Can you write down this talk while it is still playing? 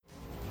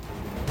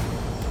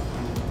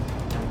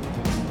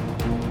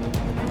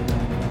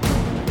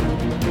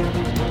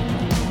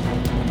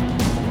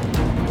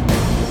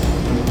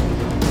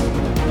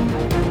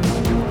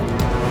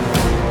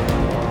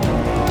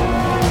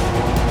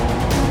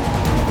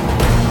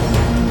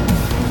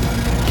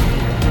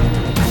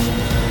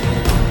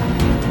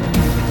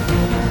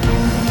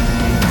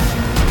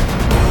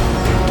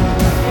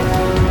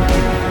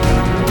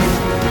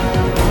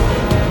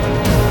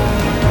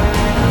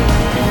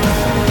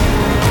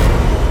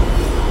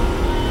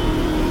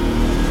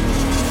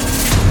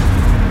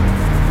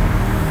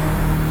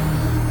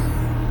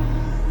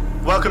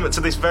welcome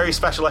to this very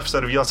special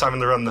episode of Your Time in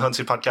the Run, the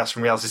Hunted podcast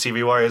from Reality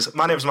TV Warriors.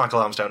 My name is Michael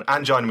Armstone,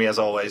 and joining me as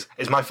always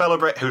is my fellow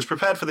Brit who has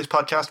prepared for this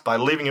podcast by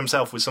leaving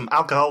himself with some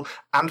alcohol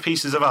and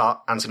pieces of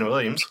art, Anthony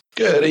Williams.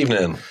 Good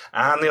evening.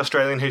 And the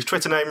Australian whose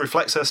Twitter name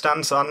reflects her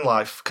stance on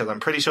life, because I'm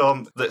pretty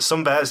sure that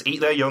some bears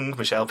eat their young,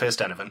 Michelle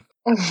Pearce-Denevan.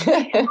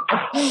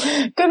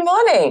 Good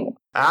morning.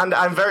 And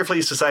I'm very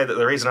pleased to say that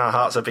the reason our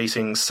hearts are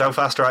beating so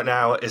fast right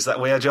now is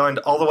that we are joined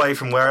all the way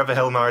from wherever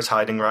Hilmar is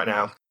hiding right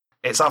now.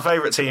 It's our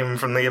favourite team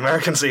from the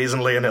American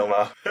season, Lee and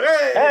Hilmar.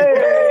 Hey!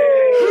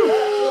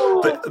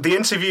 The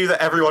interview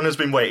that everyone has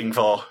been waiting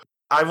for.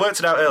 I worked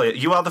it out earlier.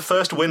 You are the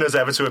first winners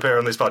ever to appear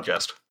on this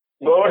podcast.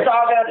 What we're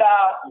talking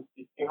about,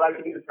 you'd like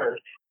to be the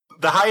first.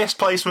 The highest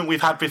placement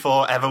we've had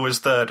before ever was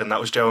third, and that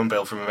was Joe and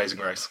Bill from Amazing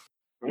Race.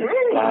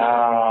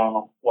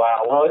 Wow.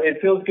 Well, it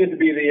feels good to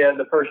be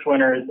the first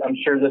winners. I'm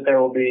sure that there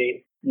will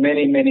be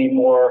many, many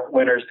more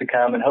winners to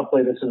come, and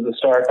hopefully this is the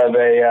start of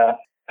a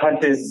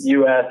hunted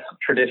U.S.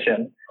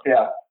 tradition.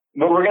 Yeah,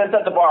 but we're going to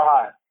set the bar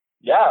high.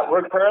 Yeah,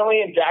 we're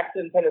currently in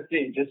Jackson,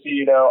 Tennessee, just so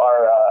you know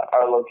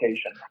our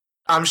location.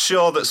 I'm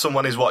sure that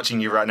someone is watching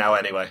you right now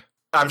anyway.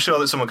 I'm sure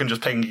that someone can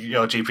just ping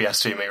your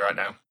GPS to me right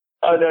now.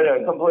 Oh, no,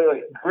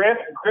 completely. Griff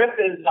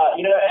is,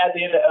 at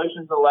the end of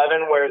Ocean's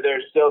 11 where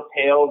they're still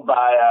tailed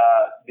by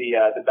the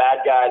bad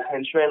guy's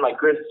henchmen, like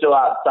Griff's still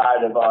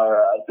outside of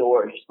our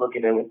door just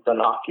looking in with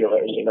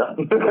binoculars, you know?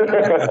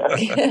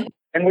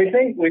 And we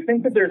think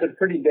that there's a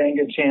pretty dang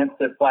good chance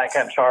that Flat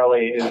Cap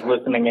Charlie is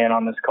listening in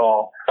on this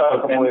call.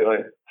 Oh, completely.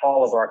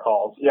 All of our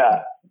calls.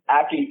 Yeah.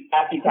 Aki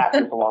tapped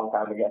us a long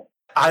time ago.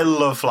 I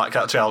love Flat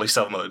Cat Charlie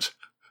so much.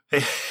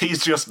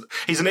 He's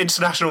an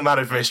international man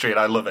of mystery, and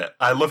I love it.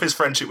 I love his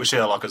friendship with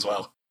Sherlock as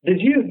well.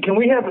 Can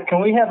we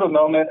have a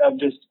moment of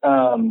just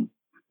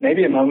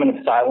maybe a moment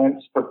of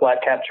silence for Flat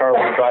Cap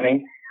Charlie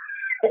Bunny?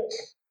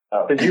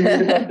 Did you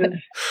read about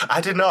this?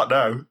 I did not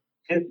know.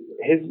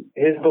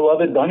 His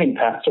beloved bunny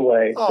passed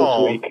away this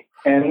week,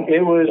 and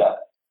it was.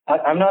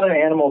 I'm not an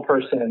animal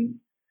person,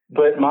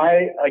 but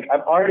I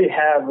already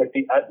have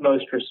the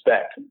utmost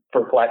respect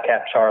for Flat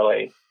Cap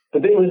Charlie.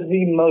 But it was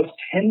the most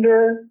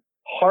tender,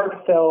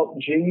 heartfelt,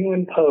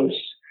 genuine post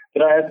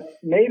that I have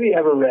maybe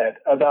ever read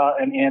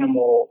about an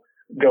animal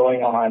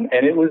going on,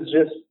 and it was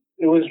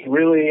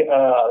really it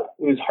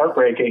was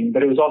heartbreaking,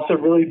 but it was also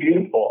really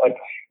beautiful. Like,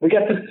 we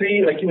get to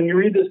see, when you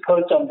read this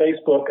post on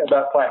Facebook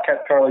about Flat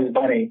Cap Charlie's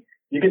bunny,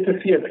 you get to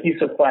see a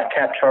piece of Flat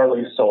Cap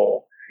Charlie's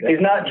soul. Yeah. He's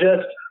not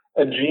just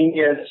a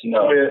genius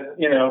with,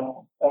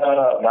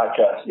 not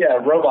just. Yeah,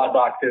 robot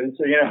boxes,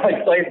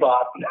 like slave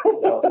box.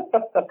 No.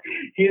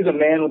 He's a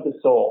man with a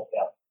soul.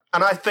 Yeah.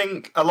 And I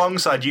think,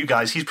 alongside you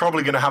guys, he's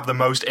probably going to have the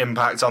most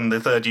impact on the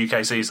third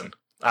UK season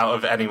out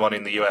of anyone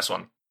in the US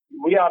one.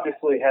 We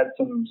obviously had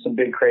some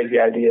big crazy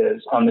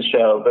ideas on the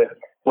show, but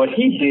what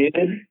he did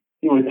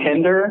with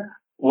Tinder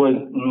was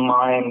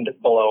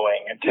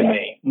mind-blowing to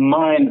me.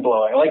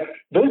 Mind-blowing. Like,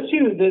 those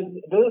two,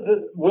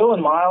 the Will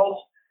and Miles,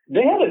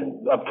 they had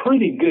a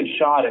pretty good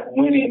shot at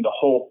winning the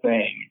whole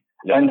thing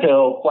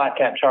until Flat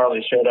Cap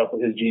Charlie showed up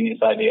with his genius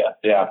idea.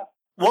 Yeah.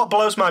 What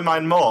blows my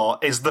mind more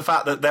is the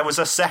fact that there was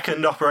a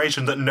second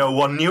operation that no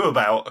one knew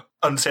about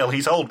until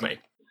he told me.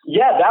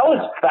 Yeah, that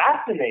was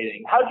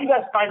fascinating. How did you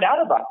guys find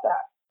out about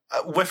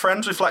that? We're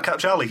friends with Flat Cap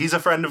Charlie. He's a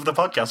friend of the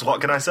podcast.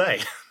 What can I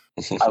say?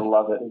 I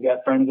love it. We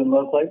got friends in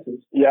low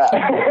places. Yeah.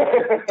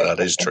 That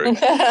is true.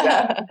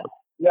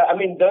 Yeah, I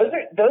mean, those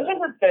are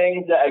the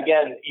things that,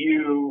 again,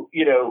 you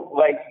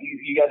like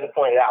you guys have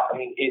pointed out. I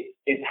mean,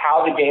 it's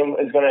how the game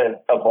is going to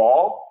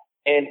evolve,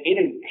 and it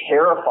is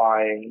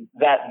terrifying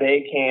that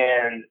they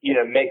can,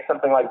 make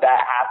something like that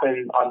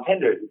happen on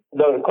Tinder.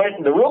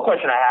 The real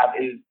question I have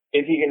is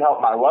if he can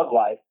help my love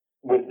life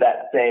with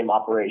that same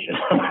operation.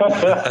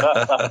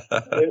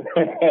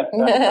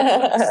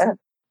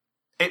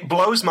 It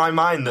blows my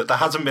mind that there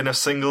hasn't been a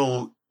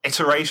single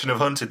iteration of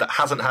Hunted that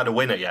hasn't had a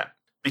winner yet.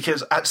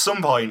 Because at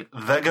some point,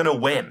 they're going to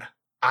win.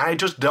 I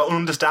just don't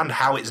understand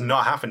how it's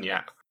not happened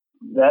yet.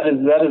 That is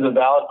a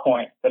valid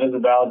point. That is a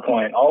valid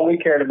point. All we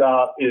cared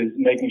about is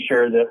making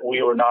sure that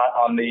we were not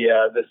on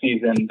the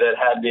season that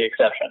had the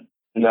exception.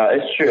 No,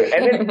 it's true.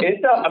 And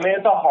it's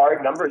a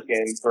hard numbers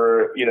game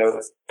for,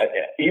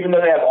 even though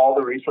they have all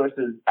the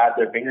resources at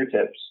their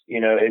fingertips,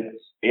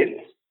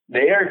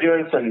 they are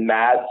doing some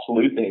mad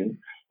sleuthing,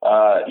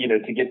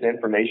 to get the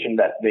information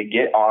that they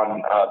get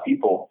on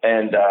people.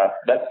 And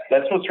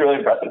that's what's really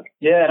impressive.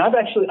 Yeah, and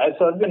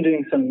I've been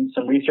doing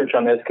some research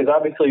on this because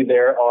obviously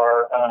there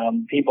are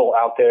people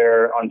out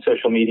there on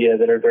social media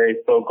that are very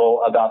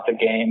vocal about the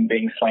game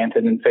being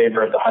slanted in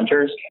favor of the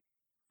hunters.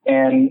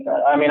 And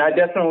I mean, I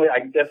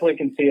definitely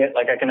can see it.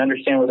 Like, I can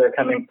understand where they're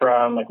coming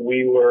from. Like,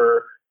 we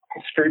were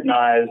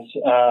scrutinized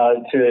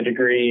to a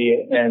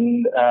degree,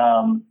 and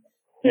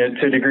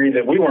to a degree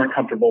that we weren't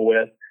comfortable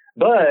with.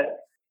 But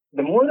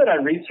the more that I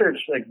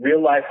researched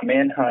real life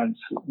manhunts,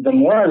 the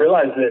more I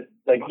realized that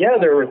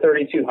there were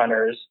 32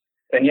 hunters,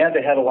 and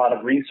they had a lot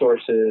of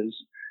resources,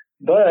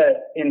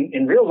 but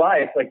in real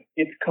life,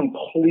 it's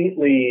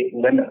completely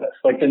limitless.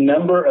 The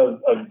number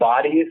of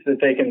bodies that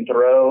they can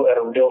throw at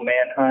a real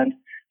manhunt,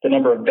 the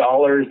number of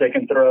dollars they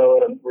can throw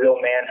at a real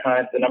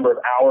manhunt, the number of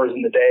hours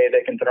in the day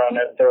they can throw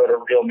at a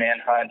real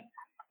manhunt.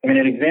 I mean,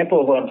 an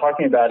example of what I'm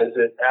talking about is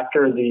that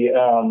after the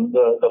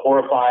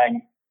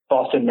horrifying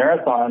Boston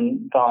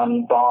Marathon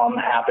bomb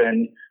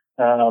happened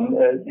a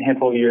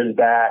handful of years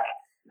back,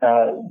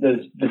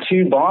 the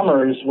two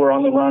bombers were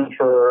on the run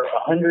for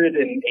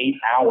 108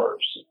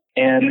 hours,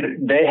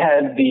 and they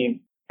had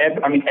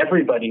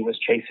everybody was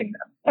chasing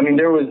them. I mean,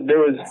 there was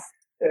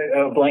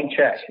a blank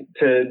check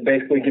to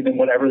basically give them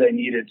whatever they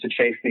needed to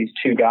chase these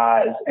two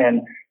guys.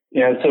 And,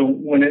 so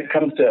when it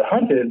comes to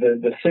Hunted,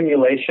 the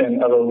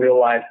simulation of a real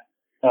life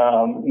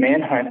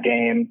manhunt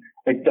game,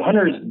 like the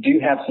hunters do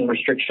have some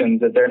restrictions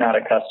that they're not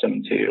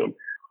accustomed to.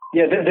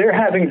 Yeah, they're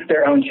having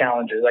their own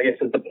challenges, I guess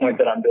is the point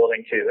that I'm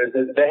building to, is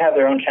that they have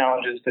their own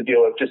challenges to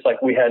deal with, just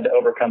like we had to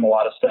overcome a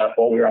lot of stuff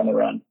while we were on the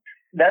run.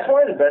 That's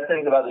one of the best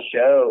things about the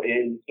show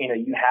is,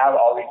 you have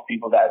all these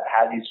people that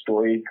have these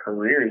storied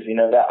careers,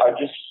 that are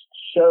just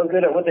so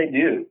good at what they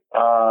do.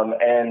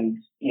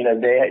 And,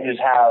 they just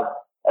have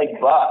like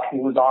Buck,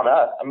 who was on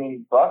us. I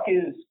mean, Buck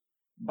is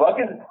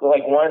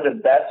like one of the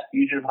best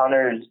fugitive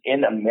hunters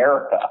in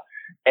America.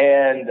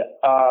 And,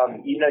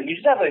 you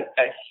just have a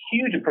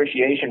huge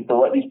appreciation for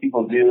what these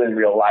people do in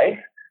real life.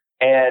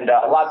 And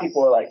a lot of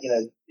people are like,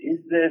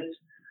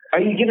 are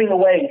you giving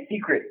away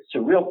secrets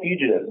to real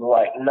fugitives?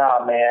 Like,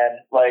 nah, man.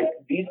 Like,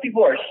 these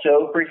people are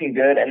so freaking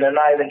good, and they're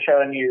not even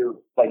showing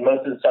you, like,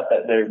 most of the stuff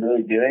that they're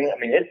really doing. I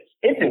mean,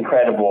 it's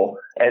incredible,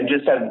 and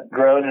just have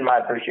grown in my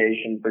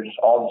appreciation for just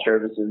all the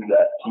services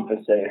that keep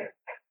us safe.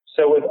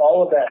 So with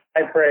all of that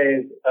high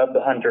praise of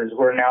the hunters,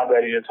 we're now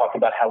ready to talk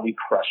about how we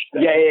crushed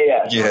them.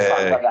 Yeah.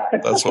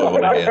 That's what I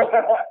want to hear.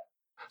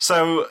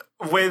 So,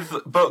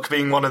 with Buck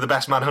being one of the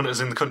best manhunters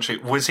in the country,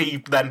 was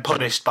he then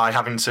punished by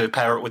having to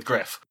pair up with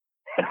Griff?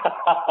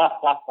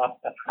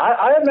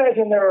 I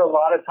imagine there were a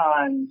lot of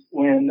times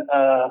when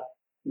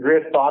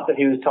Griff thought that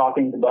he was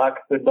talking to Buck,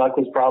 but Buck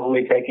was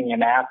probably taking a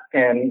nap,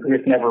 and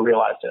Griff never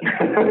realized it.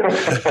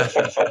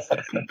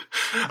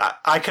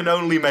 I can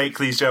only make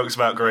these jokes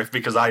about Griff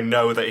because I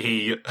know that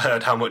he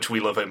heard how much we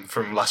love him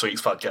from last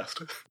week's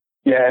podcast.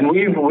 Yeah, and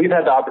we've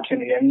had the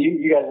opportunity, and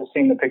you guys have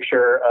seen the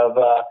picture of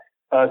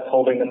us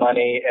holding the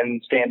money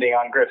and standing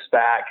on Griff's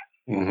back.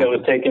 Mm-hmm. It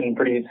was taken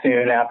pretty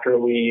soon after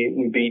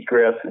we beat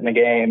Griff in the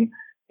game.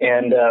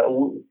 And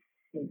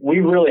we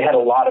really had a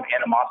lot of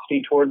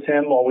animosity towards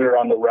him while we were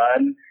on the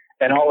run.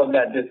 And all of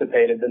that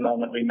dissipated the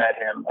moment we met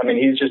him. I mean,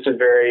 he's just a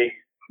very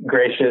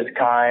gracious,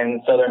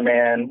 kind Southern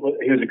man.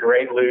 He was a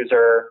great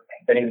loser,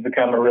 and he's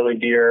become a really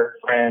dear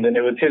friend. And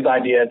it was his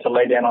idea to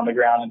lay down on the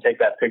ground and take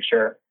that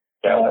picture.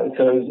 So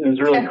it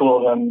was really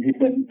cool of him. He's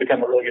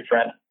become a really good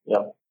friend.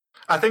 Yeah.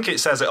 I think it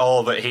says it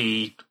all that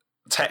he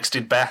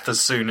texted Beth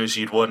as soon as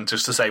you'd won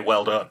just to say,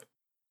 well done.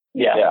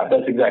 Yeah,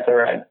 that's exactly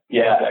right.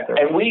 Yeah. Exactly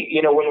right. And we,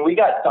 when we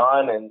got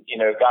done and,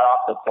 got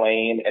off the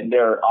plane and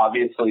they're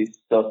obviously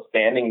still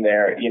standing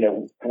there,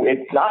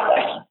 it's not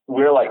like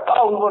we're like,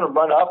 oh, we want to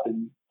run up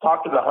and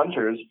talk to the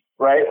hunters,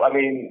 right? I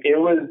mean, it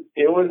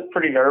was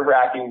pretty nerve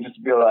wracking just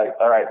to be like,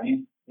 all right,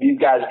 these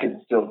guys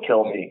could still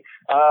kill me.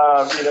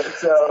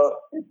 So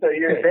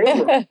you're,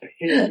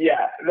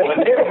 yeah.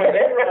 When they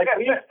were like,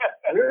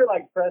 we were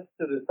like pressed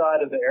to the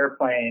side of the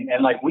airplane,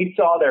 and like we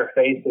saw their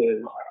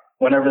faces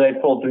whenever they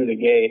pulled through the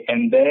gate,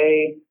 and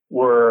they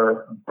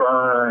were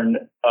burned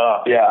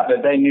up. Yeah.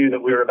 That they knew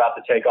that we were about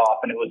to take off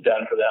and it was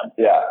done for them.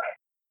 Yeah.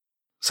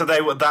 So they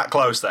were that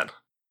close then?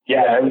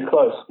 Yeah, it was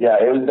close. Yeah,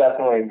 it was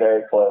definitely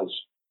very close.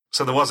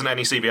 So there wasn't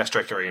any CBS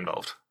trickery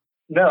involved?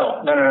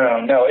 No.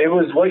 It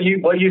was what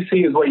you see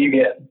is what you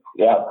get.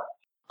 Yeah.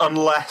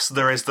 Unless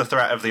there is the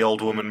threat of the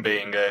old woman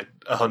being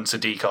a hunter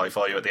decoy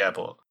for you at the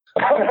airport.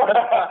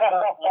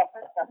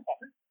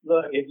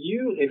 Look, if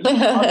you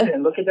stop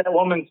and look at that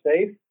woman's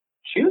face,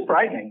 she was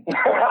frightening.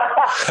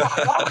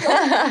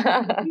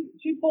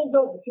 she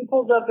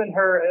pulls up in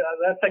her.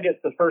 That's I guess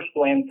the first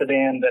Bland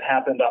sedan that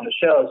happened on the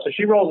show. So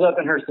she rolls up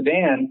in her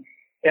sedan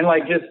and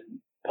like just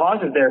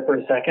pauses there for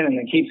a second and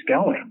then keeps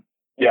going.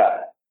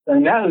 Yeah.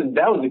 And that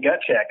was a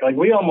gut check. Like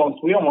we almost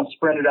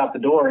sprinted out the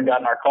door and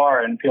got in our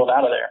car and peeled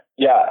out of there.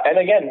 Yeah, and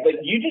again, like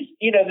you just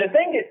the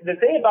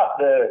thing about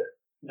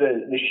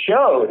the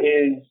show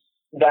is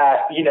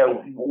that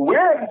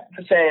we're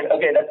saying,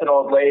 okay, that's an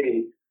old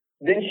lady.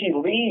 Then she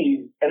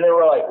leaves, and then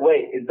we're like,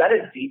 wait, is that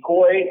a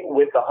decoy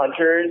with the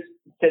hunters?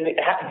 Did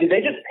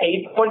they just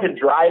pay someone to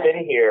drive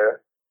in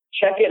here,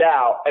 check it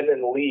out, and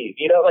then leave?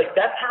 Like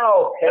that's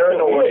how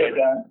paranoid.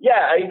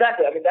 Yeah,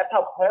 exactly. I mean, that's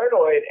how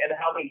paranoid and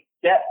how many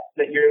steps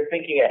that you're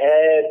thinking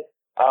ahead.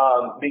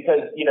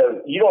 Because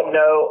you don't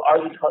know,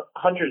 are these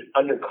hunters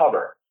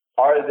undercover?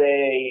 Are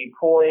they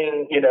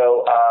pulling?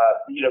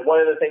 One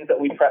of the things that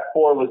we prepped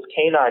for was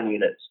canine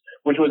units,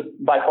 which was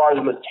by far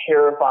the most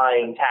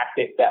terrifying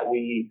tactic that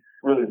we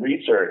really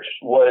researched.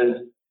 Was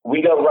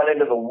we go run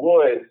into the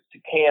woods to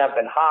camp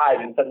and hide,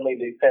 and suddenly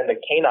they send a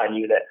canine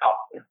unit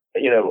out,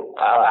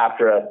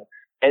 after us.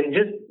 And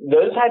just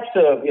those types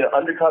of,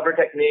 undercover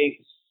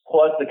techniques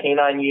plus the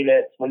canine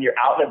units when you're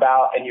out and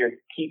about and you're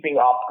keeping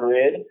off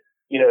grid,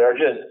 are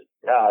just,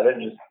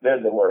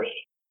 they're the worst.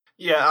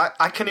 Yeah,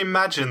 I can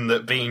imagine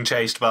that being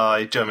chased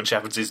by German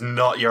Shepherds is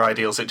not your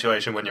ideal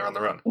situation when you're on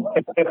the run.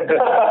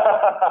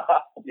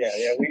 Yeah,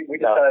 we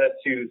decided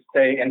to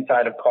stay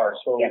inside of cars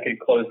so we could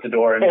close the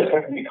door and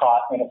just be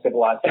caught in a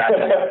civilized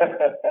fashion.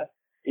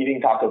 Eating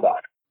Taco Bell.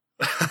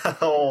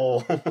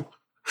 Oh,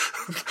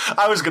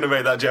 I was going to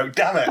make that joke.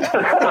 Damn it!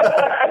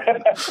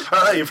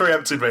 Oh, you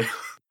preempted me.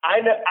 I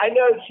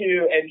know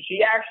too, and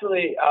she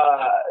actually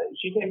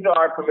she came to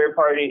our premiere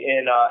party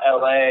in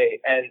LA,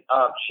 and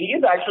she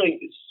is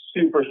actually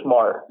super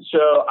smart.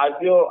 So I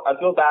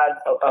feel bad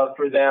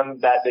for them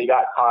that they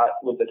got caught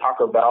with the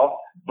Taco Bell,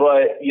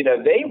 but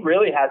they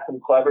really had some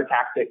clever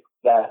tactics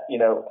that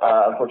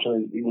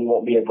unfortunately we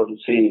won't be able to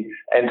see.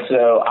 And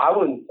so I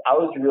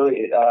was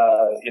really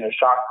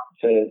shocked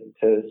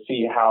to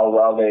see how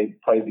well they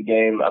played the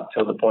game up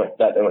till the point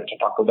that they went to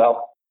Taco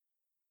Bell.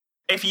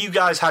 If you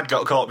guys had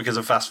got caught because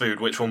of fast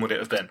food, which one would it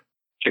have been?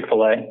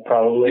 Chick-fil-A,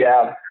 probably.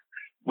 Yeah.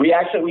 We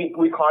actually,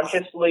 we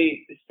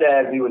consciously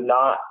said we would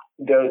not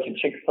go to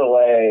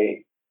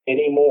Chick-fil-A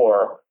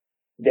anymore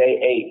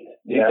day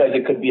 8 because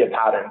it could be a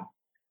pattern.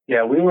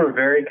 Yeah, we were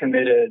very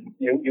committed.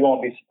 You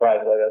won't be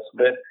surprised by this,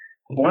 but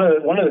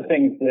one of the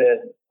things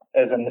that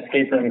as an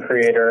escape room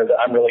creator that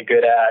I'm really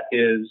good at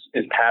is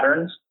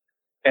patterns.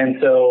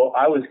 And so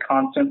I was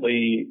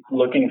constantly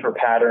looking for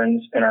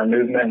patterns in our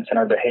movements and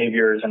our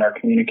behaviors and our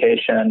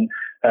communication,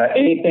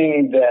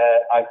 anything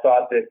that I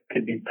thought that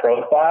could be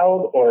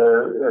profiled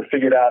or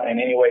figured out in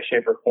any way,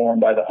 shape, or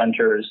form by the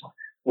hunters.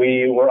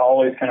 We were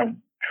always kind of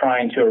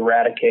trying to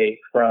eradicate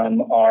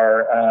from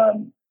our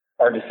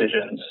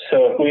decisions.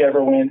 So if we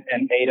ever went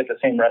and ate at the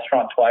same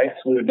restaurant twice,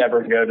 we would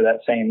never go to that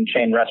same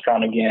chain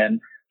restaurant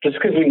again. Just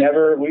because we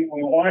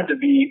wanted to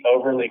be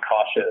overly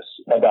cautious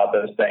about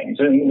those things.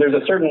 And there's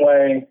a certain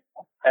way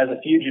as a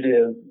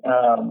fugitive,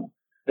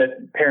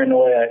 that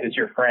paranoia is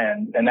your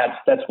friend. And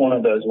that's one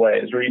of those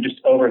ways where you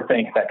just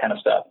overthink that kind of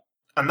stuff.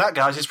 And that,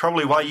 guys, is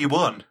probably why you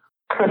won.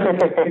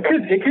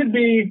 It could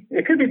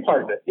be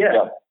part of it.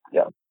 Yeah.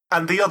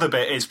 And the other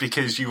bit is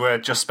because you were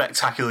just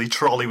spectacularly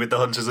trolley with the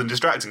hunters and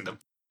distracting them.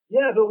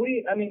 Yeah, but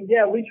we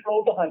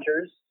trolled the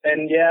hunters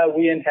and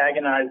we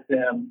antagonized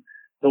them.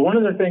 But one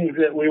of the things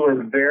that we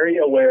were very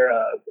aware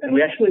of, and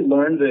we actually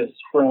learned this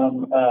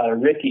from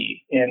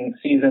Ricky in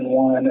season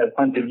 1 of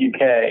Hunted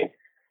UK,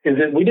 is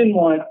that we didn't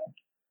want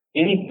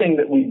anything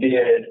that we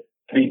did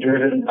to be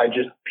driven by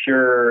just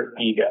pure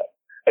ego.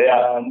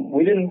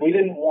 We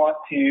didn't want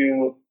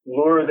to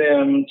lure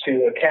them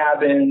to a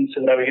cabin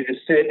so that we could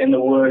just sit in the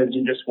woods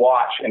and just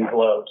watch and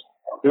gloat.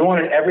 We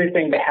wanted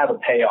everything to have a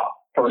payoff.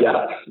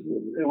 Us.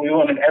 We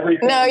wanted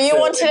everything. No, you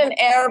wanted an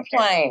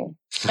airplane.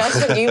 That's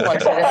what you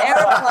wanted, an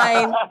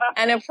airplane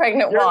and a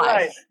pregnant wife.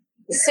 Right.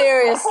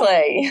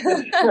 Seriously.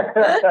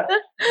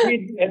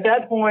 At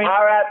that point...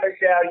 All right,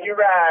 Michelle, you're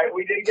right.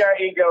 We did get our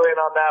ego in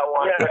on that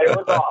one. Yeah, it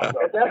was awesome.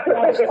 At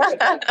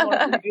that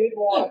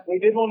point, we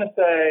did want to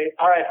say,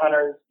 all right,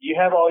 hunters, you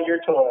have all your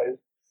toys,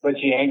 but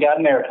you ain't got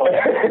an airplane.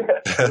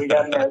 We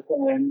got an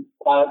airplane.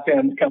 Pilot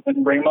Tim's coming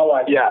and bring my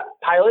wife. Yeah.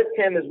 Pilot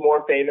Tim is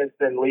more famous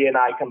than Lee and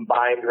I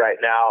combined right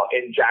now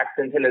in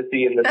Jackson,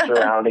 Tennessee, and the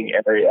surrounding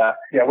area.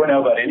 Yeah, we're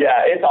nobody.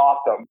 Yeah, it's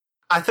awesome.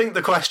 I think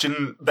the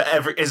question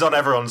that is on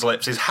everyone's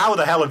lips is, how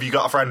the hell have you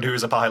got a friend who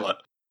is a pilot?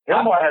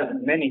 Hillmar has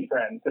many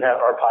friends that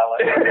are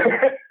pilots.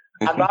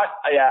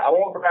 I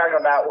won't brag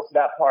on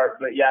that part,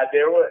 but yeah,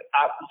 there were,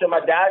 so my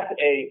dad's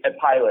a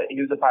pilot.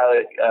 He was a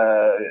pilot,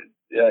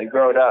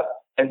 growing up.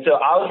 And so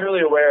I was really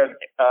aware of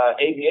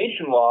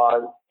aviation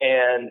laws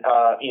and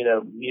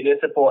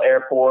municipal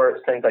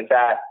airports, things like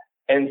that.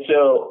 And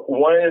so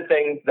one of the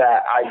things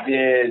that I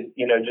did,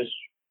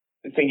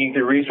 just thinking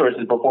through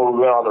resources before we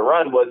went on the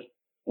run was,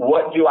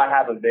 what do I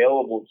have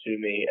available to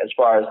me as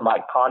far as my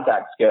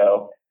contacts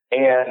go?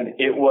 And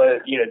it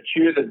was,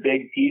 two of the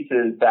big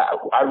pieces that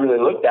I really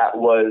looked at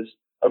was,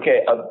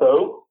 okay, a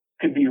boat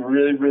could be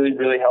really, really,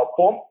 really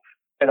helpful.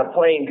 And a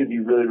plane could be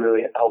really,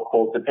 really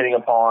helpful depending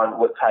upon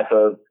what type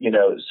of,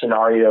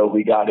 scenario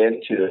we got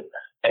into.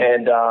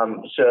 And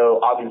so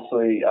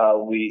obviously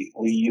we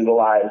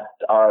utilized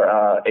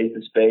our Ace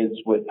of Spades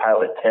with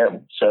Pilot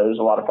Tim. So it was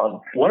a lot of fun.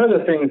 One of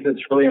the things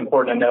that's really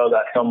important to know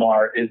about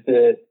Hillmar is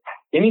that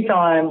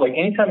anytime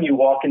you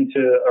walk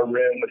into a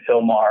room with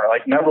Hillmar,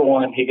 number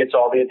one, he gets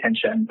all the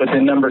attention. But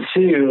then number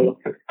two,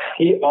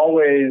 he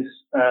always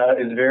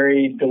is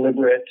very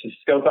deliberate to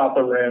scope out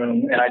the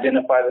room and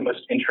identify the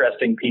most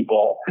interesting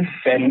people.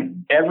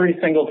 And every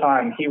single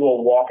time he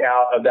will walk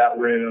out of that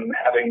room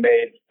having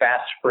made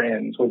fast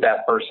friends with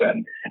that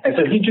person. And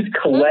so he just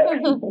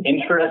collects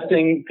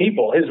interesting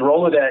people. His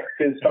Rolodex,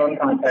 his phone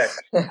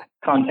contacts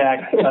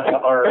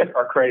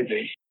are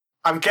crazy.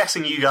 I'm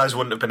guessing you guys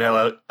wouldn't have been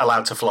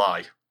allowed to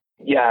fly.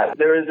 Yeah,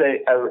 there is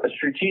a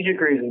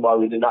strategic reason why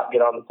we did not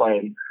get on the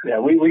plane. Yeah,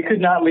 we could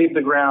not leave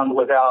the ground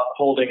without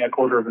holding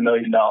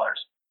 $250,000.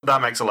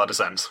 That makes a lot of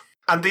sense.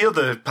 And the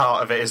other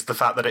part of it is the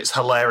fact that it's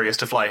hilarious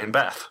to fly in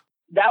Beth.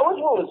 That was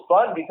what was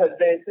fun because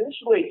they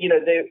essentially,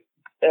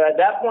 at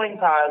that point in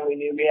time, we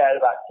knew we had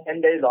about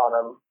 10 days on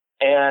them.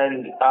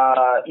 And,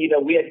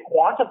 we had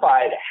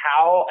quantified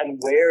how and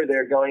where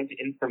they're going to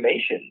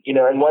information,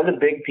 and one of the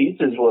big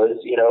pieces was,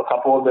 a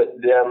couple of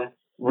them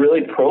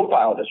really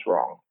profiled us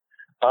wrong.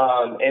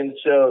 And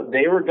so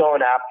they were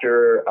going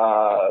after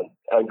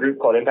a group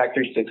called Impact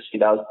 360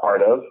 that I was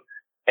part of.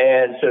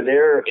 And so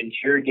they're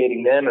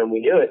interrogating them, and we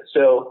knew it.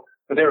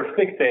 But they were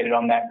fixated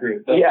on that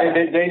group.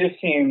 They just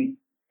seemed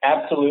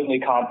absolutely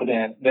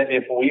confident that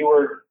if we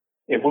were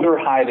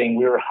hiding,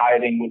 we were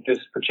hiding with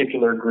this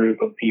particular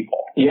group of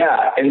people.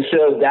 Yeah. And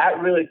so that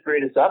really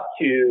freed us up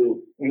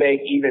to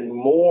make even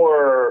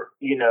more,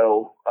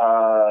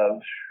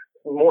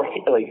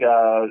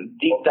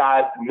 deep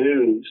dive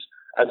moves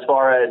as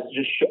far as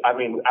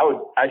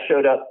I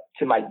showed up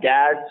to my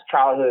dad's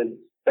childhood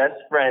best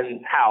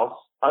friend's house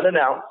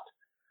unannounced.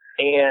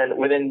 And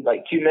within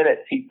 2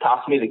 minutes, he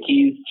tossed me the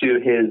keys to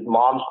his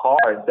mom's car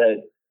and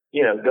said,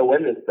 go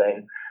win this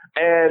thing.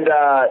 And,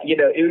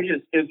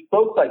 it was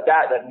folks like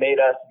that made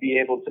us be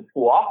able to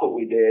pull off what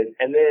we did.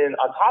 And then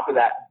on top of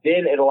that,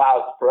 then it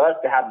allows for us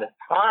to have the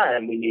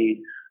time we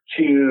need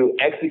to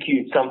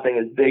execute something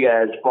as big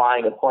as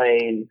flying a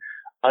plane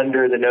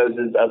under the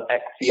noses of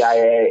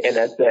ex-CIA,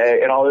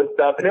 NSA, and all this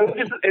stuff. And it was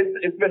just,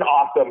 it's been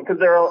awesome because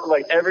they're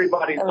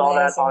everybody saw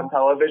that on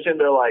television.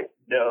 They're like,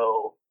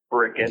 no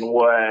freaking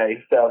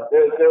way. So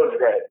it was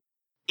great.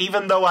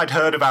 Even though I'd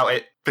heard about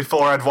it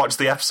before I'd watched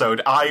the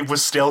episode, I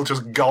was still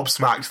just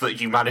gobsmacked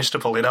that you managed to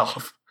pull it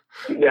off.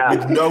 Yeah.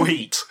 With no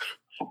heat.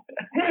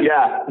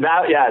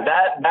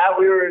 That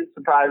we were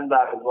surprised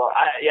about as well.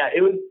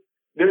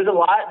 There's a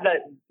lot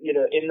that,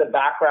 in the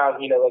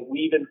background, we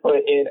even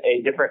put in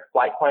a different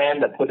flight plan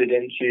that put it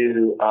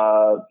into,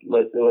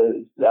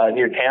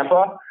 near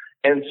Tampa.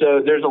 And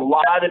so there's a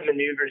lot of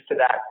maneuvers to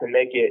that to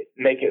make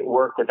it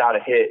work without a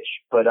hitch.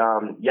 But,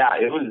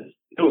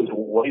 it was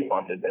way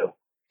fun to do.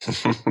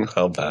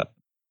 I'll bet.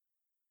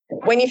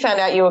 When you found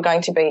out you were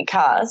going to be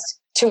cast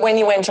to when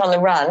you went on the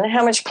run,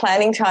 how much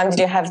planning time did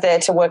you have there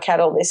to work out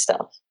all this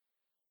stuff?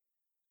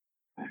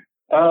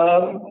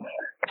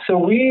 So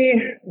we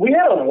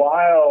had a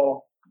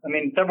while,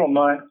 several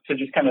months to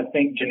just kind of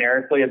think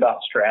generically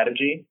about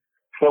strategy,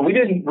 but we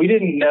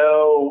didn't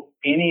know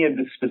any of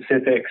the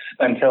specifics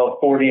until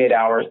 48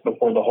 hours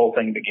before the whole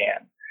thing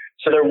began.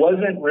 So there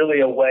wasn't really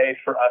a way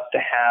for us to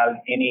have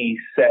any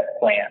set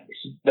plans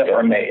that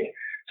were made.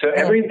 So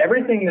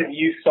everything that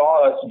you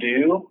saw us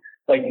do,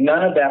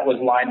 none of that was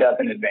lined up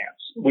in advance.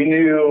 We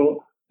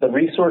knew the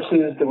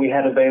resources that we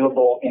had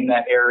available in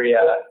that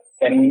area,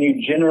 and we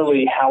knew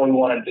generally how we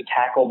wanted to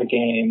tackle the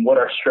game, what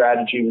our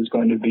strategy was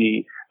going to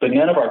be, but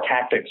none of our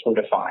tactics were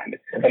defined.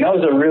 And that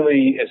was a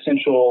really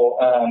essential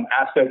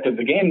aspect of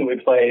the game that we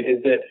played,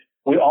 is that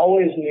we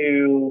always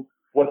knew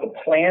what the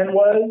plan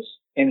was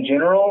in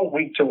general,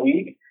 week to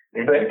week,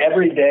 but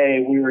every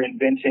day we were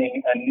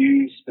inventing a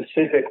new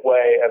specific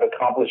way of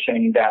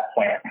accomplishing that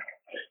plan.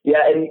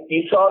 Yeah, and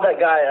you saw that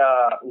guy,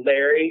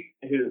 Larry,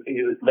 who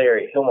was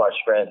Larry, Hilmar's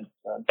friend.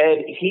 And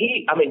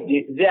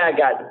that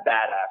guy's a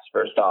badass,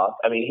 first off.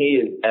 He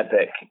is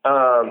epic.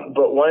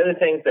 But one of the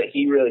things that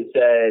he really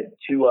said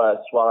to us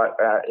while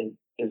in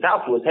his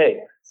house was,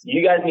 hey,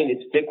 you guys need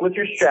to stick with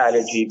your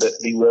strategy, but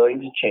be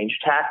willing to change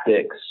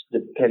tactics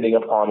depending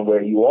upon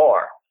where you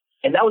are.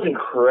 And that was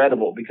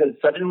incredible because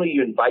suddenly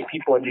you invite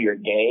people into your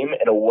game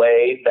in a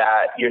way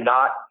that you're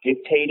not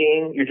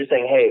dictating. You're just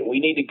saying, hey, we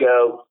need to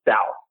go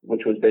south,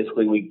 which was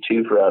basically week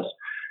 2 for us.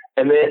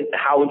 And then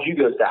how would you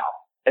go south?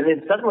 And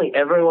then suddenly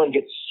everyone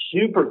gets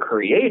super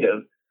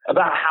creative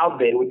about how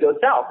they would go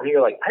south. And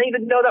you're like, I didn't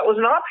even know that was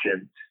an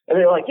option. And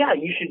they're like, yeah,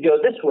 you should go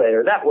this way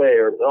or that way.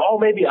 Or,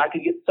 maybe I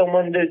could get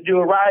someone to do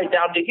a ride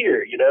down to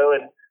here,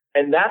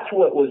 And that's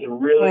what was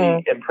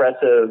really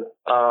impressive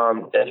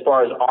as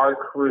far as our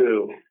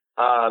crew.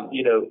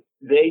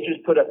 They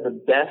just put up the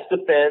best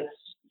defense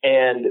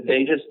and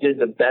they just did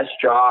the best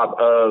job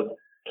of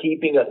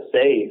keeping us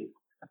safe,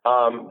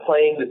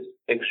 playing this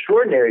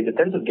extraordinary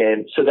defensive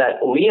game so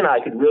that Lee and I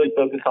could really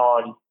focus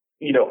on,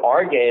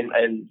 our game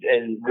and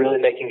really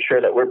making sure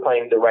that we're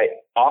playing the right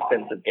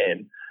offensive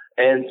game.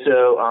 And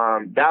so,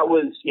 that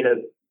was,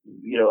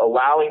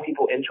 allowing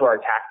people into our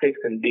tactics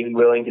and being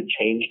willing to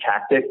change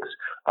tactics,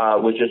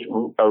 was just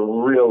a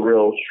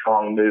real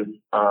strong move,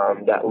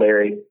 that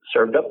Larry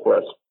served up for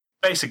us.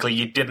 Basically,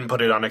 you didn't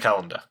put it on a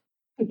calendar.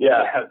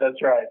 Yeah,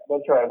 that's right.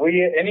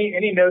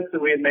 Any notes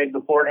that we had made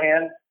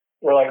beforehand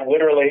were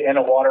literally in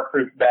a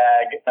waterproof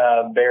bag,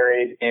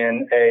 buried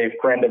in a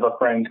friend of a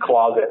friend's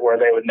closet where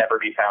they would never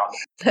be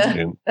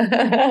found.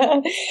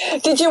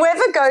 Did you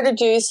ever go to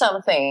do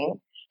something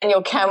and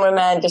your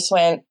cameraman just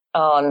went,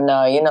 oh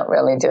no, you're not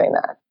really doing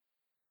that?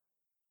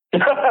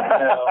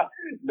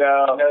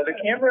 No, the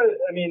camera,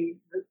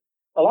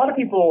 a lot of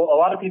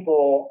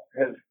people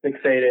have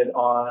fixated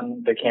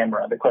on the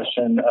camera, the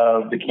question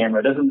of the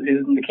camera.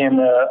 Isn't the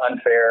camera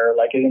unfair?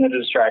 Isn't it a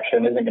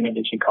distraction? Isn't it going to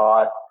get you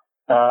caught?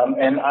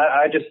 And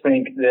I just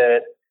think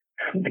that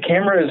the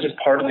camera is just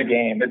part of the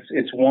game.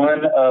 It's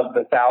one of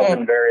the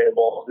 1,000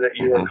 variables that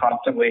you are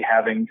constantly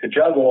having to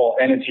juggle.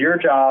 And it's your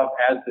job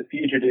as the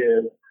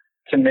fugitive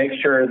to make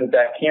sure that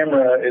that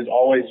camera is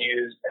always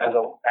used as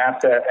an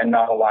asset and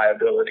not a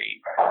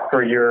liability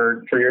for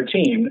your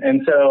team.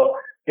 And so,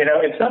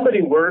 if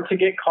somebody were to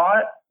get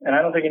caught, and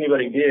I don't think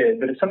anybody did,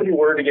 but if somebody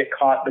were to get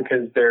caught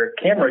because their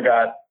camera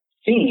got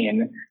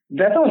seen,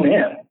 that's on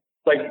them.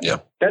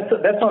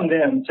 That's on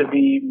them to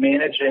be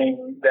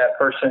managing that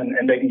person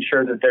and making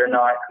sure that they're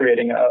not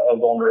creating a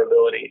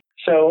vulnerability.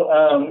 So,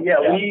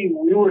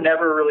 we were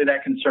never really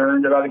that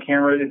concerned about the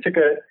camera. It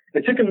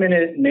took a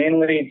minute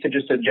mainly to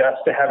just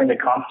adjust to having to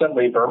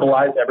constantly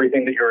verbalize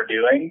everything that you're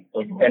doing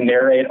and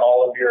narrate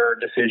all of your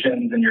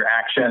decisions and your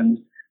actions.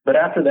 But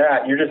after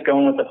that, you're just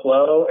going with the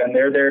flow, and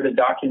they're there to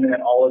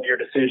document all of your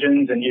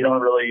decisions, and you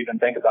don't really even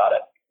think about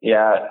it.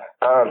 Yeah,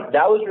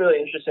 that was really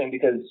interesting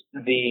because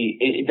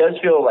it does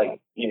feel like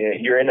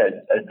you're in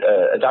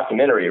a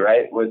documentary,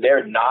 right? Where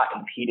they're not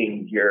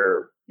impeding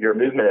your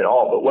movement at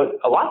all. But what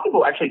a lot of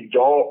people actually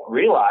don't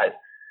realize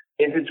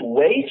is it's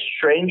way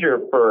stranger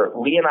for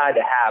Lee and I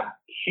to have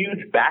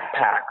huge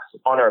backpacks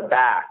on our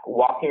back,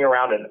 walking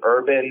around an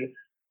urban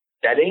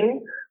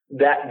setting.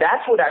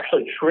 That's what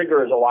actually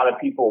triggers a lot of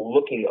people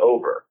looking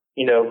over.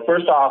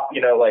 First off,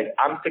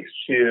 I'm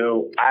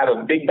 6'2", I have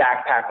a big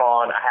backpack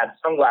on, I have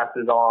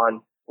sunglasses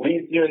on,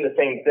 Lee's doing the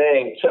same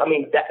thing. So, I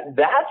mean,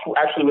 that's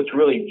actually what's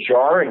really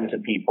jarring to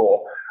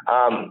people.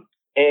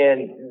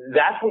 And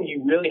that's when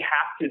you really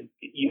have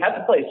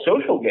to play a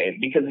social game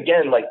because,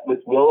 again, like with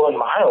Will and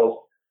Miles,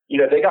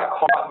 they got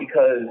caught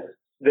because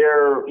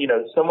they're,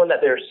 someone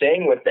that they're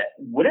staying with that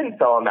wouldn't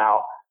sell them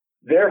out.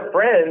 Their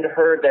friend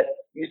heard that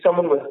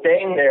someone was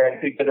staying there and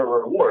could get a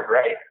reward,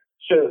 right?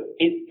 So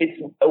it's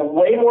a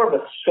way more of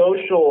a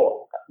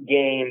social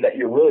game that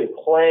you're really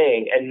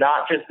playing and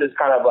not just this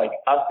kind of like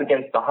us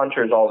against the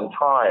hunters all the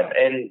time.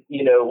 And,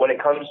 when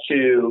it comes to,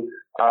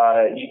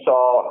 you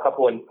saw a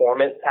couple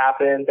informants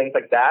happen, things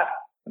like that.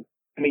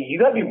 I mean, you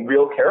got to be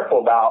real careful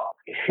about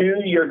who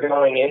you're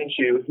going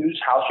into, whose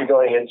house you're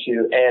going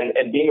into,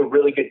 and being a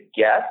really good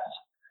guest.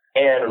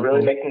 And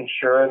really making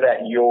sure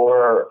that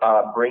you're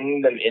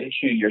bringing them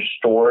into your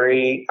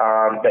story,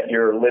 that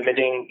you're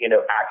limiting,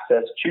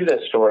 access to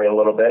this story a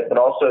little bit, but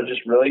also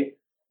just really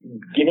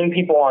getting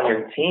people on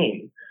your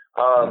team.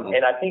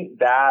 And I think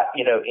that,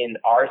 in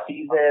our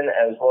season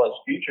as well as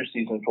future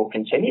seasons will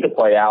continue to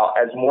play out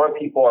as more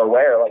people are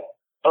aware, like,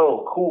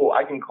 oh, cool,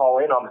 I can call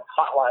in on the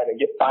hotline and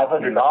get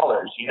 $500,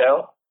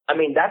 I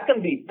mean, that's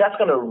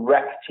going to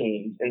wreck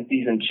teams in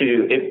season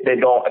 2 if they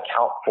don't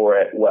account for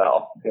it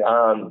well.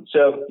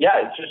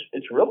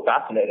 It's real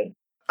fascinating.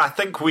 I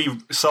think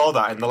we saw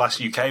that in the last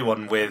UK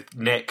one with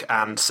Nick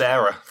and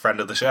Sarah, friend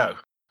of the show,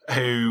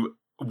 who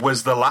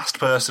was the last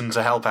person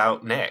to help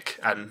out Nick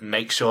and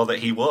make sure that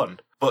he won.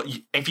 But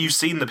if you've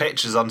seen the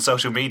pictures on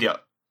social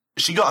media,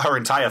 she got her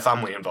entire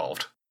family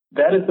involved.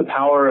 That is the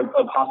power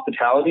of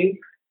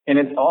hospitality. And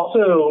it's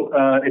also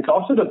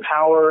the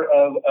power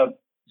of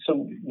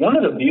so one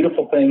of the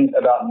beautiful things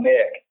about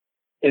Nick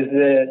is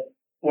that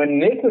when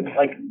Nick was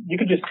you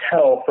could just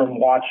tell from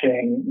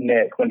watching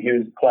Nick when he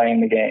was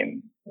playing the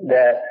game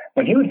that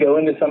when he would go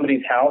into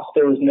somebody's house,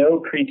 there was no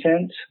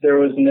pretense. There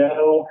was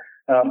no,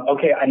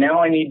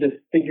 now I need to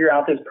figure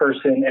out this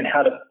person and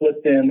how to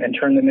flip them and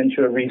turn them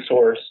into a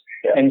resource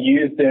and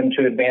use them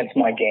to advance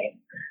my game.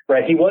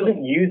 Right? He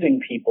wasn't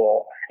using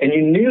people, and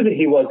you knew that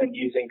he wasn't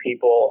using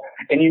people,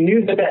 and you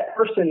knew that that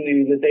person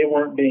knew that they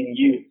weren't being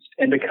used.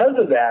 And because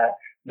of that,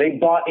 they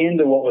bought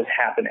into what was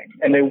happening,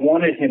 and they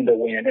wanted him to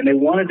win, and they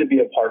wanted to be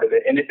a part of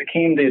it. And it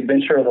became the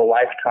adventure of a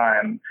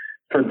lifetime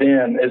for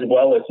them as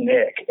well as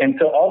Nick. And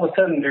so all of a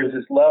sudden there's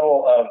this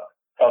level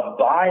of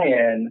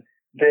buy-in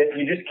that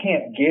you just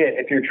can't get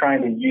if you're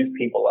trying to use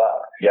people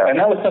up. Yeah. And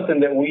that was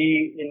something that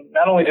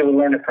not only did we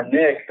learn it from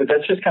Nick, but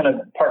that's just kind of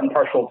part and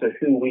parcel to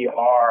who we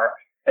are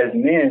as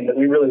men, that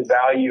we really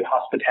value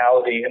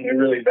hospitality and we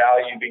really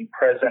value being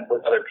present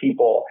with other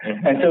people.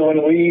 Mm-hmm. And so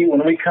when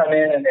we come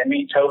in and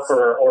meet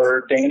Topher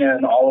or Dana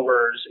and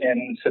Oliver's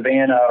in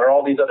Savannah or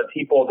all these other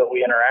people that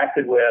we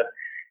interacted with,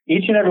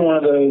 each and every one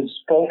of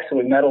those folks that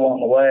we met along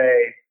the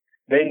way,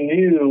 they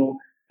knew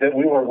that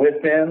we were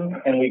with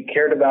them and we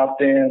cared about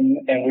them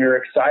and we were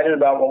excited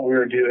about what we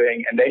were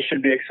doing and they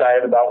should be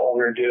excited about what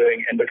we were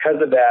doing. And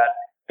because of that,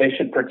 they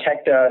should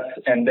protect us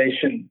and they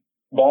should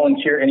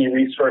volunteer any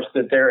resource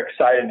that they're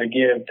excited to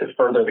give to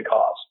further the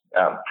cause.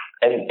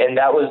 And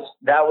that was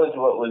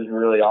what was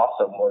really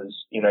awesome was,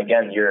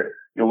 again, you're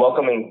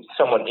welcoming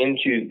someone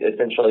into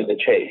essentially the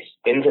chase,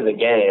 into the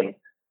game,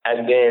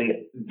 and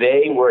then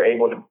they were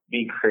able to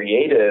be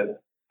creative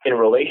in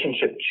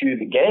relationship to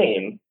the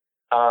game.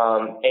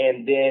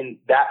 And then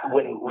that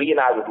when Lee and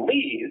I would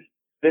leave,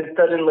 then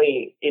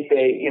suddenly if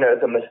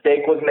a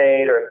mistake was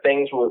made or if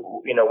things went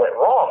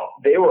wrong,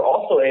 they were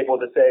also able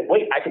to say,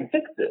 wait, I can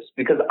fix this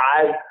because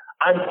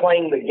I'm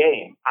playing the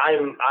game.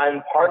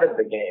 I'm part of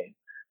the game.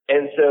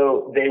 And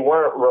so they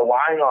weren't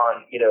relying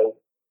on,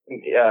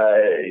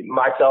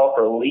 myself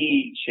or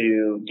Lee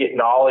to get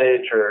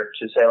knowledge or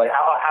to say like,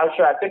 how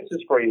should I fix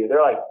this for you?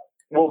 They're like,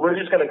 well, we're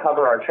just going to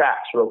cover our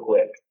tracks real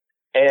quick.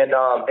 And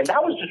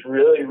that was just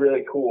really,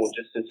 really cool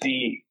just to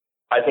see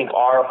I think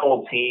our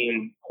whole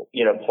team,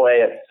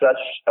 play at such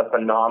a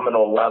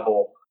phenomenal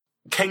level.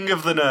 King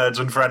of the Nerds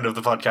and friend of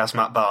the podcast,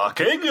 Matt Barr,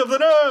 King of the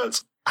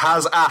Nerds,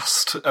 has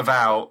asked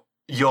about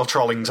your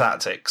trolling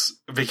tactics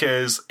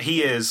because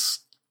he is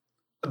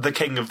the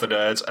king of the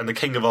nerds and the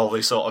king of all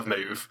this sort of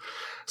move.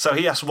 So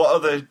he asked, what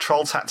other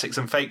troll tactics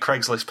and fake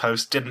Craigslist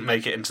posts didn't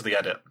make it into the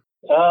edit?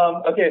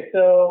 Okay,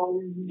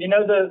 so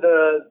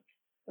the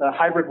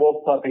hybrid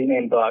wolf puppy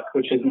named Buck,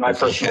 which is my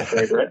personal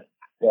favorite.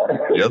 Yeah.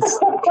 Yes.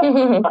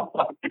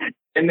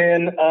 And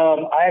then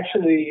I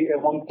actually,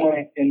 at one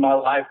point in my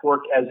life,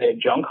 worked as a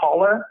junk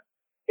hauler.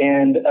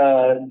 And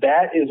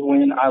that is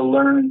when I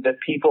learned that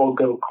people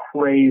go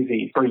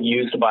crazy for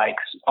used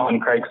bikes on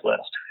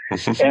Craigslist.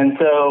 And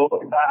so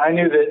I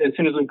knew that as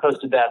soon as we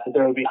posted that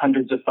there would be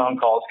hundreds of phone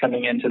calls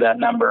coming into that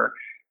number.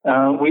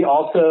 We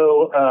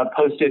also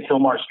posted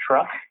Hilmar's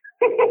truck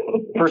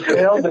for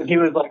sale that he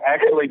was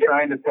actually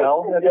trying to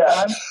sell at the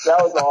time. That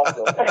was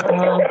awesome.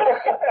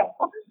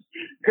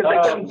 Because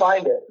I couldn't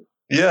find it.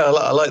 Yeah,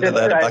 I like that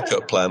they had a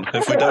backup plan.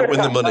 If we don't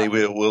win the money,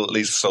 we'll at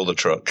least sell the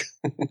truck.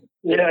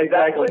 Yeah,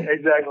 exactly.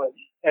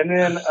 And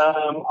then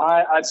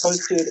I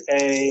posted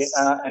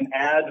an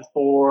ad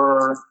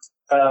for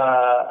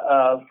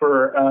blood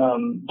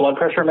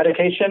pressure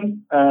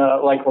medication,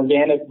 like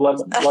organic blood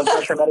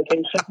pressure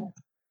medication.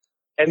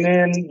 And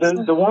then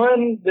the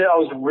one that I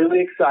was really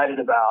excited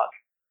about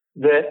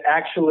that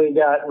actually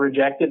got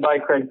rejected by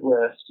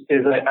Craigslist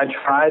is I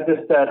tried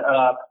to set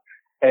up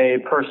a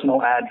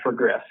personal ad for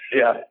Griff.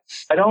 Yeah.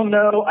 I don't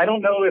know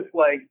if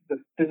the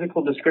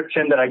physical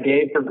description that I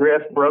gave for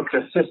Griff broke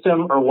the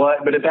system or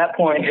what, but at that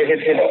point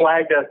it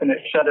flagged us and it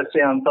shut us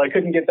down. So I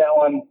couldn't get that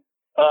one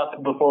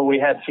up before we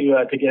had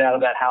to get out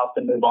of that house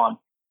and move on.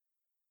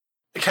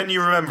 Can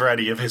you remember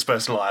any of his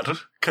personal ad?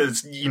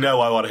 Because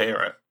I want to hear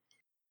it.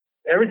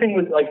 Everything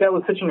was that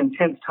was such an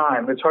intense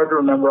time. It's hard to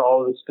remember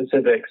all of the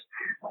specifics.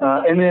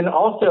 And then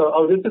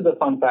also, this is a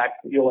fun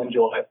fact that you'll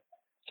enjoy.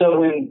 So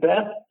when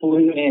Beth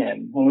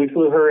when we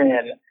flew her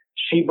in,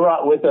 she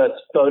brought with us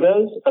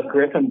photos of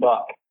Griff and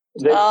Buck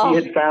that she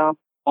had found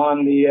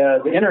on the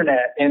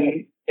internet.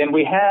 And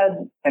we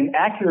had an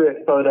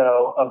accurate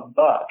photo of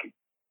Buck,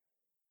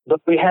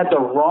 but we had the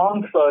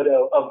wrong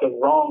photo of the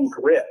wrong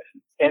Griff.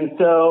 And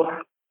so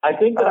I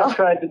think that I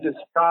tried to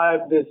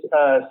describe this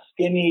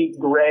skinny,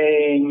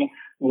 graying,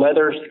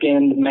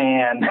 leather-skinned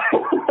man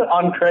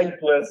on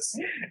Craigslist,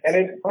 and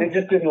it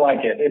just didn't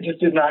like it. It just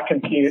did not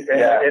compute,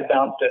 and it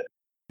bounced it.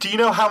 Do you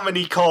know how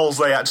many calls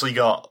they actually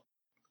got?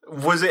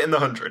 Was it in the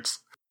hundreds?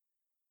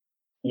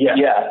 Yeah.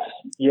 Yes.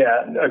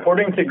 Yeah.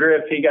 According to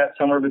Griff, he got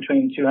somewhere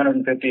between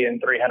 250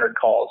 and 300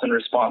 calls in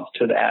response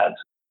to the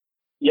ads.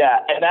 Yeah,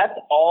 and that's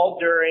all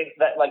during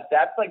that.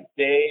 That's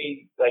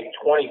day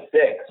 26.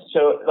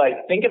 So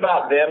think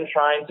about them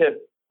trying to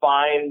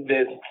find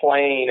this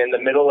plane in the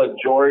middle of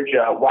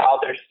Georgia while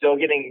they're still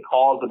getting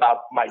calls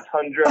about my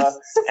Tundra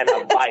and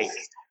a bike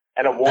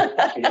and a wolf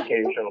puppy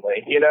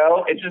occasionally.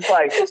 It's just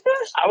I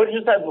would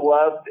just have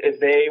loved if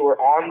they were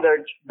on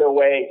their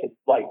way to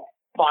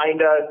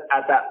find us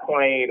at that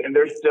plane and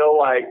they're still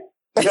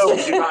no,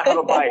 we do not have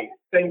a bike.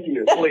 Thank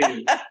you,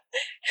 please.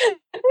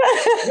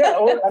 Yeah,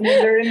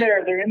 they're in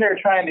there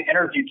trying to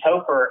interview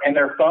Topher, and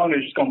their phone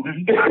is just going,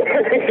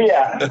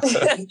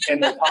 in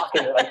their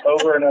pocket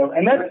over and over.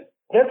 And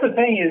that's the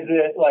thing is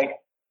that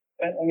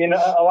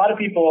a lot of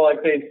people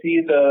they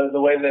see the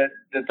way that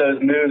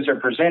those moves are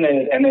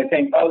presented, and they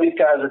think, oh, these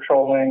guys are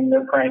trolling,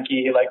 they're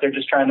pranky, they're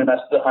just trying to mess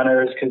with the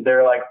hunters because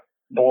they're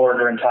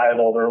bored or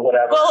entitled or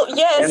whatever. Well,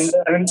 yes,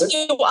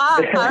 you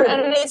are,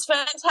 and it's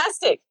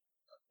fantastic.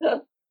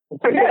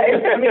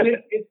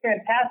 It's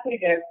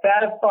fantastic and it's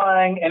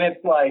satisfying and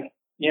it's mud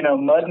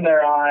in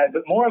their eye.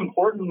 But more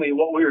importantly,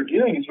 what we were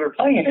doing is we were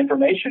playing an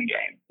information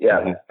game.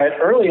 Yeah. And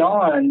early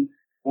on,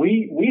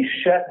 we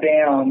shut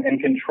down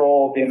and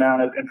controlled the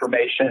amount of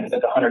information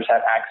that the hunters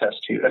had access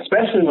to,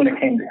 especially when it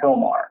came to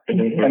Hilmar.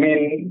 Mm-hmm. I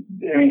mean,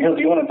 Hill,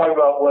 do you want to talk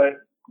about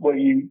what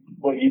you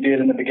did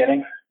in the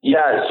beginning?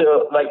 Yeah,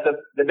 so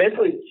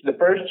basically the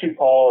first two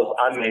calls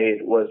I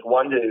made was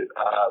one to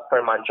a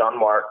friend of mine, John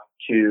Mark,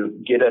 to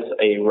get us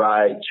a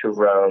ride to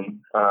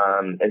Rome,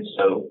 and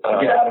so to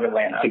get out of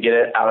Atlanta. To get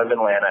it out of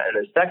Atlanta, and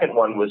the second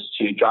one was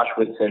to Josh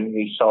Whitson, who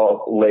you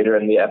saw later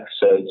in the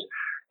episodes,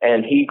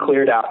 and he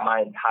cleared out my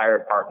entire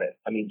apartment.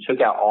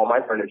 Took out all my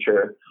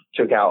furniture,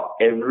 took out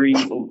every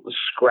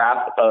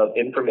scrap of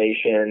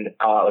information,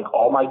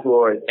 all my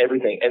drawers,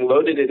 everything, and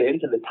loaded it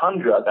into the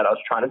Tundra that I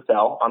was trying to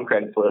sell on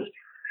Craigslist.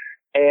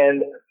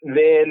 And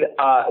then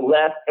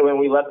when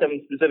we left them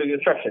specific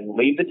instructions,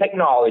 leave the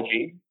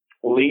technology,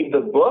 leave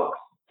the books,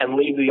 and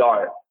leave the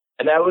art.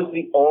 And that was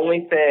the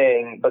only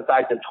thing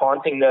besides a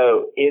taunting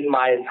note in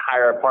my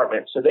entire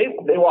apartment. So they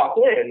walked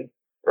in,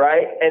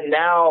 right? And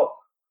now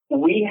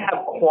we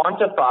have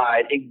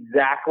quantified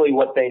exactly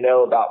what they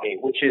know about me,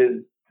 which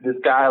is this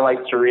guy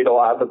likes to read a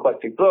lot of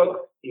eclectic books.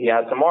 He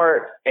has some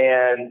art.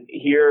 And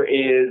here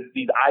is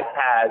these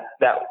iPads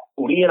that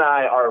Lee and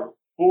I are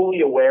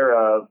fully aware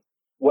of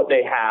what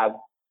they have.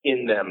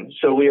 in them.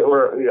 So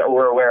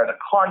we're aware of the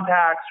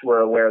contacts, we're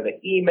aware of the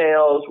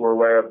emails, we're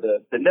aware of the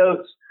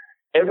notes,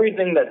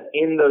 everything that's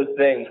in those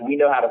things we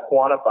know how to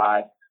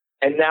quantify.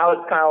 And now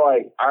it's kind of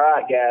like, all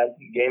right, guys,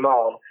 game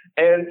on.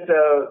 And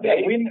so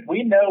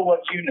we know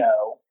what you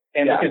know,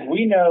 and because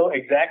we know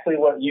exactly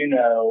what you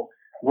know,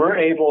 we're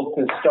able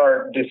to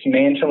start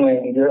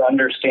dismantling your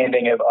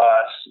understanding of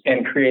us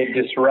and create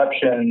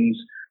disruptions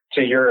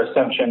to your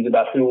assumptions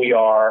about who we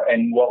are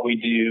and what we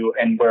do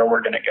and where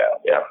we're going to go.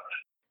 Yeah.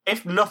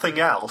 If nothing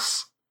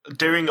else,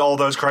 doing all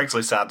those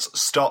Craigslist ads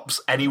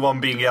stops anyone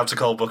being able to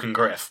call Book and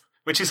Griff,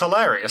 which is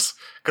hilarious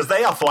because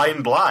they are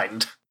flying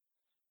blind.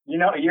 You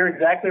know, you're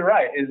exactly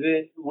right.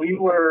 We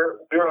were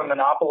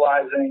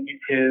monopolizing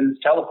his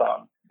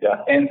telephone.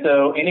 Yeah. And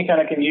so any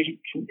kind of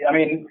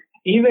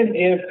even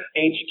if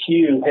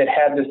HQ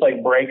had this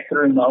like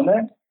breakthrough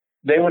moment,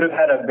 they would have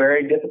had a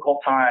very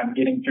difficult time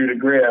getting through to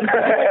Griff.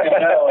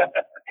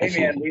 Hey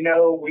man, we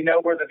know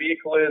where the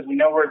vehicle is. We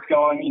know where it's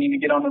going. You need to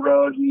get on the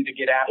road. You need to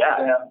get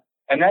after them.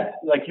 And that's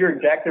like, you're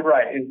exactly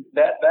right.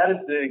 That is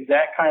the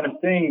exact kind of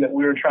thing that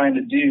we were trying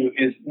to do,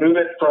 is move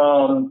it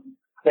from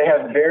they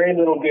have very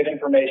little good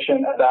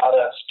information about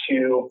us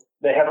to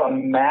they have a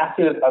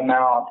massive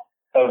amount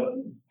of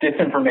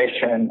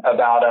disinformation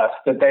about us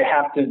that they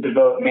have to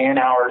devote man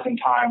hours and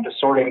time to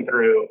sorting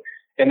through.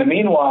 In the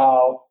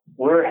meanwhile,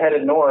 we're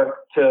headed north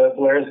to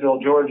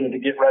Blairsville, Georgia to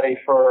get ready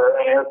for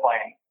an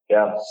airplane.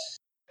 Yeah.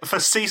 For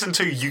season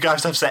 2, you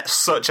guys have set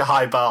such a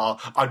high bar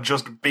on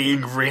just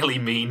being really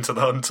mean to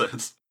the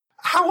hunters.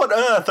 How on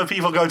earth are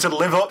people going to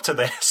live up to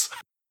this?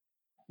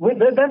 But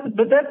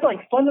that's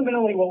like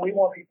fundamentally what we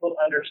want people to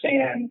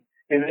understand,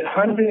 is that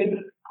hunted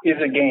is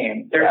a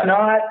game. There's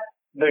not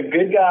the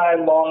good guy,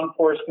 law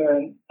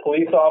enforcement,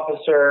 police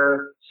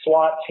officer,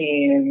 SWAT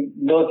team,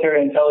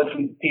 military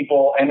intelligence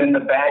people, and then the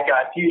bad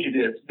guy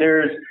fugitives.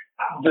 There's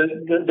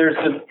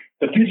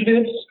the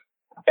fugitives,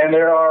 and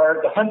there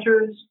are the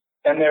hunters,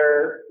 and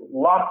they're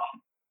locked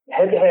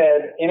head to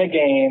head in a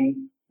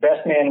game.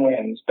 Best man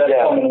wins. Best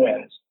woman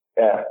wins.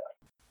 Yeah.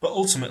 But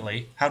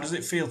ultimately, how does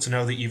it feel to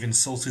know that you've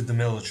insulted the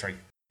military?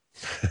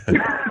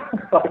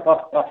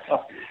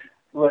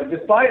 Look,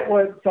 despite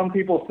what some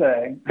people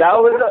say, that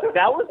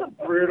was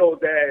a brutal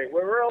day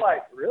where we were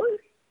like, really?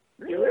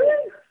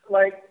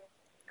 Like,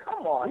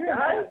 come on,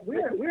 guys.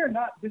 We're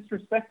not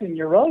disrespecting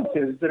your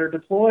relatives that are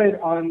deployed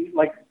on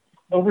like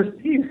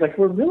overseas. Like,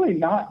 we're really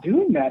not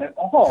doing that at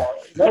all.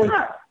 That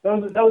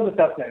was a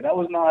tough day. That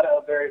was not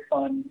a very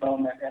fun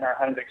moment in our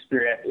hunting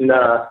experience.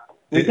 Nah.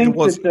 It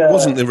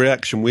wasn't the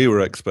reaction we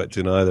were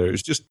expecting either. It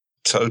was just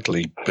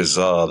totally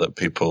bizarre that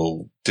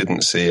people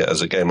didn't see it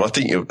as a game. I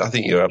think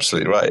you're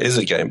absolutely right. It is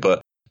a game,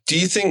 but do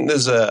you think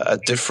there's a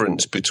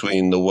difference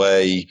between the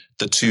way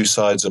the two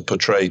sides are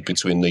portrayed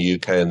between the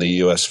UK and the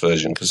US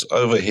version? Because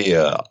over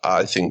here,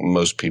 I think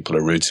most people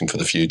are rooting for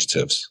the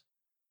fugitives.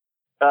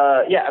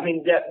 Yeah, I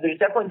mean, there's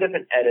definitely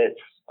different edits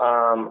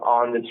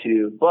on the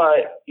two,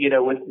 but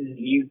with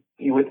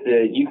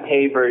the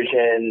UK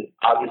version,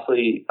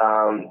 obviously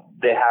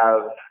they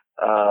have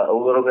a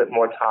little bit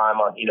more time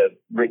on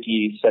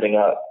Ricky setting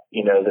up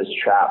this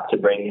trap to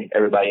bring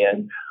everybody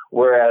in,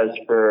 whereas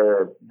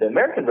for the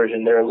American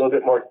version, they're a little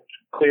bit more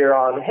clear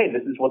on, hey,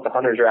 this is what the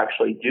hunters are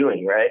actually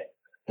doing, right?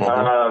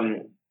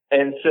 Mm-hmm.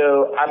 And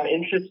so I'm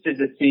interested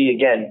to see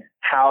again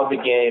how the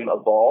game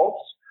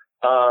evolves.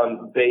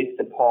 Based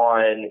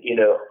upon,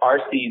 our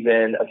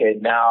season, okay,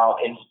 now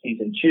into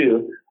season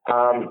 2,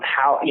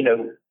 how,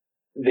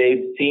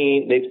 they've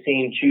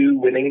seen 2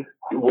 winning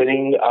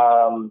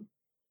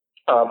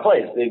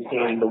plays. They've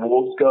seen the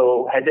Wolves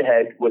go head to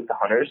head with the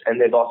Hunters, and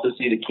they've also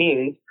seen the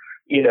Kings,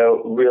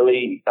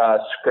 really,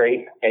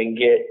 scrape and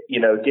get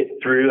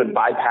through and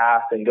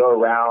bypass and go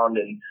around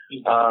and,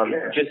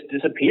 just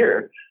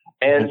disappear.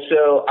 And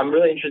so I'm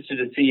really interested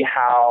to see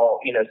how,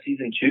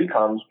 season 2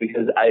 comes,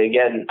 because I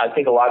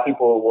think a lot of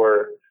people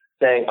were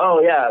saying,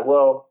 oh yeah,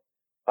 well,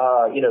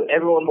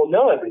 everyone will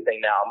know everything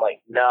now. I'm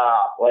like,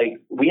 nah,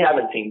 like we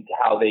haven't seen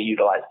how they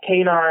utilize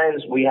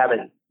canines. We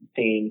haven't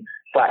seen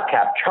Flat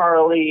Cap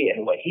Charlie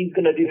and what he's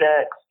going to do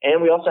next.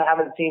 And we also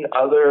haven't seen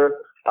other,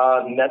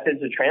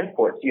 methods of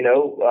transport,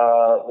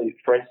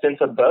 for instance,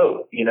 a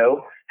boat,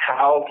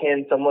 how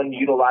can someone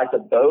utilize a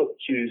boat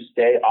to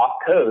stay off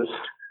coast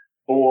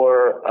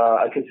for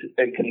a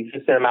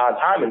consistent amount of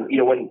time? And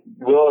when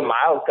Will and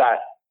Miles got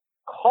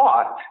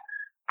caught,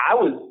 I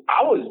was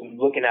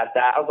looking at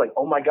that. I was like,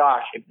 oh my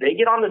gosh, if they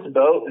get on this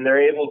boat and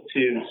they're able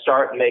to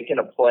start making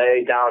a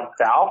play down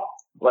south,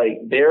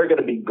 like they're going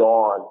to be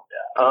gone.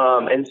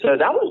 And so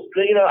that was,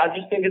 I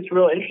just think it's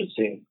real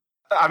interesting.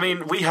 I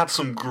mean, we had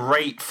some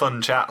great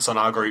fun chats on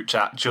our group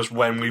chat just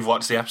when we've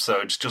watched the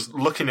episodes, just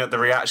looking at the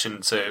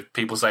reaction to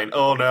people saying,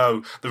 oh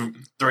no,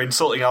 they're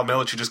insulting our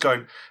military, just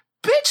going,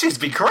 bitches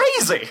be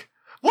crazy!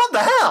 What the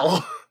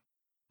hell?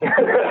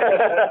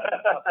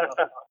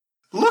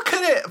 Look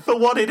at it for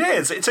what it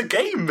is. It's a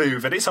game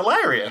move and it's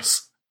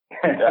hilarious.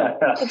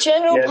 The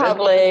general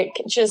public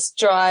just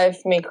drive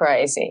me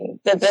crazy.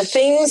 The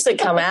things that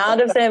come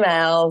out of their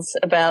mouths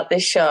about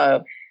this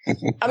show,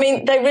 I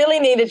mean, they really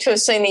needed to have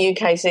seen the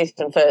UK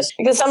season first,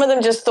 because some of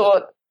them just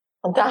thought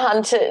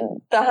the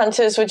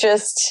hunters were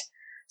just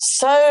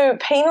so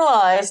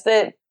penalised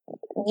that,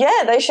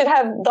 yeah, they should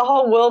have the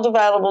whole world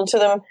available to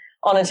them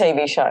on a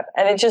TV show.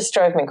 And it just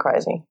drove me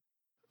crazy.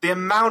 The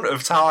amount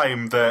of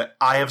time that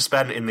I have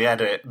spent in the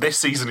edit, this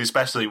season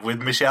especially, with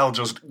Michelle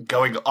just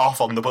going off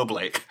on the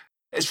public,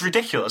 it's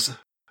ridiculous.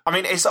 I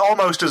mean, it's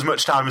almost as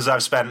much time as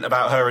I've spent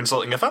about her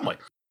insulting her family.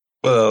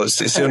 Well, it's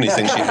the only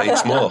thing she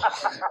hates more.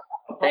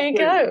 There you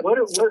go.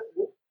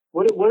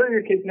 What are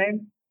your kids'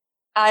 names?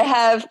 I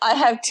have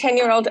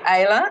 10-year-old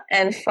Ayla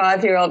and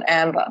 5-year-old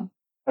Amber.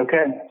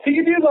 Okay. So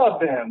you do love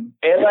them.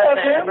 Ayla and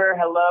Amber,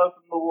 hello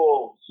from the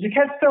Wolves. You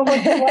catch so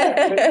much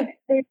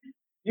fun.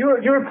 You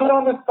were put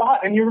on the spot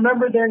and you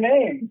remembered their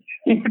names.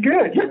 You're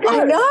good.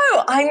 I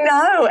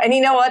know. And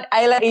you know what?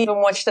 Ayla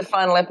even watched the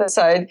final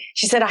episode.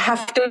 She said, I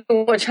have to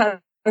watch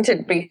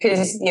Hunted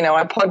because, you know,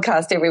 I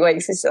podcast every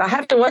week. So she said, I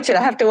have to watch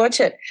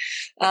it.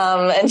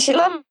 And she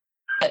loved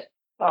it.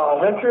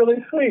 Oh, that's really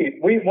sweet.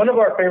 One of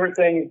our favorite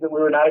things that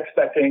we were not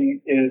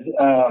expecting is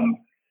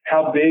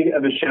how big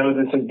of a show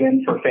this has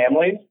been for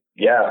families.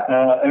 Yeah.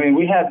 I mean,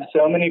 we have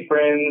so many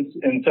friends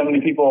and so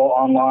many people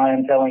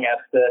online telling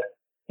us that,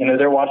 you know,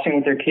 they're watching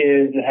with their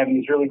kids and having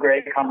these really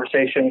great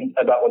conversations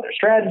about what their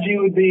strategy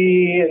would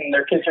be, and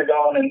their kids are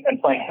going and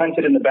playing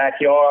Hunted in the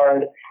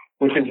backyard,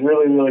 which is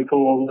really, really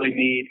cool, really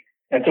neat.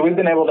 And so we've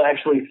been able to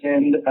actually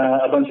send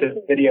a bunch of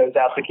videos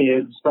out to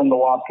kids from the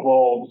Lost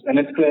Wolves, and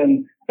it's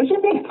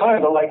just been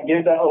fun to like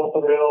give that little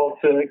thrill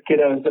to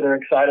kiddos that are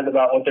excited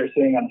about what they're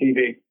seeing on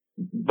TV.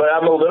 But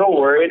I'm a little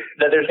worried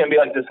that there's going to be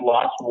like this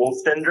Lost Wolf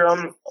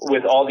syndrome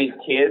with all these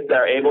kids that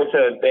are able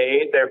to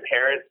evade their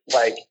parents,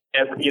 like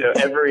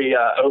every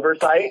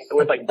oversight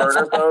with like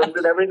burner phones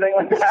and everything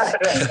like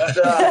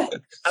that.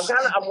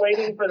 I'm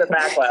waiting for the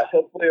backlash.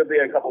 Hopefully it'll be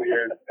a couple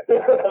years.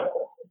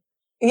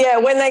 Yeah,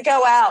 when they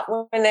go out,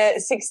 when they're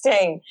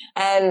 16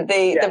 and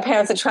the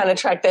parents are trying to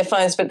track their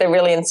phones, but they're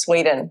really in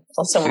Sweden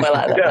or somewhere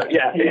like that.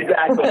 Yeah,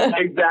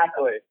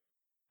 exactly.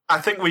 I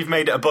think we've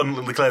made it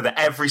abundantly clear that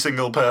every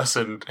single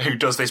person who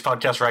does this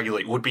podcast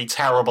regularly would be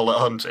terrible at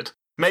Hunted.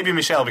 Maybe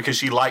Michelle, because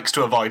she likes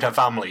to avoid her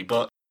family,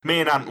 but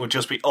me and Ant would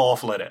just be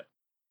awful at it.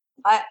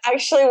 I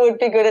actually would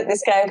be good at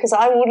this game because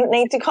I wouldn't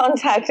need to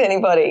contact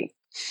anybody.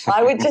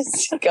 I would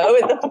just go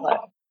with the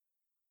flow.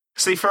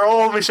 See, for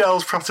all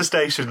Michelle's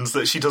protestations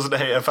that she doesn't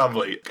hate her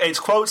family,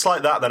 it's quotes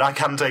like that I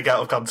can take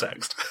out of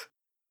context.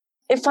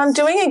 If I'm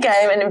doing a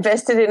game and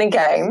invested in a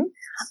game,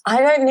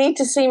 I don't need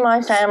to see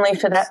my family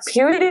for that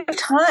period of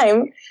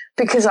time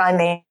because I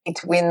need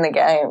to win the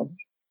game.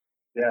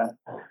 Yeah.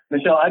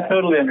 Michelle, I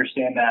totally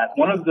understand that.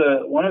 One of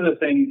the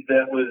things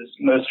that was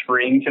most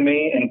freeing to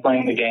me in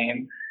playing the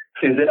game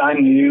is that I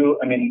knew,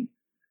 I mean,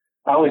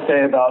 I always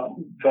say about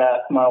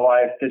Beth, my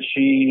wife, that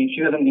she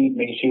doesn't need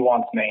me, she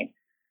wants me.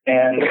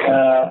 And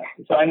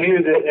so I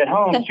knew that at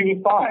home she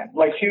was fine.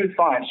 Like she was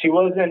fine. She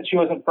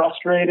wasn't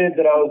frustrated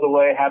that I was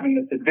away having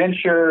this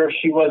adventure.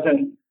 She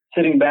wasn't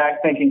sitting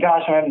back thinking,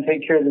 gosh, I'm having to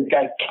take care of this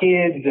guy's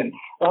kids and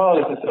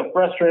this is so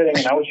frustrating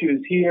and I wish he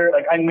was here.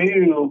 Like I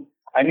knew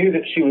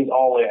that she was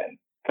all in,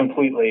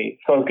 completely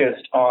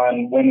focused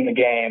on winning the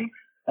game,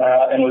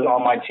 and was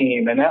on my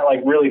team. And that like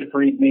really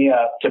freed me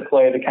up to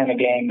play the kind of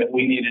game that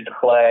we needed to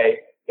play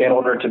in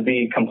order to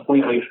be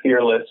completely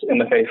fearless in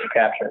the face of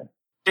capture.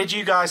 Did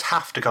you guys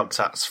have to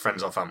contact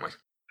friends or family?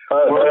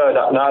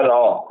 No, not at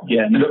all.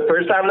 Yeah. The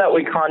first time that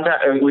we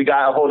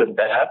got a hold of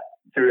Beth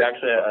through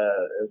actually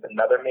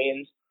another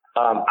means,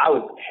 I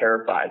was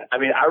terrified. I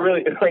mean, I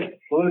really like. It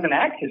was an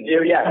accident.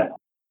 Yeah.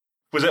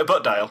 Was it a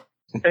butt dial?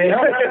 Yeah,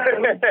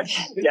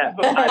 I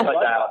butt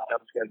dial. That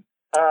was good.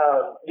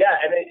 Yeah,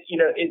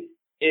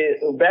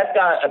 and Beth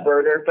got a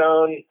burner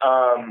phone,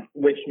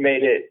 which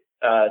made it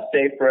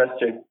safe for us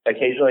to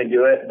occasionally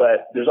do it.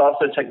 But there's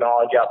also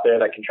technology out there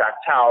that can track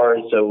towers,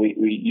 so we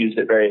used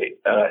it very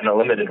in a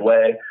limited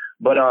way.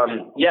 But I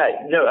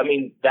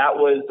mean that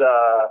was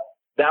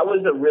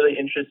a really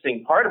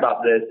interesting part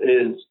about this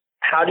is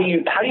how do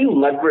you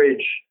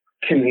leverage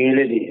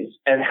communities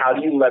and how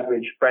do you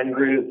leverage friend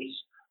groups,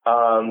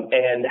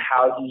 and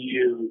how do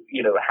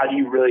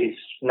you really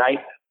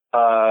snipe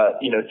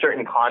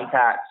certain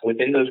contacts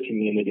within those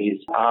communities.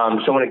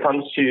 So when it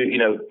comes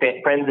to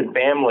friends and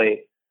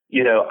family,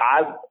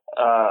 I've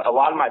a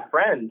lot of my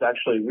friends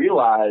actually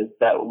realized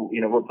that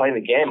we're playing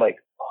the game like,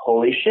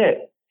 holy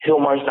shit,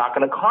 Hilmar's not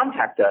going to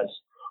contact us.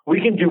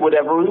 We can do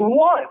whatever we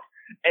want.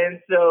 And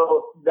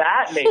so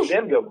that made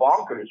them go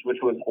bonkers, which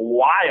was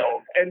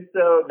wild. And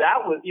so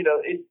that was,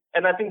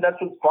 and I think that's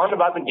what's fun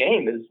about the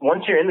game is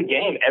once you're in the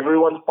game,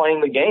 everyone's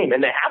playing the game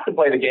and they have to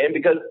play the game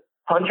because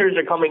hunters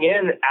are coming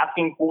in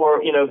asking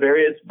for,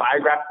 various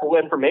biographical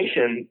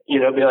information,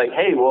 be like,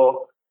 hey,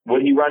 well,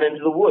 would he run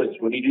into the woods?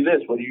 Would he do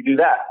this? Would he do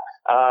that?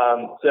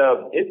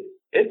 So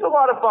it's a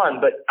lot of fun,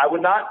 but I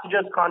would not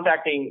suggest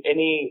contacting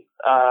any,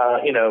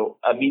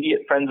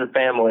 immediate friends or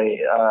family,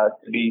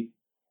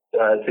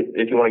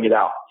 if you want to get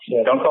out.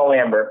 Yeah, don't call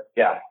Amber.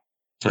 Yeah.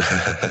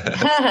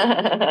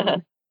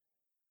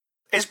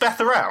 Is Beth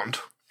around?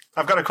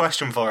 I've got a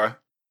question for her.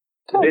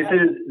 This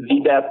is the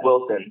Beth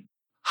Wilson.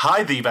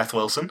 Hi, the Beth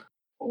Wilson.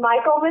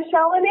 Michael,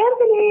 Michelle, and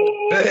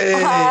Anthony. Hey,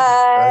 Hi.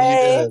 how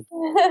you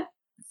doing?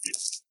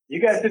 You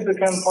guys have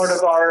become part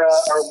of our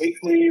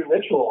weekly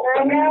ritual.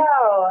 I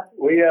know.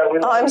 We Oh,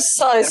 I'm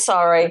so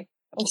sorry.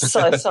 I'm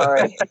so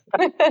sorry.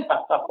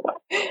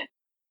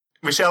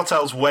 Michelle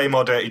tells way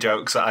more dirty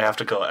jokes that I have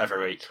to cut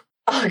every week.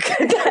 Oh,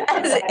 good.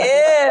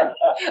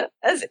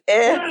 As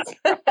if.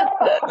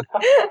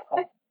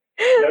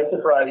 No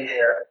surprise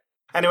here.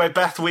 Anyway,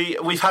 Beth,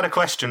 we've had a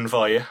question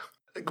for you.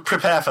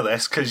 Prepare for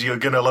this, because you're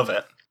going to love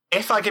it.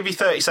 If I give you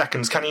 30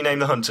 seconds, can you name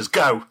the hunters?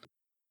 Go!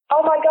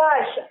 Oh my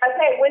gosh.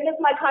 Okay, when does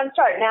my time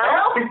start?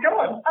 Now? Keep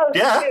going. Oh,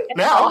 Yeah, shoot.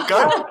 now,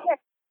 go! Okay.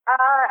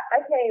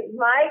 Okay,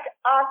 Mike,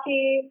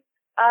 Aki,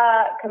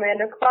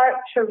 Commander Clark,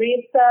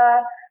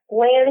 Teresa,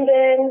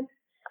 Landon,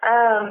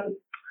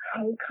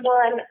 come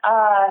on,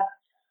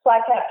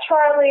 Black Hat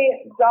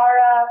Charlie,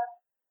 Zara,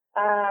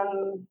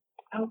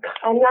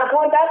 I'm not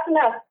going fast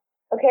enough.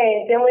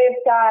 Okay, then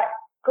we've got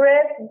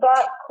Griff,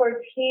 Buck,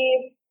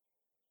 Cortez,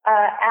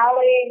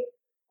 Allie,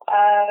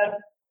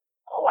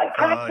 I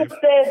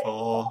practiced this.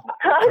 4,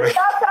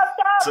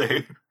 Stop.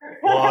 2,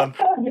 1. I'm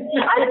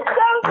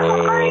so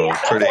sorry. Oh,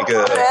 pretty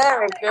good.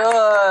 Very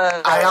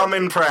good. I am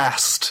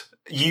impressed.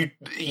 You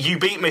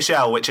beat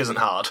Michelle, which isn't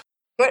hard.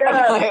 But,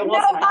 No, it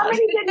wasn't how hard.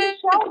 many did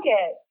Michelle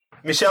get?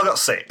 Michelle got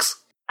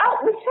 6. Oh,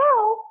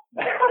 Michelle.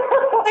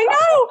 I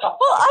know.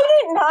 Well,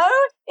 I didn't know.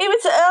 It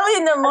was early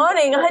in the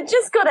morning. I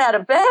just got out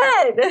of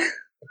bed.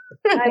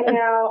 I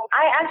know.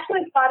 I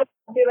actually thought of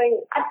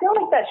doing, I feel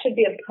like that should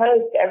be a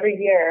post every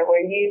year where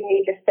you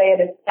need to say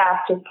it as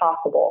fast as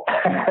possible.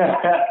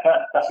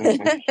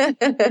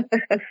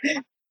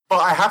 But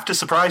I have to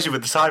surprise you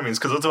with the timings,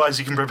 because otherwise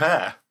you can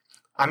prepare.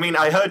 I mean,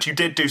 I heard you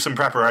did do some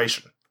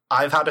preparation.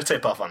 I've had a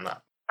tip-off on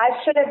that. I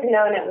should have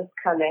known it was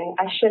coming.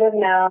 I should have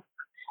known,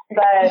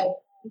 but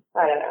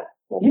I don't know.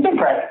 You've been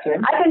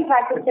practicing. I've been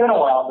practicing. It's been a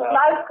while, though.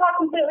 I was caught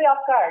completely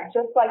off guard,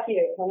 just like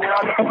you. When you're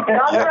on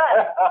the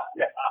run.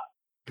 Yeah.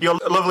 Your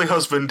lovely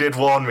husband did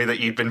warn me that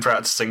you'd been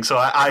practicing, so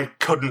I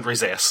couldn't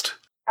resist.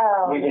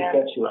 Oh, We just yeah.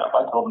 set you up.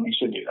 I told him he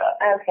should do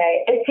that.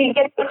 Okay. Is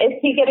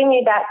he getting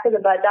me back to the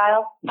butt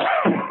dial?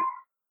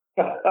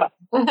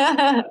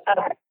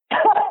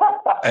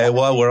 Okay.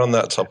 While we're on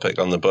that topic,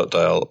 on the butt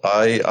dial,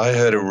 I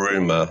heard a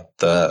rumor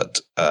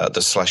that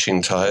the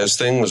slashing tires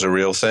thing was a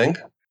real thing,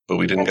 but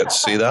we didn't get to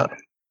see that.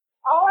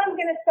 All I'm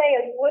going to say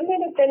is, wouldn't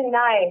it have been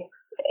nice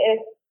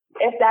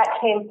if that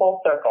came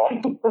full circle?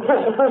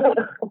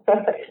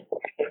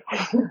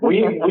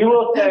 We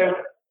will say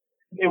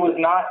it was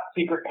not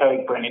secret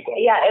code for anything.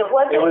 Yeah, it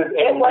wasn't.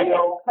 It was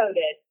real.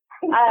 Coded.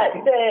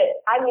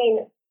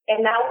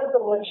 And that was a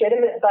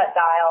legitimate butt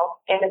dial.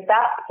 And at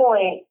that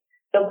point,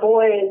 the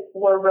boys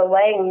were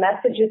relaying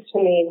messages to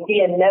me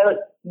via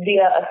notes,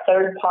 via a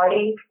third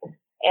party.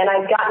 And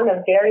I'd gotten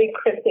a very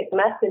cryptic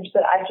message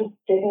that I just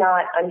did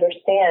not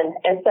understand.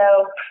 And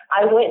so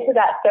I went to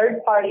that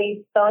third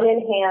party, phone in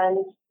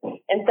hand,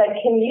 and said,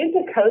 can you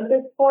decode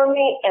this for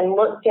me? And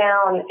looked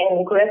down,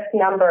 and Griff's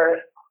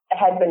number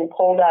had been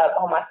pulled up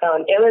on my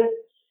phone. It was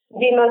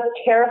the most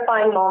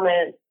terrifying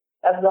moment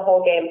of the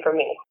whole game for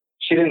me.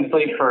 She didn't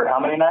sleep for how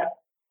many nights?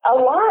 A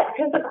lot,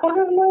 because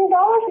 $250,000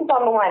 is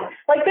on the line.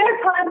 Like, there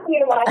are times in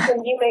your life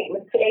when you make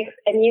mistakes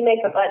and you make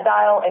a butt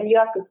dial and you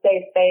have to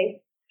save face,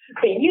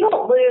 but you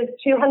don't lose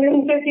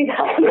 $250,000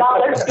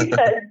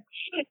 because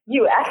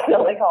you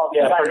accidentally called.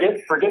 Yeah,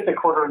 forget the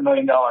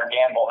 $250,000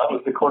 gamble. That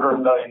was the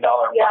 $250,000 butt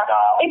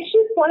dial. It's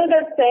just one of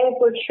those things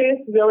where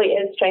truth really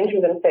is stranger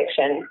than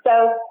fiction.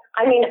 So,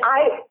 I mean,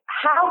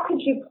 how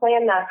could you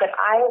plan that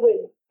I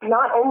would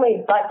not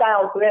only butt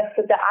dial Griff,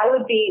 but that I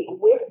would be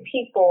with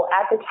people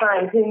at the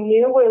time who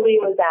knew where Lee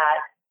was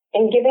at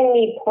and giving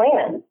me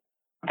plans.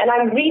 And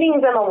I'm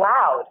reading them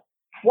aloud.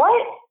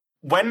 What?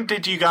 When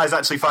did you guys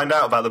actually find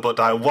out about the butt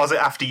dial? Was it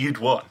after you'd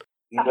won?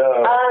 No.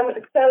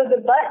 So the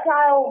butt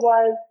dial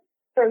was,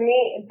 for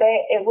me,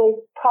 it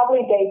was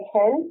probably day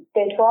 10,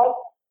 day 12.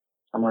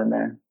 Somewhere in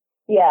there.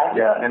 Yeah.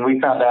 Yeah, and we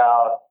found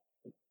out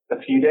a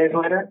few days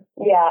later.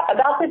 Yeah,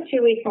 about the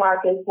 2-week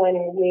mark is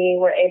when we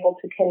were able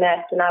to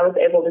connect, and I was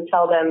able to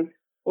tell them,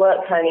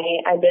 look,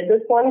 honey, I did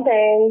this one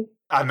thing.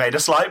 I made a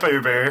slight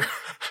boo-boo.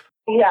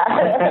 Yeah.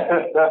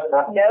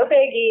 No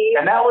biggie.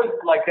 And that was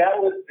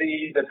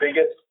the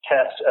biggest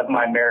test of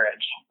my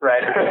marriage,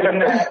 right?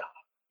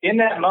 In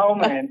that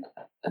moment,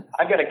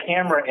 I've got a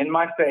camera in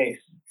my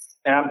face,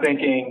 and I'm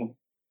thinking,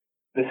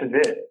 this is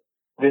it.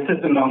 This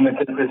is the moment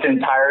that this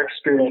entire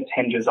experience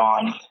hinges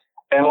on.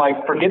 And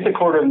forget the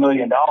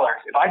 $250,000.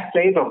 If I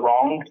say the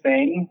wrong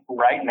thing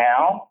right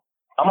now,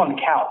 I'm on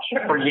the couch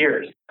for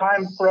years.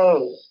 Time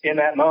froze in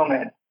that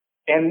moment.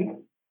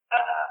 And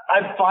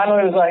I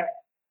finally was like,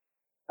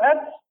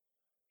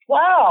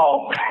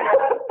 wow.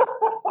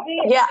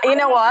 Yeah, you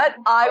know what?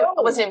 I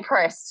was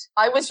impressed.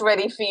 I was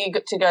ready for you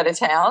to go to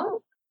town.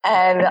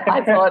 And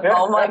I thought,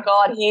 oh my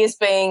God, he is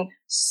being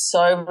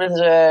so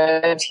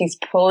reserved. He's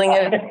pulling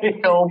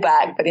it all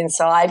back, but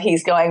inside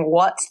he's going,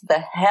 what the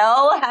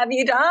hell have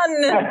you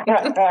done?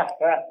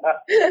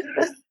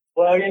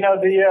 Well,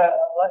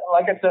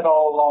 like I said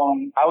all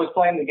along, I was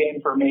playing the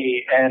game for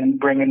me and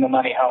bringing the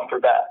money home for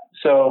Beth.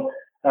 So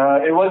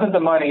it wasn't the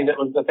money that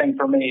was the thing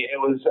for me. It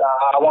was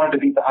I wanted to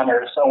beat the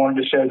Hunters. I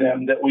wanted to show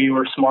them that we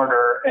were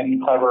smarter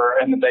and clever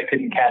and that they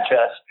couldn't catch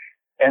us.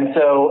 And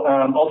so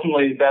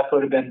ultimately, Beth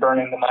would have been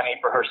burning the money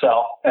for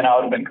herself, and I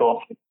would have been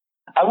cool.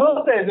 I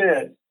will say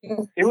this.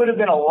 It would have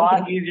been a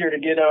lot easier to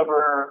get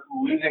over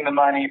losing the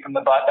money from the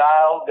butt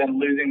dial than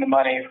losing the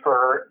money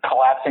for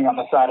collapsing on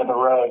the side of the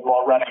road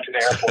while running to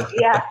the airport.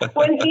 Yeah.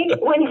 When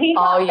he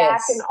got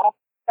back and all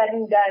said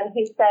and done,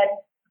 he said,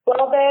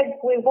 "Well, babe,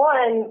 we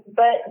won,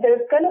 but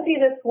there's going to be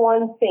this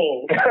one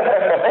thing."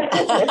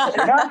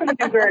 You're not going to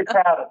be very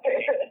proud of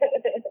me.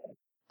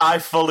 I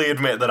fully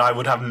admit that I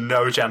would have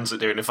no chance at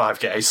doing a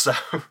 5K, so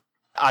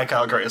I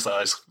can't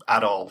criticise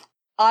at all.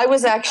 I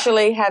was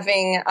actually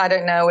having, I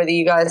don't know whether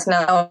you guys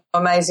know,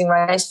 Amazing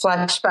Race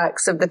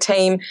flashbacks of the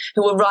team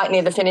who were right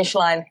near the finish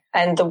line,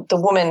 and the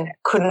woman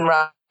couldn't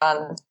run,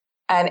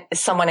 and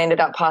someone ended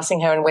up passing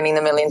her and winning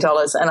the $1 million.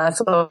 And I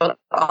thought,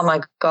 oh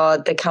my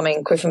God, they're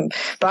coming, Griff and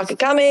Buck are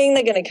coming,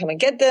 they're going to come and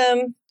get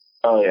them.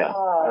 Oh yeah.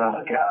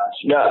 Oh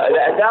gosh. No,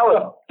 that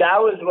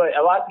was what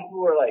a lot of people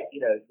were like,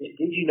 did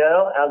you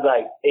know? I was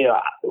like,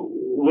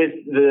 with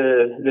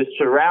the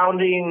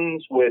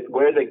surroundings, with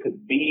where they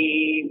could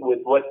be,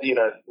 with what,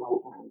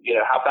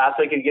 how fast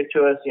they could get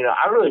to us,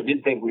 I really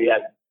did think we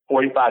had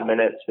 45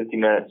 minutes, 50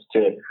 minutes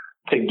to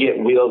get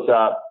wheels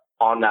up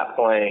on that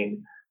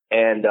plane.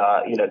 And,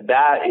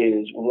 that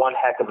is one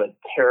heck of a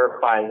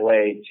terrifying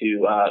way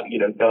to,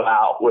 go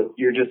out with,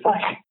 you're just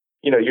like,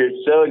 you're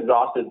so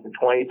exhausted for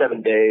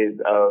 27 days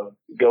of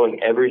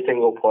going every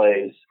single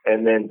place,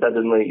 and then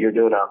suddenly you're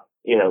doing a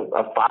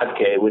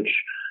 5K,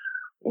 which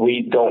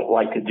we don't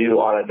like to do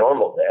on a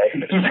normal day.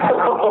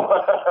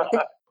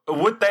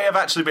 Would they have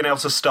actually been able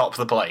to stop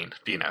the plane?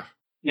 Do you know?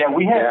 Yeah,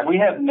 we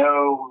have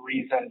no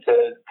reason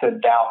to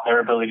doubt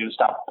their ability to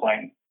stop the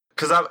plane.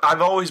 Because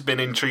I've always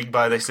been intrigued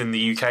by this in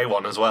the UK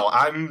one as well.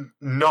 I'm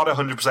not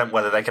 100%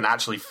 whether they can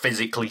actually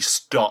physically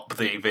stop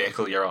the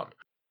vehicle you're on.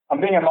 I'm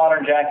being a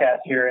modern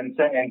jackass here and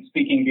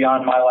speaking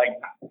beyond my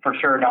for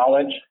sure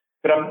knowledge,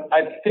 but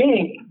I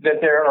think that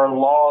there are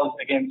laws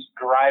against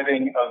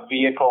driving a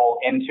vehicle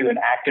into an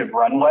active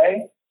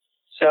runway.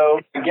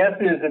 So the guess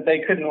is that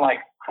they couldn't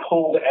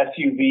pull the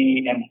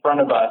SUV in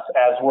front of us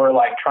as we're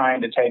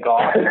trying to take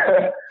off.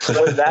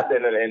 Would that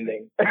been an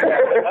ending?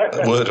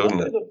 It would,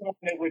 wouldn't it? The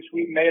point at which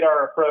we made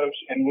our approach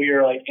and we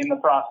are in the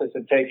process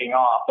of taking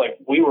off,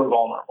 we were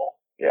vulnerable.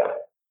 Yeah.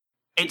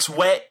 It's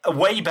way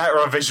better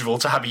on visual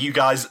to have you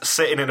guys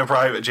sitting in a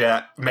private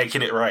jet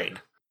making it rain.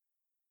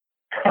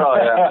 Oh,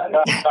 yeah.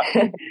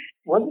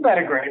 Wasn't that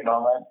a great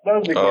moment? That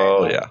was a great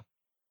moment. Yeah.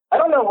 I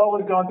don't know what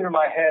was going through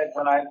my head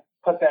when I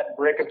put that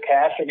brick of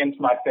cash against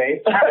my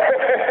face.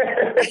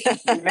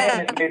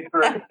 Man, it made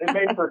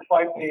for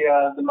quite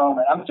the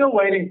moment. I'm still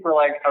waiting for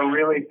a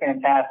really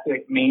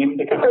fantastic meme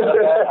to come out of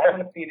that. I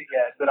haven't seen it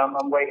yet, but I'm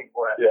waiting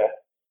for it. Yeah.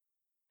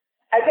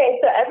 Okay,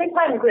 so every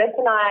time Griff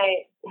and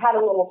I had a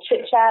little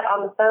chit chat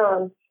on the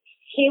phone,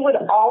 he would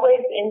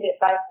always end it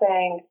by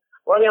saying,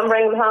 "We're going to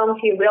bring him home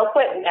to you real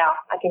quick now.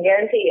 I can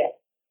guarantee it."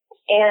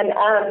 And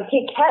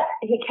he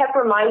kept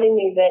reminding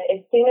me that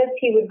as soon as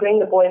he would bring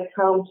the boys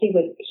home, he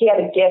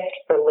had a gift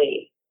for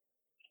Lee.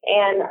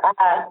 And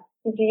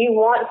do you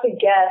want to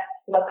guess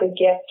what the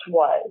gift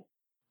was?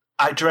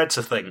 I dread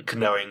to think,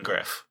 knowing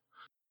Griff.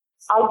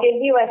 I'll give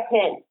you a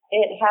hint.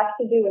 It has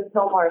to do with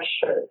Hilmar's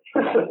shirt.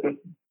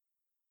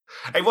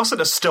 It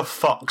wasn't a stuffed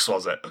fox,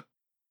 was it?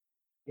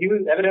 He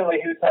was having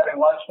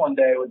lunch one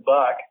day with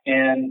Buck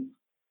and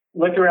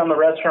looked around the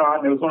restaurant.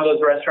 And it was one of those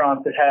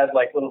restaurants that had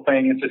little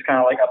things just kind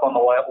of up on the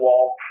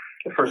wall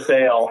for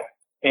sale.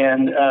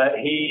 And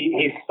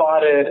he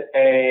spotted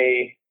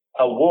a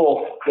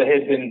wolf that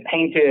had been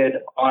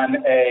painted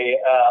on a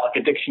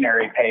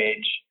dictionary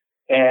page,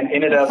 and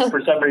ended up for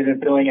some reason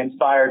feeling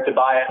inspired to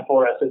buy it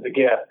for us as a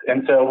gift.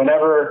 And so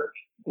whenever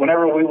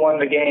we won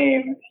the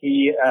game,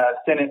 he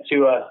sent it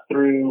to us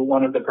through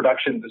one of the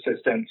production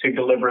assistants who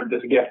delivered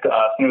this gift to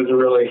us. And it was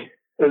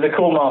a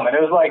cool moment.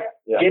 It was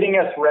getting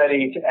us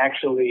ready to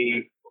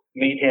actually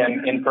meet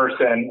him in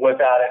person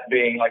without it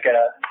being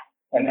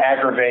an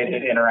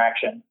aggravated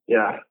interaction.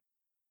 Yeah.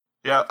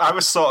 Yeah, I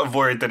was sort of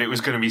worried that it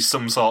was going to be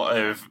some sort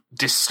of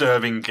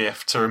disturbing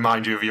gift to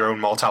remind you of your own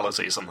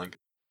mortality or something.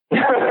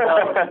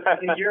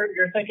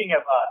 You're thinking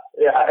of us.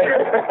 Yeah.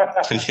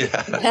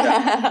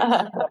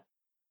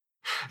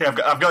 Yeah,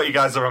 I've got you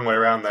guys the wrong way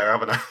around there,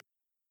 haven't I?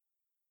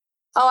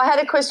 Oh, I had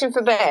a question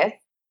for Beth.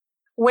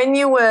 When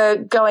you were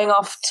going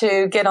off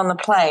to get on the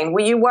plane, were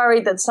you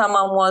worried that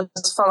someone was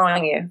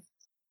following you?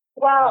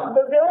 Well,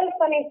 the really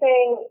funny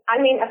thing,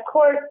 of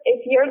course,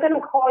 if you're going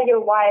to call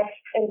your wife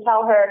and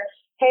tell her,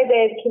 "Hey,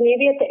 babe, can you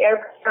be at the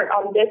airport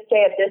on this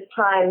day at this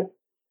time?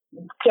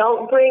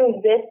 Don't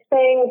bring this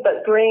thing,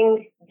 but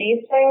bring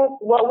these things."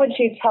 What would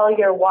you tell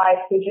your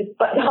wife who just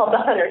buttoned all the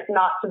Hunters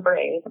not to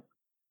bring?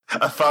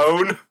 A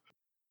phone?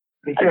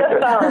 The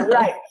phone,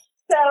 right.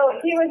 So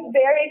he was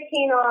very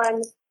keen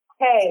on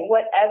hey,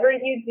 whatever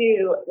you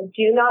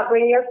do not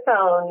bring your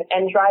phone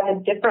and drive a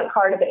different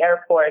car to the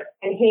airport.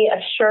 And he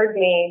assured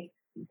me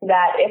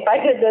that if I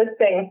did those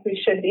things, we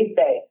should be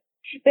safe.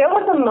 There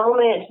was a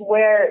moment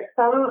where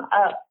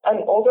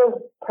an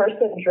older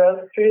person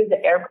drove through the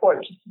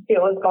airport just to see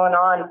what was going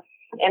on.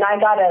 And I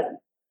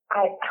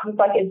was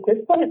like, is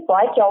this what it's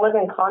like? Y'all live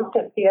in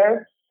constant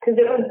fear? Because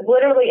it was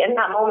literally in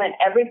that moment,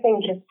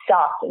 everything just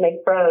stopped and they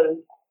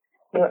froze.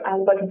 I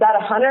was like, is that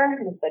a hunter?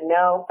 And I said,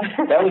 no.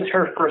 That was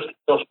her first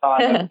real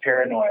shot of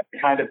paranoia, the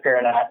kind of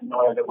paranoia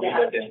that we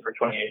lived in for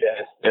 28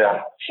 days.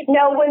 Yeah.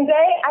 No, the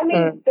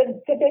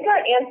bigger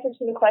answer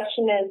to the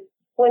question is,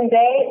 when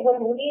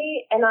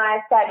Lee and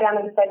I sat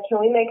down and said, can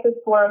we make this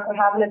work? We're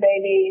having a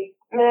baby.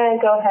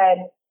 Go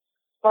ahead.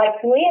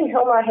 Like, Lee and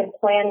Hilmar had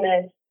planned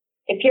this.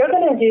 If you're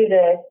going to do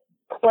this,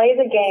 play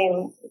the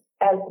game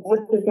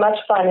with as much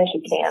fun as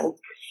you can.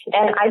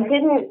 And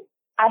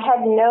I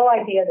had no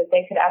idea that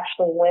they could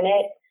actually win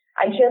it.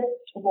 I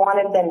just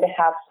wanted them to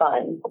have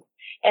fun.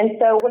 And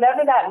so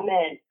whatever that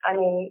meant, I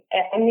mean,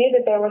 I knew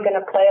that they were going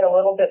to play it a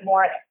little bit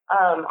more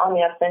on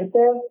the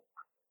offensive.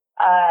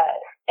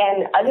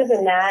 And other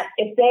than that,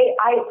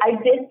 I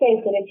did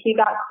think that if he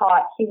got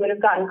caught, he would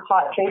have gotten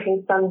caught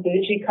drinking some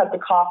bougie cup of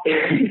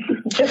coffee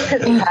just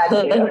because he had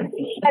to.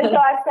 And so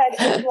I said,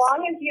 as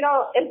long as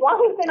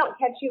they don't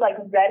catch you like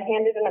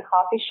red-handed in a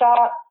coffee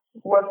shop,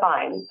 we're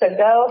fine. So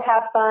go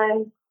have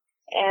fun.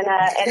 And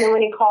then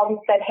when he called and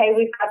said, hey,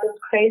 we've got this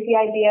crazy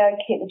idea.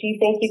 Do you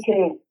think you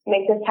can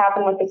make this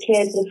happen with the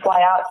kids and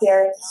fly out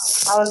here?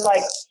 I was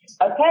like,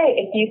 okay,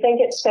 if you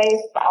think it's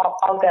safe,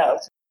 I'll go.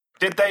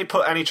 Did they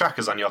put any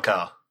trackers on your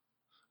car?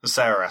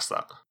 Sarah asked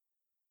that.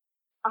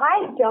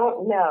 I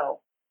don't know,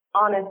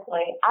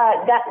 honestly.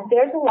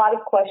 There's a lot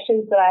of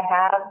questions that I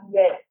have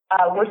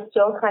that we're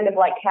still kind of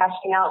like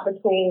hashing out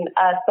between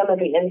some of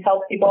the intel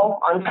people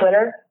on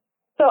Twitter.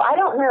 So I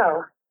don't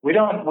know. We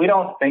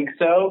don't think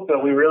so,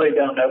 but we really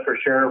don't know for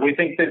sure. We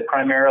think that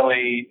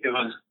primarily it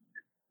was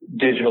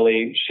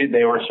digitally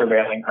they were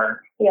surveilling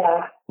her.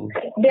 Yeah.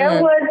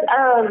 There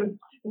was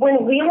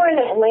when we were in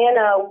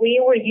Atlanta, we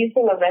were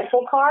using a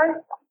rental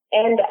car,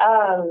 and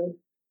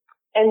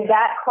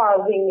that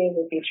car we knew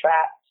would be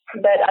tracked.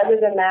 But other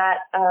than that,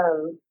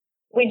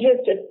 we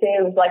just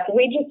assumed,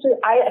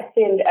 I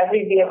assumed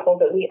every vehicle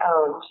that we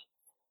owned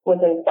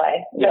was in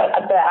play. Yeah.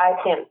 But I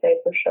can't say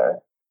for sure.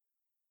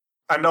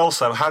 And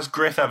also, has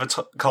Griff ever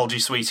called you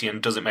sweetie,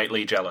 and does it make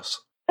Lee jealous?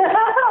 He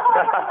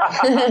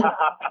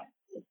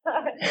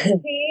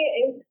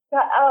is,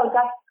 oh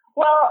gosh.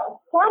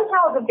 Well,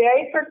 somehow the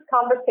very first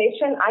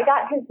conversation, I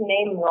got his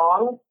name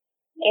wrong,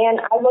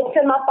 and I looked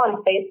him up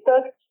on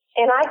Facebook,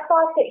 and I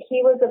thought that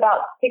he was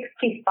about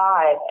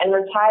 65 and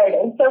retired.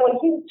 And so when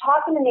he was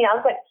talking to me, I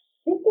was like,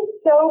 this is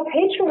so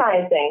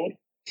patronizing.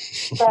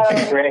 So,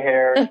 gray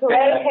hair,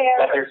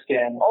 leather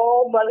skin,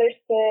 old leather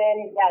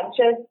skin, yeah,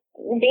 just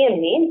being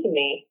mean to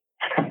me.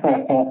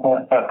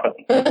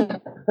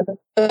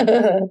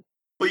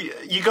 Well,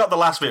 you got the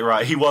last bit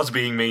right. He was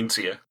being mean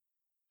to you.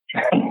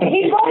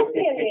 He was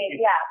being mean,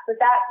 yeah, but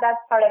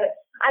that's part of it.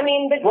 I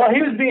mean, well,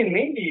 he was being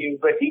mean to you,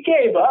 but he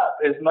gave up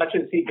as much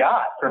as he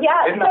got from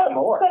if not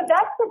more. So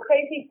that's the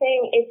crazy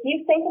thing. If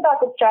you think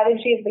about the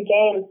strategy of the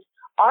game,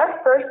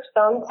 our first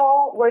phone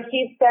call where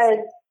he says,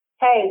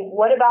 hey,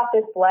 what about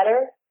this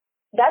letter?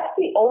 That's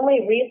the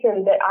only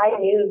reason that I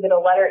knew that a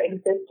letter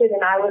existed,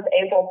 and I was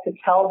able to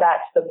tell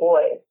that to the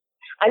boys.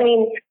 I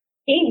mean,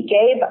 he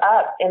gave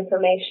up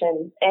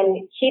information,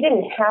 and he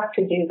didn't have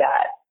to do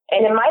that.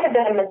 And it might have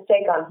been a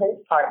mistake on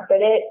his part,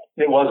 but it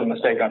was a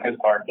mistake on his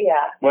part.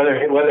 Yeah. Whether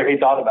he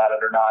thought about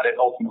it or not, it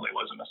ultimately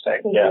was a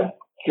mistake. Mm-hmm. Yeah.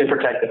 It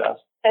protected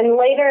us. And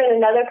later in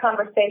another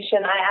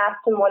conversation, I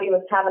asked him what he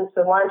was having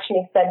for lunch,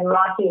 and he said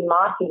mahi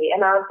mahi.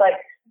 And I was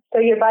like, so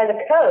you're by the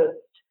coast?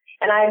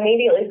 And I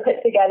immediately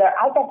put together,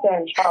 I got there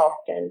in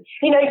Charleston.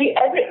 You know,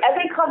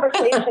 every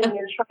conversation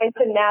you're trying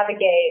to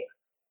navigate.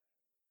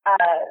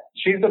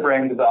 She's the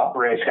brains of the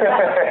operation.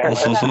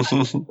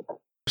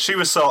 She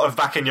was sort of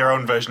back in your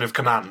own version of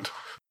command.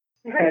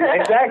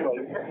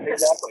 Exactly.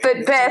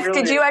 But Beth,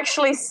 really did you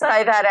actually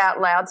say that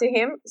out loud to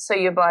him? So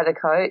you're by the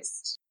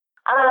coast?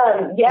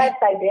 Yes,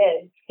 I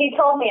did. He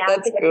told me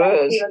after the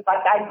fact, he was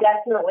like, I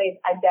definitely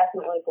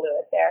blew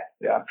it there.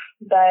 Yeah.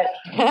 But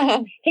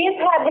he's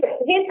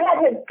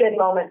had his good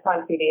moments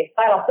on TV,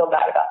 so I don't feel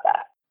bad about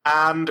that.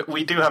 And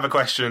we do have a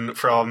question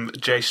from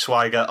Jay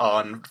Schweiger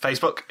on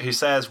Facebook, who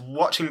says,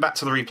 watching back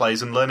to the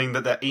replays and learning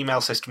that their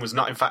email system was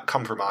not in fact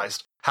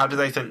compromised, how do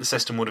they think the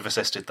system would have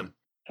assisted them?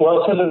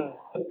 Well, so the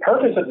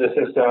purpose of the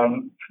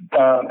system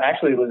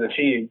actually was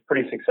achieved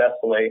pretty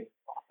successfully.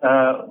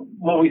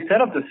 What we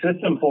set up the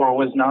system for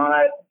was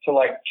not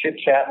to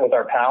chit-chat with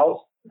our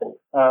pals.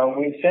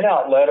 We sent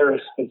out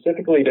letters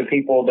specifically to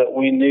people that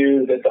we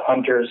knew that the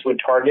hunters would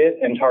target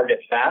and target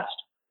fast.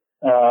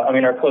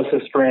 Our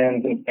closest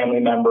friends and family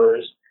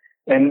members.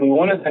 And we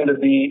wanted them to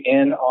be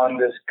in on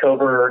this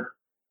covert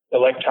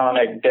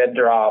electronic dead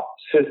drop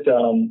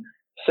system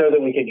so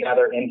that we could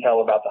gather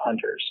intel about the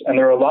hunters. And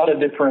there are a lot of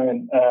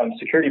different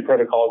security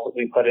protocols that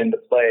we put into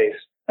place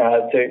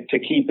to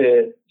keep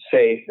it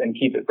safe and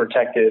keep it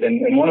protected.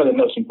 And one of the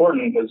most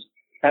important was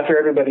after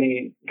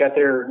everybody got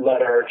their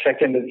letter,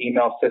 checked into the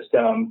email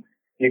system,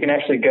 you can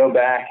actually go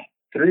back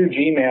through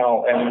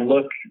Gmail and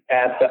look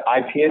at the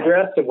IP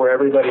address of where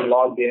everybody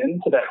logged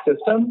into that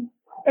system.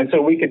 And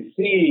so we could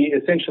see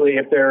essentially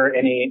if there are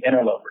any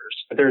interlopers,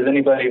 if there's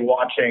anybody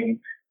watching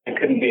that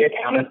couldn't be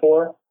accounted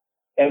for.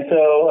 And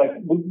so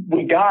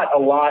we got a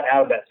lot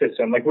out of that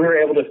system. Like we were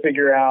able to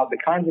figure out the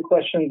kinds of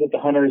questions that the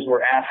hunters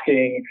were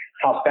asking,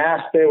 how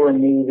fast they were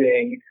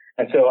moving,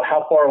 and so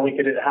how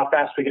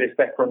fast we could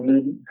expect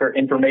for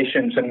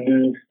information to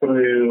move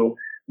through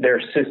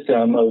their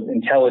system of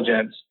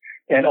intelligence.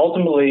 And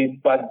ultimately,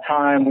 by the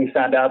time we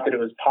found out that it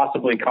was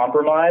possibly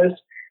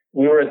compromised,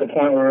 we were at the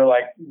point where we were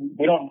like,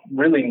 we don't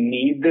really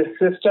need this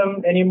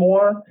system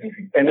anymore.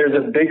 And there's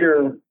a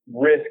bigger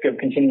risk of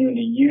continuing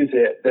to use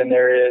it than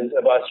there is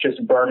of us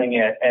just burning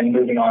it and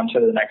moving on to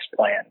the next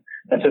plan.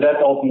 And so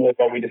that's ultimately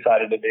what we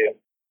decided to do.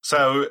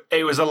 So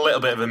it was a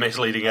little bit of a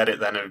misleading edit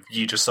then of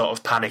you just sort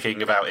of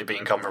panicking about it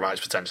being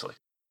compromised potentially.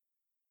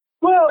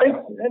 Well,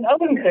 I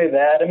wouldn't say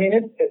that. I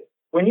mean,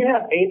 when you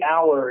have 8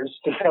 hours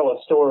to tell a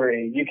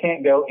story, you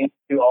can't go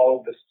into all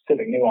of the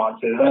specific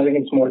nuances. And I think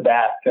it's more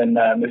that than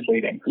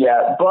misleading.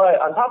 Yeah, but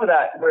on top of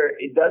that, where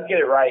it does get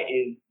it right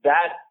is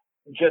that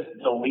just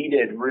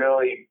deleted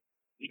really,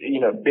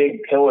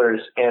 big pillars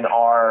in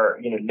our,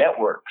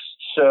 networks.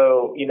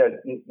 So,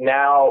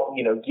 now,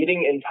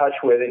 getting in touch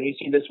with, and you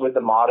see this with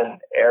the modern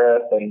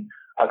Aerith and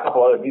a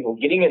couple other people,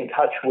 getting in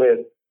touch with,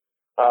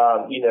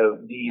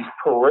 these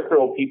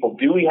peripheral people.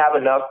 Do we have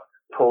enough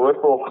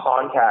peripheral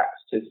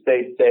contacts to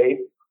stay safe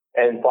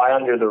and fly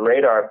under the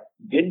radar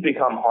did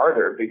become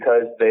harder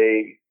because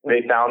they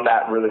found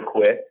that really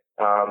quick,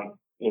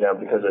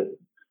 because of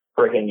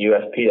freaking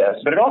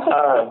USPS. But it also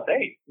kept us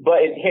safe.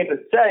 But it kept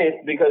us safe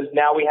because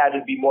now we had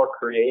to be more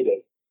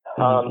creative.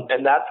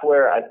 And that's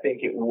where I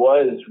think it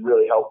was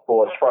really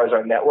helpful as far as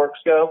our networks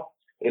go,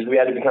 is we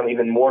had to become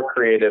even more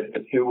creative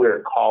with who we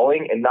were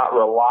calling and not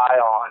rely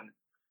on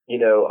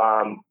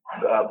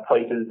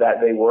places that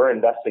they were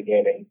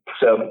investigating.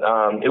 So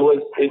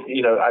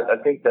I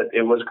think that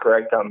it was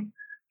correct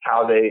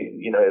how they,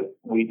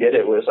 we did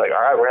it. It was like,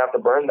 all right, we're going to have to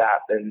burn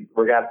that, and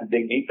we're going to have to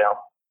dig deep now.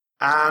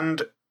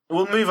 And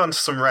we'll move on to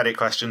some Reddit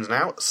questions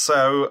now.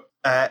 So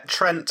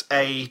Trent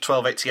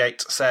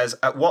A1288 says,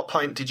 at what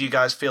point did you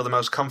guys feel the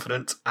most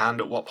confident,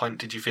 and at what point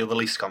did you feel the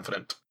least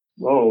confident?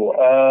 When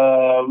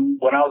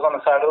I was on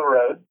the side of the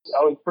road,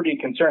 I was pretty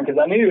concerned because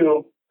I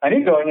knew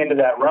going into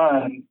that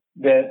run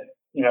that,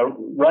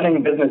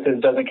 running businesses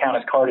doesn't count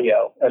as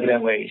cardio,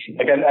 evidently.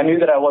 Like I knew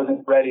that I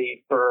wasn't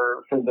ready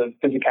for the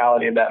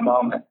physicality of that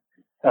moment.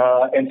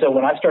 And so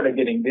when I started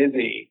getting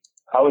busy,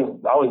 I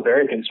was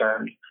very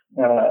concerned,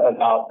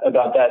 about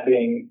that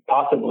being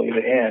possibly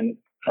the end.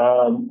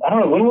 I don't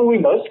know, when were we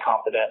most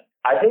confident?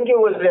 I think it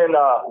was in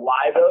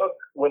Live Oak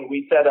when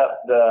we set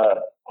up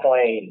the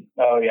plane.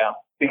 Oh yeah.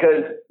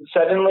 Because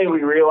suddenly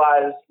we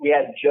realized we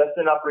had just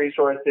enough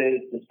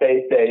resources to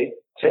stay safe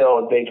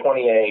till day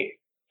 28.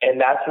 And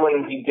that's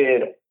when we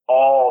did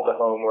all the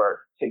homework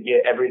to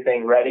get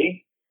everything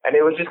ready. And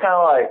it was just kind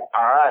of like,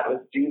 all right,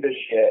 let's do this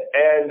shit.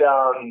 And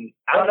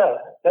I don't know.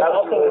 That's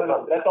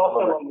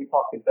also when we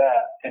talked to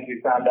Beth and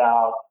we found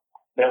out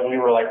that we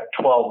were like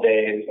 12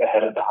 days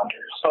ahead of the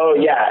hunters. Oh,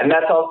 yeah. And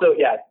that's also,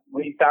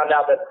 we found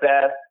out that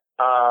Beth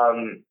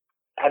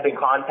had been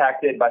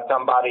contacted by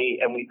somebody,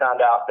 and we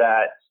found out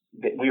that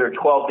we were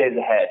 12 days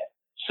ahead.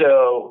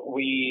 So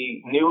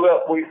we knew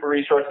what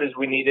resources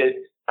we needed,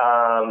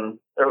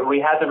 or we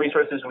had the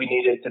resources we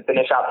needed to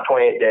finish out the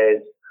 28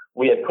 days.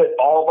 We had put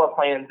all of our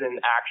plans in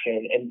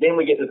action, and then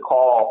we get this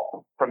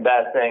call from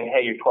Beth saying,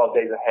 hey, you're 12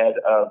 days ahead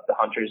of the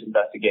hunters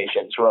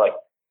investigation. So we're like,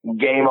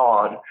 game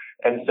on.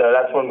 And so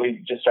that's when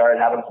we just started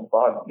having some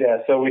fun. Yeah,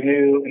 so we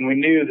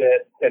knew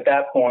that at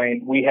that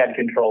point we had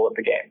control of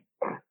the game.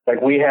 Like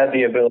we had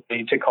the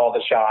ability to call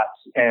the shots,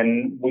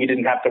 and we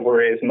didn't have to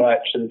worry as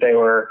much as they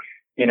were,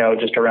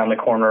 just around the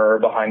corner or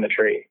behind the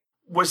tree.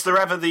 Was there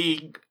ever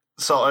the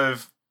sort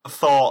of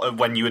thought of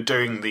when you were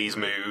doing these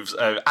moves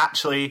of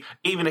actually,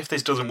 even if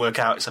this doesn't work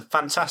out, it's a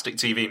fantastic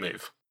TV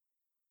move?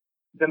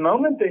 The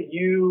moment that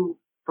you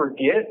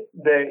forget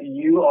that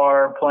you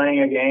are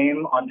playing a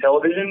game on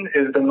television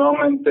is the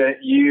moment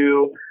that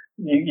you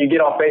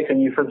get off base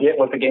and you forget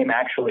what the game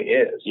actually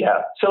is.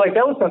 Yeah. So like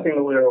that was something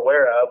that we were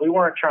aware of. We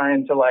weren't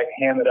trying to like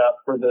ham it up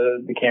for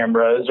the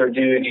cameras or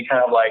do any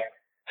kind of like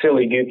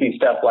silly, goofy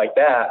stuff like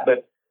that.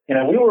 But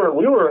we were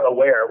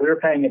aware. We were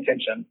paying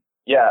attention.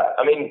 Yeah.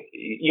 I mean,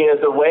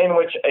 the way in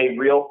which a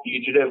real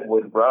fugitive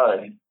would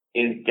run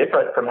is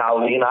different from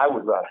how Lee and I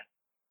would run.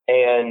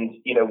 And,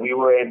 we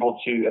were able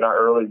to, in our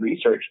early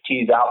research,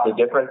 tease out the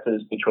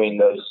differences between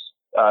those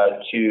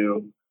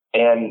two.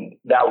 And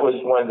that was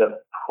one of the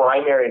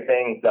primary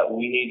things that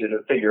we needed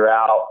to figure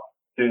out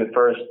through the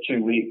first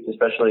 2 weeks,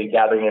 especially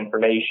gathering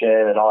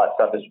information and all that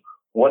stuff, is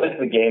what is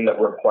the game that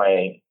we're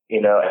playing,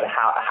 and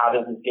how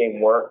does this game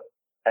work?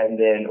 And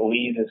then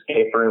Lee's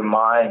escape room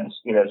minds,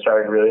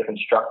 started really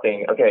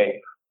constructing,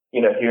 okay,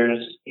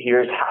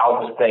 here's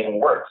how this thing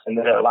works. And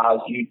then it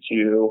allows you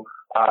to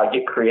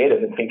get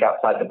creative and think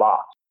outside the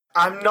box.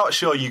 I'm not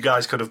sure you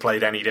guys could have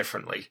played any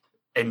differently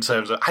in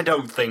terms of, I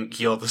don't think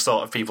you're the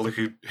sort of people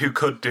who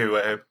could do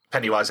a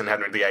Pennywise and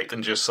Henry VIII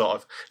and just sort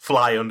of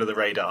fly under the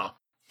radar.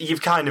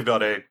 You've kind of got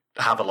to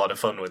have a lot of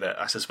fun with it,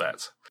 I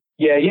suspect.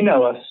 Yeah, you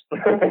know us.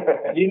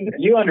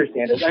 you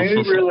understand it. I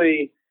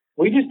mean,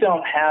 we just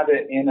don't have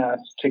it in us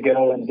to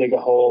go and dig a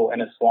hole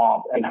in a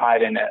swamp and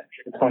hide in it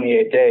for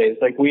 28 days.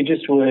 Like, we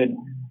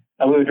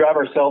would drive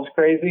ourselves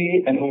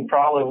crazy, and we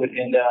probably would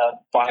end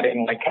up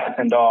fighting like cats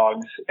and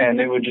dogs, and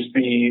it would just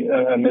be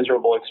a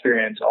miserable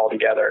experience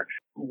altogether.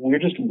 We're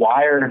just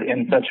wired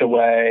in such a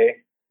way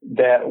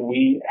that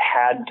we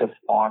had to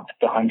flaunt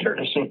the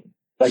hunters.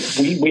 Like,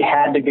 we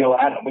had to go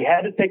at them. We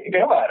had to take a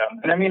go at them.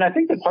 And I mean, I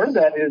think that part of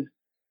that is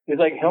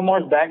like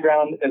Hilmar's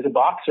background as a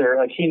boxer.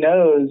 Like, he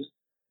knows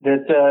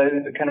that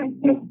kind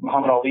of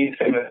Muhammad Ali's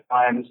famous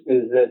times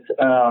is that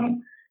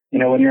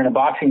when you're in a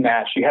boxing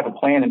match, you have a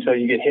plan until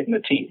you get hit in the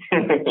teeth.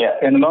 Yeah.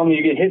 And the moment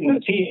you get hit in the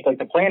teeth, like,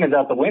 the plan is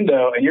out the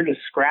window and you're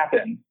just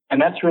scrapping.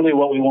 And that's really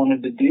what we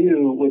wanted to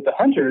do with the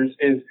hunters.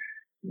 Is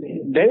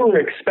they were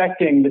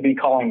expecting to be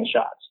calling the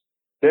shots.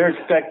 They're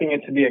expecting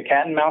it to be a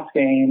cat and mouse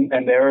game,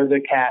 and they were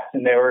the cats,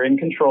 and they were in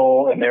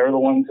control, and they were the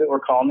ones that were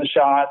calling the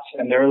shots,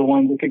 and they were the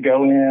ones that could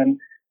go in,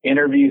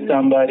 interview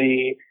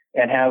somebody,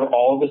 and have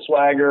all of the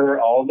swagger,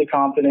 all of the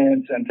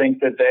confidence, and think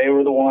that they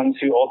were the ones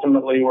who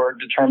ultimately were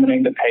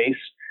determining the pace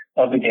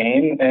of the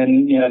game.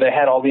 And, they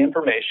had all the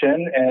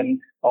information and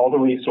all the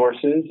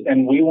resources,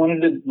 and we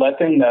wanted to let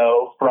them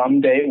know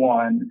from day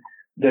one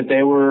that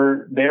they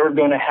were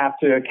going to have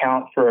to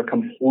account for a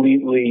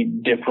completely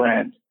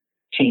different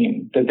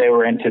team that they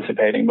were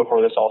anticipating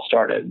before this all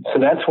started. So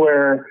that's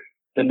where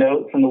the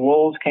note from the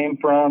Wolves came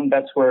from.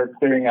 That's where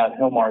clearing out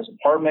Hilmar's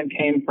apartment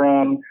came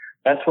from.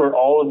 That's where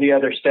all of the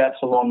other steps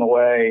along the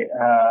way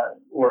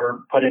were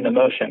put into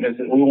motion, is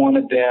that we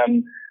wanted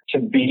them to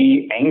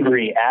be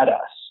angry at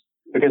us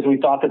because we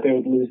thought that they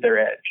would lose their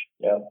edge.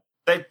 Yeah.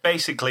 They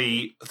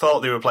basically thought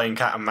they were playing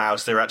cat and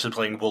mouse. They were actually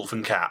playing wolf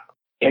and cat.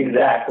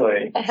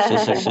 Exactly.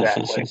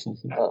 Exactly.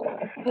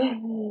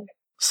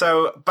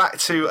 So back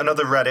to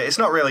another Reddit. It's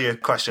not really a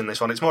question,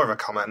 this one. It's more of a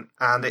comment.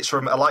 And it's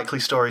from A Likely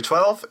Story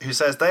 12, who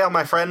says, "They are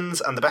my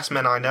friends and the best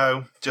men I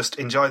know. Just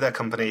enjoy their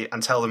company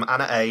and tell them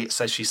Anna A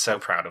says she's so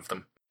proud of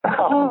them."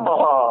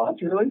 Oh,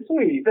 that's really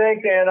sweet.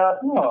 Thanks, Anna.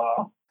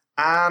 Aww.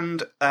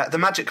 And The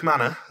Magic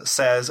Manor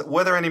says,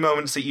 "Were there any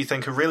moments that you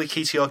think are really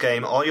key to your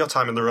game or your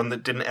time in the run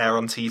that didn't air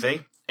on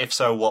TV? If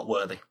so, what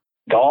were they?"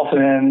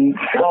 Dolphins.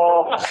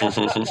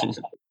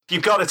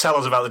 You've got to tell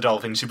us about the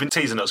Dolphins. You've been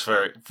teasing us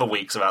for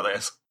weeks about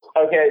this.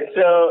 Okay,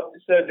 so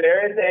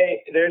there's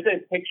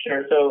a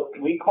picture. So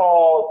we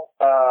called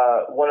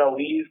one of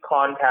Lee's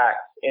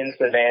contacts in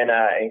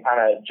Savannah and kind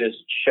of just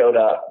showed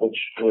up, which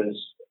was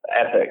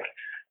epic.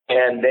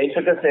 And they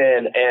took us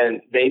in,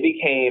 and they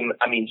became,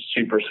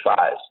 super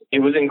spies. It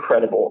was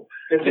incredible.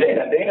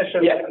 Dana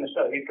showed up in the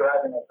show. He's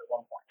driving us at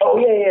one point. Oh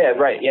yeah,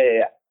 right,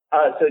 yeah.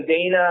 So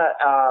Dana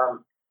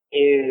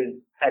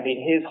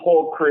his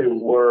whole crew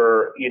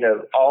were,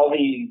 all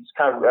these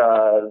kind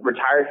of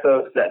retired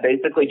folks that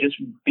basically just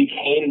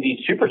became these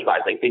super spies.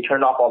 Like, they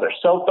turned off all their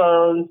cell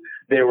phones.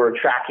 They were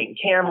tracking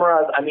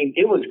cameras.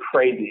 It was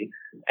crazy.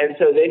 And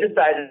so they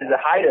decided to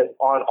hide us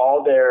on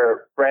all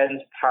their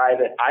friends'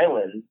 private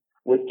islands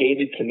with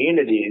gated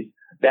communities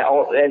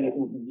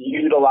and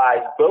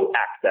utilize boat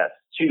access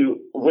to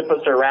whip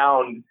us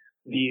around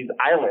these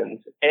islands.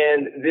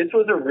 And this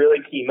was a really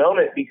key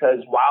moment because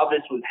while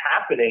this was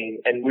happening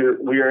and we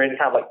were in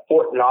kind of like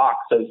Fort Knox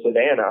of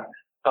Savannah,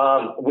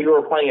 we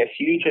were playing a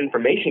huge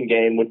information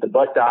game with the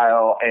butt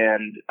dial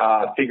and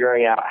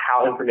figuring out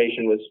how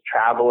information was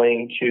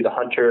traveling to the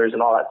hunters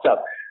and all that stuff.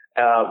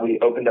 We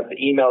opened up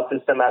the email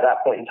system at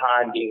that point in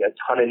time, getting a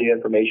ton of new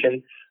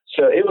information.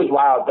 So it was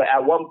wild. But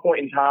at one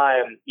point in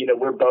time,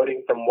 we're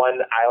boating from one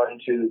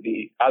island to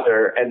the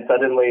other, and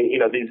suddenly,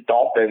 these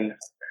dolphins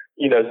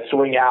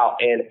swing out,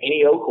 and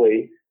Annie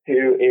Oakley,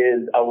 who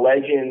is a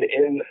legend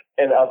in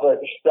and of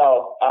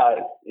herself,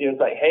 was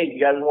like, "Hey, you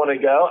guys want to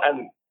go?"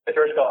 And the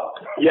first call.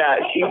 Yeah,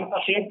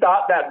 she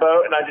stopped that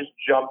boat, and I just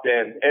jumped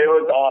in. It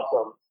was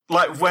awesome.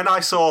 Like, when I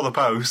saw the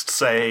post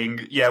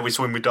saying, "Yeah, we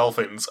swim with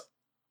dolphins,"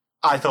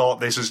 I thought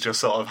this was just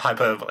sort of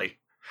hyperbole,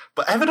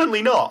 but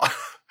evidently not.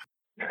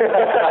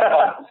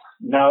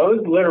 No, it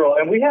was literal,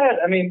 and we had.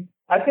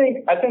 I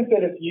think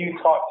that if you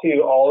talk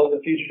to all of the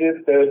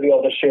fugitives, they would be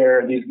able to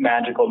share these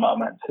magical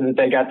moments that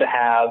they got to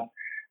have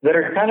that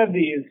are kind of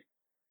these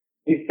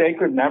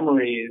sacred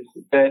memories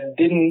that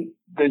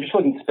just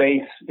wasn't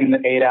space in the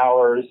 8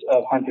 hours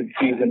of Hunted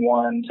season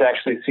 1 to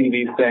actually see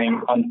these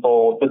things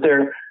unfold. But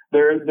they're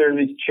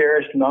these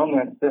cherished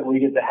moments that we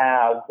get to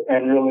have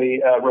and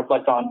really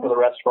reflect on for the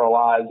rest of our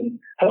lives. And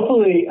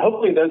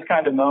hopefully those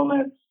kind of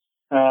moments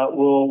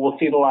will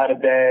see the light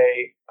of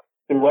day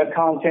through web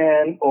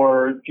content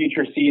or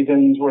future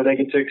seasons where they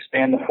get to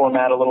expand the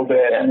format a little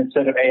bit. And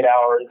instead of 8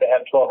 hours, they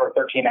have 12 or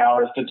 13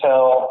 hours to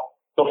tell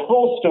the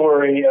full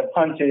story of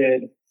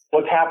Hunted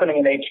what's happening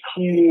in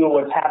HQ,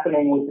 what's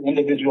happening with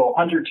individual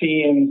hunter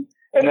teams,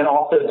 and then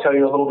also tell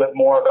you a little bit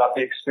more about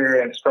the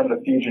experience from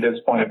the fugitives'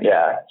 point of view.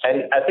 Yeah,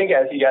 and I think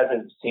as you guys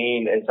have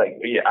seen, it's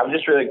like, I'm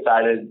just really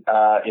excited,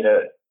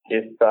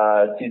 if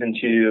season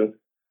 2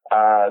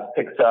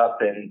 picks up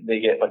and they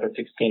get like a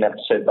 16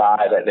 episode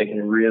buy, that they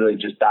can really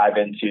just dive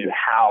into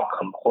how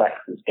complex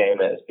this game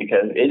is,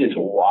 because it is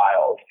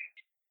wild.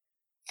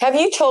 Have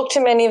you talked to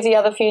many of the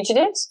other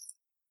fugitives?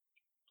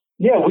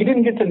 Yeah, we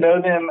didn't get to know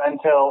them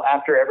until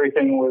after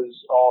everything was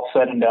all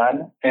said and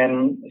done.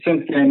 And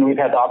since then, we've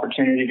had the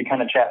opportunity to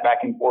kind of chat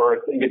back and forth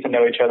and get to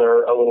know each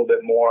other a little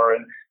bit more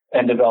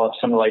and develop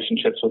some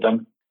relationships with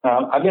them.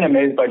 I've been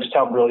amazed by just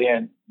how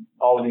brilliant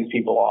all of these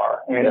people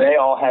are. I mean, they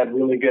all had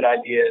really good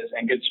ideas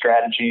and good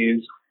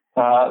strategies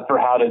for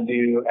how to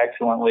do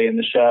excellently in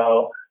the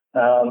show.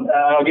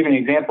 I'll give you an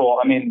example.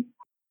 I mean,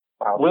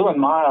 Will and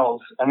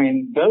Miles, I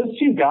mean, those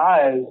two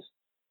guys,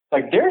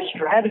 like their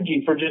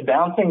strategy for just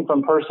bouncing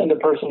from person to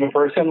person to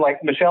person,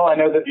 like Michelle, I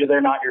know that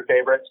they're not your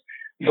favorites,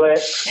 but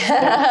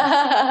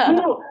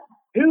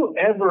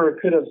whoever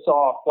could have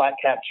saw Flat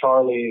Cap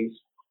Charlie's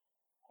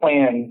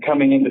plan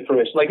coming into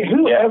fruition? Like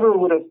whoever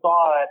would have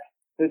thought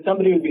that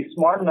somebody would be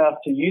smart enough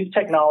to use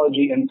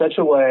technology in such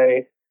a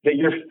way that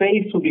your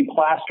face would be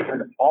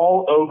plastered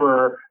all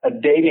over a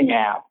dating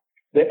app,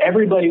 that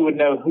everybody would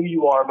know who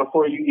you are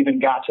before you even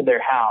got to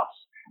their house.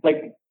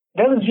 Like,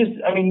 that was just,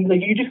 I mean,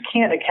 like, you just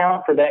can't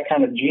account for that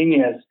kind of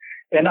genius.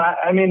 And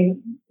I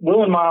mean,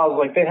 Will and Miles,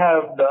 like, they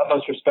have the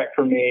utmost respect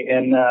for me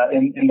in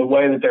the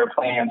way that they're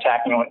playing and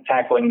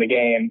tackling the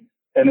game.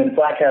 And then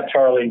Flat Cap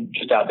Charlie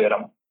just outdid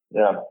them.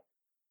 Yeah.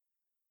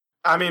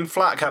 I mean,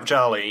 Flat Cap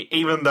Charlie,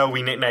 even though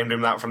we nicknamed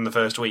him that from the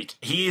first week,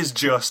 he is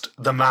just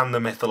the man, the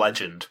myth, the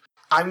legend.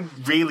 I'm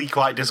really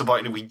quite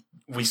disappointed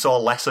we saw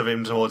less of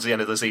him towards the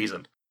end of the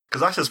season,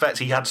 because I suspect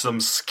he had some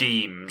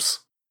schemes.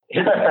 He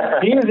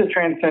is a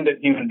transcendent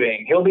human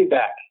being. He'll be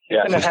back. He's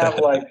going to have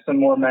like some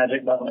more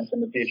magic moments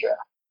in the future.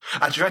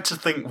 I dread to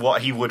think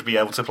what he would be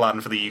able to plan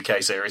for the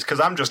UK series,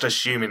 because I'm just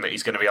assuming that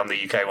he's going to be on the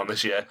UK one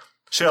this year.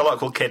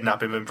 Sherlock will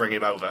kidnap him and bring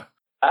him over.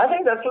 I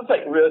think that's what's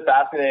like really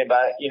fascinating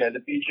about,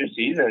 the future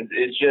seasons.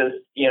 It's just,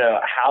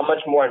 how much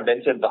more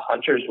inventive the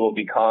hunters will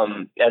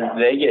become as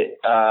they get,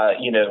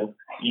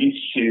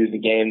 used to the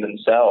game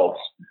themselves.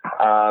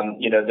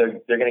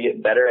 They're going to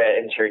get better at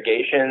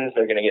interrogations.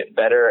 They're going to get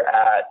better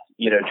at,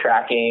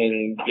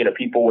 tracking,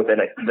 people within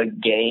the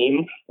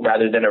game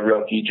rather than a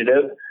real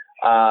fugitive.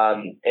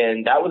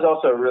 And that was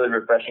also a really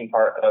refreshing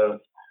part of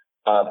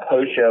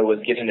Post Show, was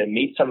getting to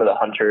meet some of the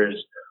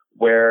hunters,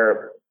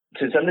 where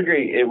to some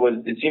degree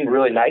it seemed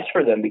really nice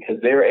for them, because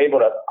they were able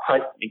to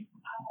hunt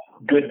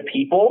good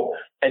people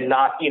and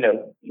not,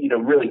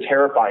 really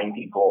terrifying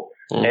people.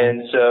 Mm-hmm.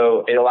 And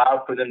so it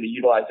allowed for them to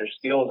utilize their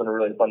skills in a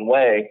really fun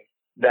way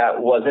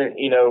that wasn't,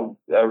 in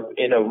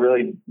a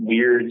really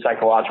weird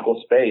psychological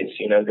space,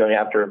 going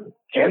after.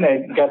 And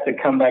they got to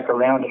come back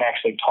around and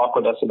actually talk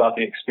with us about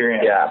the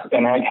experience. Yeah.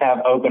 And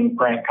have open,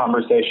 frank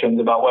conversations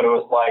about what it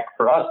was like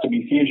for us to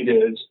be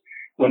fugitives,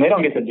 when they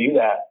don't get to do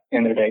that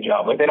in their day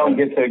job. Like, they don't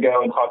get to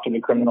go and talk to the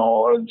criminal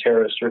or the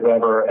terrorist or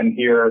whoever and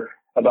hear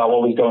about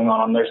what was going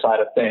on their side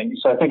of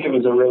things. So I think it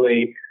was a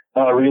really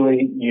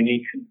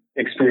unique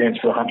experience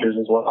for the hunters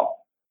as well.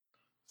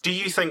 Do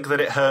you think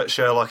that it hurt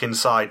Sherlock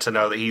inside to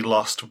know that he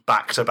lost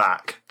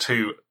back-to-back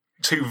to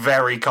two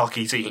very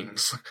cocky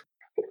teams?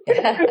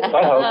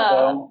 I hope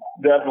so.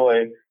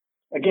 Definitely.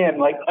 Again,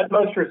 like,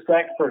 utmost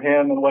respect for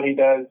him and what he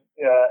does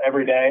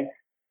every day.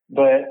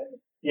 But,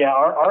 yeah,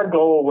 our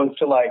goal was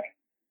to, like,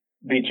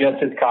 be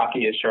just as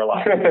cocky as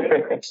Sherlock.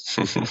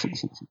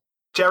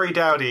 Jerry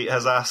Dowdy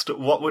has asked,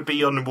 what would be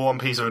your number one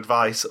piece of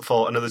advice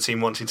for another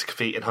team wanting to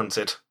compete in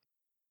Hunted?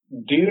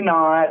 Do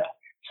not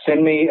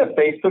send me a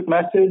Facebook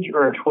message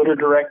or a Twitter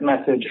direct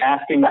message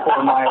asking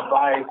for my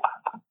advice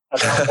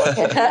about what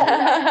to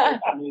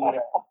do.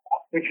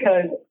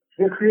 Because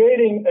you're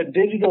creating a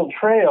digital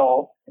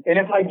trail, and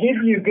if I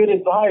give you good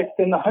advice,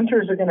 then the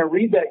hunters are going to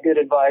read that good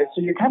advice,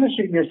 so you're kind of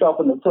shooting yourself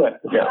in the foot.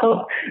 Yeah.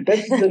 So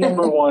that's the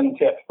number one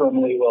tip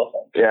from Lee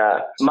Wilson. Yeah.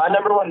 My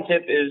number one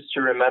tip is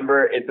to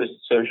remember it's a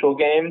social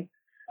game,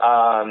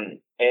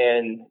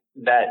 and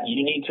that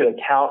you need to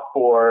account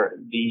for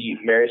the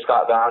Mary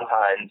Scott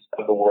Valentines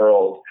of the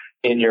world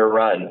in your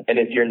run. And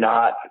if you're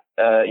not,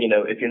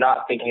 if you're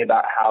not thinking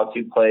about how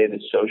to play the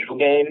social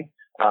game,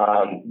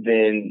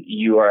 then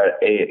you are at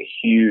a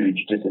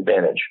huge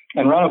disadvantage.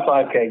 And run a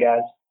 5K,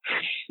 guys.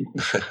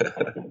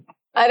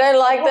 I don't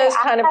like those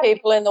kind of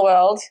people in the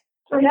world.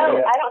 No, I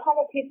don't have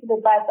a piece of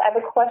advice. I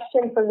have a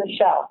question for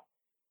Michelle.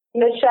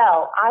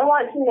 Michelle, I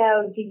want to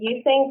know, do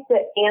you think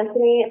that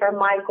Anthony or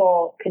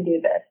Michael could do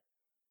this?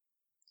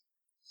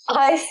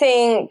 I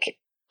think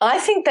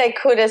they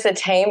could as a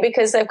team,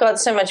 because they've got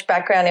so much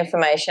background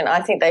information. I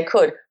think they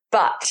could.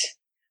 But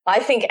I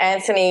think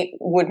Anthony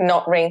would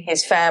not ring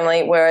his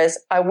family, whereas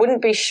I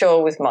wouldn't be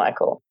sure with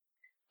Michael.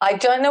 I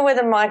don't know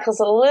whether Michael's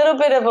a little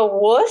bit of a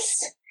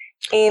wuss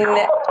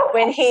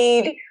when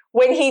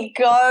he'd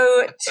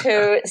go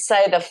to,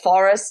 say, the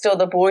forest or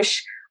the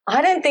bush.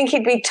 I don't think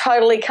he'd be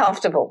totally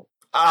comfortable.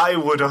 I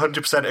would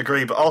 100%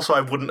 agree, but also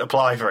I wouldn't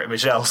apply for it,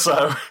 Michelle,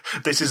 so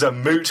this is a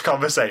moot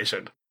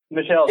conversation.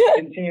 Michelle, to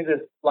continue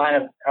this line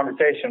of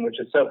conversation, which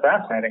is so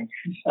fascinating,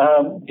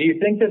 do you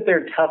think that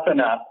they're tough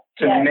enough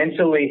to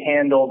mentally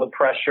handle the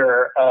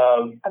pressure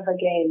of a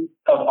game,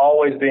 of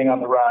always being on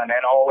the run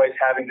and always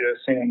having to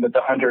assume that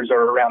the hunters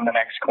are around the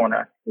next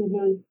corner?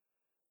 Mm-hmm.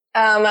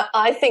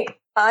 I think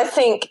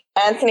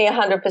Anthony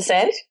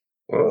 100%.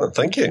 Well,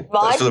 thank you.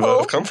 Michael, that's a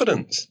vote of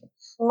confidence.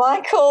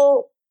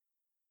 Michael,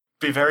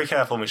 be very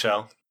careful,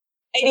 Michelle.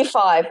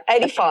 85.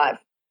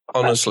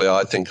 Honestly,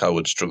 I think I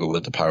would struggle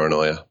with the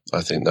paranoia.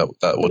 I think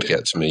that would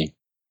get to me.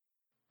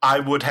 I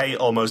would hate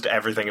almost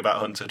everything about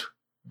Hunted.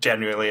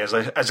 Genuinely, as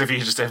a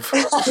fugitive.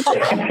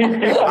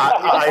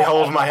 I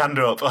hold my hand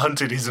up.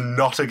 Hunted is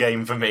not a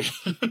game for me.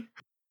 Do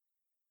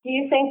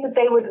you think that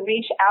they would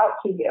reach out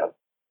to you?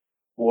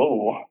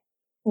 Whoa.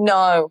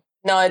 No,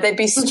 they'd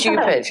be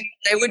stupid.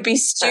 They would be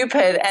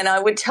stupid, and I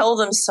would tell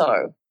them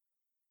so.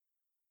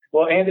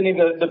 Well, Anthony,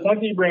 the point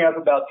that you bring up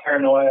about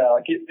paranoia,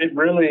 like it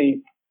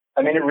really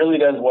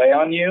does weigh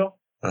on you.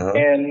 Uh-huh.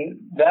 And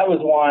that was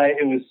why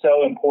it was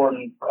so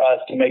important for us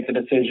to make the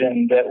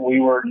decision that we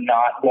were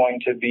not going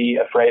to be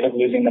afraid of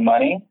losing the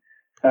money.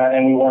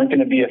 And we weren't going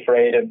to be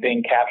afraid of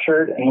being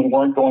captured. And we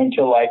weren't going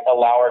to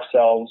allow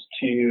ourselves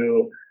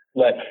to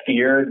let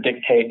fear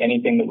dictate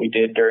anything that we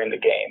did during the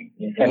game.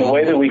 Mm-hmm. And the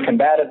way that we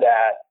combated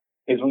that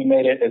is we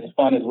made it as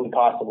fun as we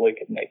possibly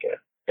could make it.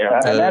 Yeah.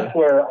 And that's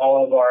where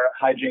all of our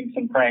hijinks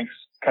and pranks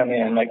come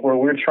in, where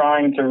we're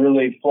trying to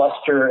really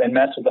fluster and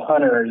mess with the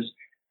hunters,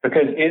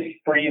 because it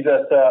frees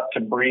us up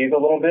to breathe a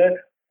little bit.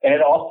 And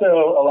it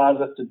also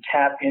allows us to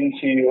tap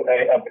into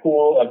a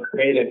pool of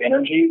creative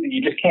energy that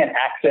you just can't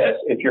access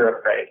if you're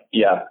afraid.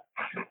 Yeah.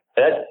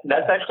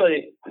 That's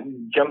actually,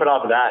 jumping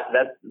off of that,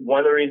 that's one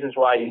of the reasons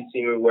why you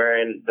see me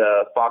wearing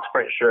the fox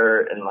print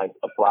shirt and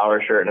a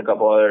flower shirt and a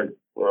couple other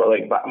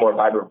more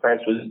vibrant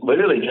prints, was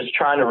literally just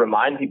trying to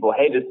remind people,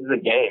 hey, this is a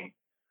game.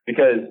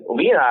 Because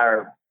Lee and I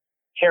are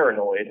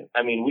paranoid.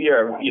 I mean, we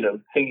are,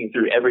 thinking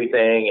through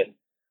everything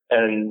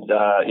and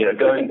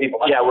going people.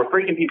 Yeah, we're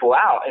freaking people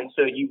out. And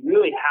so you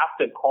really have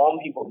to calm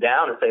people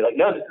down and say,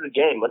 no, this is a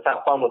game. Let's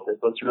have fun with this.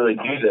 Let's really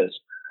do this.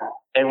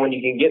 And when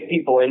you can get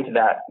people into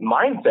that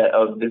mindset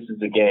of this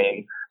is a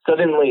game,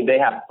 suddenly they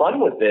have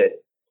fun with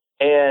it.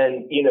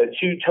 And,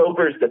 to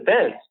Topher's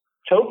defense,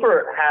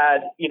 Topher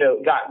had,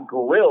 got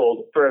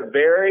grilled for a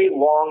very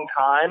long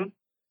time.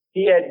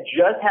 He had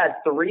just had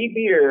 3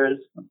 beers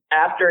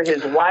after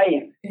his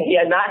wife. He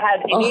had not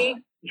had any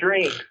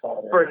drink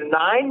for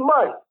 9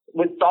 months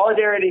with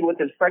solidarity with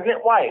his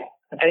pregnant wife.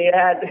 And he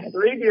had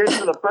 3 beers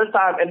for the first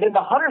time, and then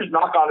the hunters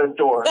knock on his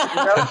door, So,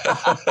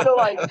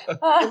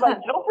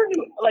 Topher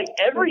knew,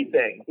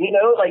 everything,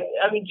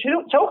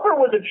 Topher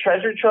was a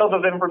treasure trove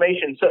of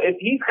information. So if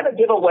he's going to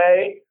give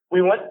away,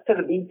 we went to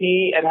the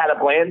BP and had a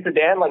bland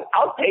sedan,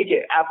 I'll take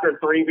it after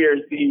 3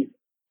 beers deep.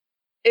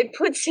 It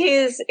puts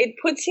his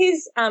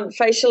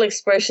facial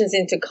expressions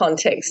into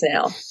context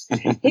now.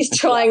 He's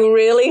trying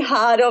really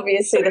hard,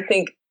 obviously, to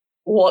think,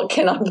 what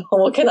can I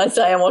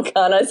say and what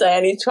can't I say?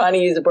 And he's trying to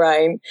use a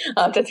brain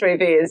after 3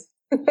 beers.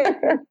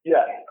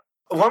 Yeah.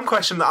 One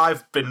question that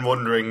I've been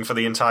wondering for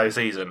the entire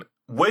season,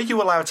 were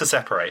you allowed to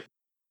separate?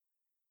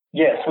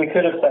 Yes, we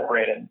could have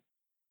separated.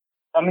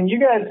 I mean, you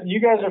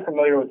guys are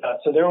familiar with that.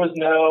 So there was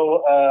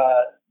no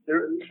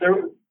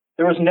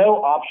there was no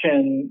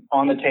option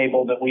on the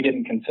table that we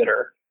didn't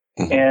consider.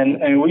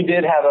 And we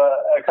did have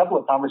a couple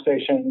of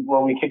conversations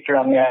where we kicked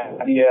around the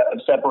idea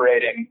of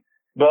separating.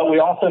 But we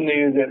also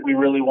knew that we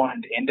really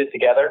wanted to end it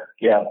together.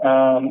 Yeah.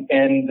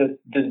 And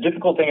the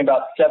difficult thing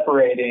about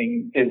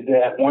separating is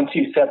that once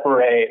you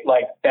separate,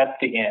 that's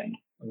the end.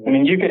 I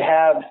mean, you could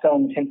have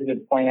some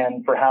tentative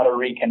plan for how to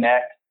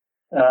reconnect,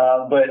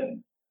 but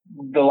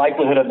the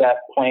likelihood of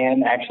that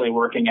plan actually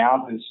working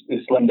out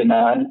is slim to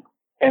none.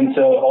 And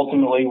so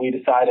ultimately we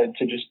decided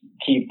to just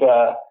keep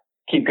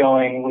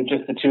going with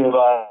just the 2 of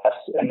us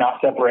and not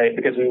separate,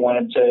 because we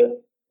wanted to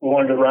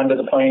run to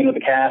the plane with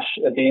the cash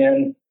at the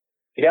end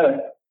together.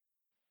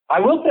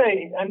 I will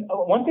say, and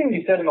one thing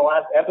you said in the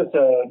last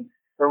episode,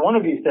 or one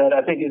of you said,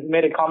 I think, is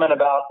made a comment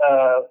about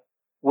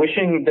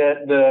wishing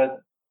that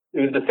it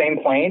was the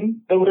same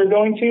plane that we were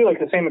going to,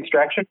 the same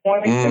extraction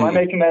point. Am I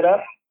making that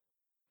up?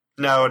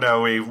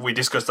 No, we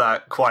discussed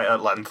that quite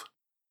at length.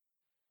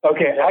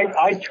 Okay,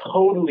 I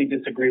totally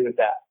disagree with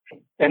that.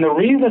 And the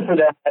reason for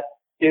that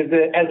is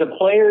that as a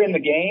player in the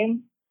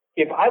game,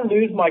 if I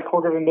lose my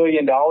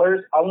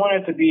 $250,000, I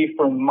want it to be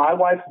for my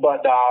wife's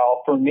butt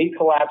dial, for me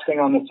collapsing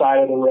on the side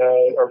of the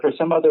road, or for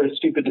some other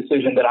stupid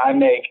decision that I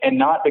make, and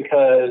not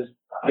because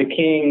the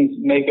Kings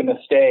make a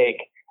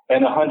mistake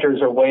and the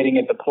hunters are waiting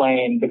at the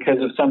plane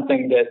because of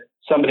something that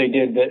somebody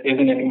did that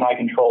isn't in my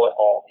control at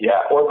all. Yeah,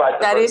 or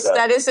vice versa.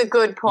 That is a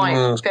good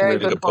point. Very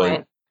good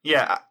point.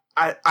 Yeah,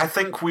 I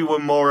think we were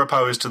more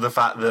opposed to the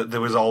fact that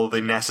there was all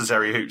the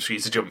necessary hoops for you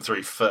to jump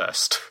through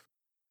first.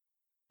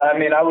 I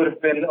mean, I would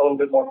have been a little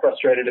bit more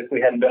frustrated if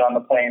we hadn't been on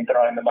the plane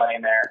throwing the money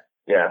in there.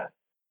 Yeah.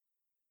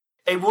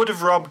 It would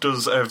have robbed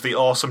us of the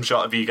awesome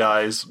shot of you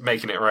guys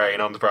making it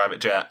rain on the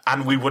private jet,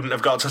 and we wouldn't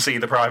have got to see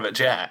the private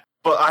jet.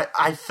 But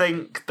I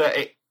think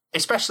that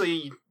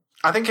especially,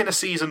 I think in a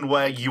season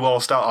where you all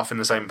start off in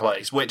the same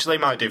place, which they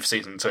might do for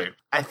season 2,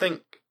 I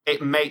think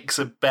it makes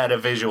a better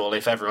visual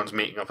if everyone's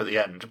meeting up at the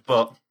end.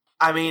 But,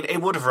 I mean,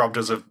 it would have robbed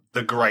us of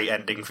the great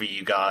ending for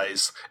you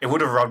guys. It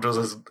would have robbed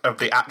us of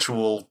the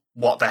actual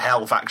what the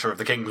hell factor of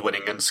the Kings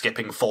winning and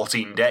skipping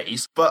 14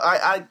 days. But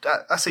I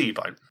see your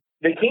point.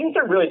 The Kings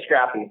are really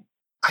scrappy.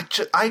 I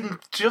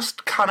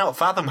just cannot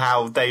fathom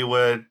how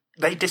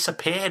they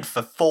disappeared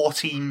for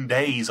 14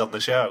 days on the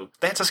show.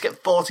 They had to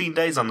skip 14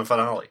 days on the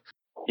finale.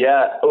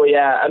 Yeah,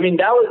 I mean,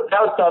 that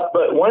was tough,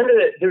 but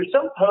there's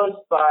some post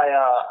by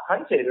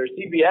Hunted or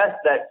CBS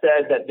that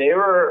said that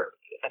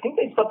I think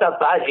they slept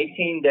outside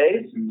 18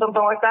 days,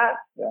 something like that.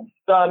 Yeah.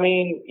 So, I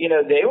mean,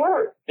 they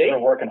were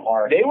working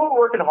hard. They were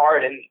working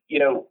hard, and,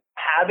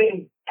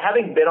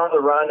 having been on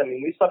the run, I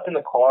mean, we slept in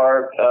the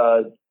car,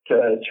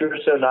 to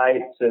Trusso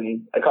nights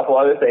and a couple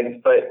other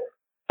things. But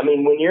I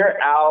mean, when you're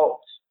out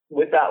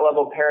with that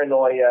level of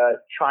paranoia,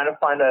 trying to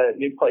find a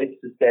new place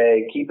to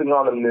stay, keeping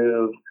on the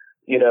move,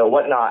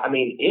 whatnot. I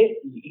mean,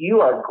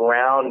 you are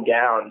ground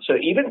down. So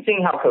even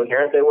seeing how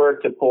coherent they were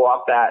to pull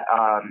off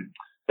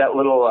that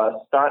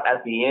little stunt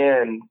at the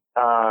end,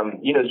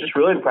 it's just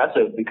really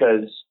impressive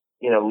because,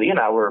 Lee and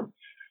I were,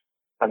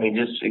 I mean,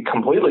 just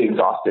completely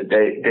exhausted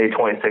day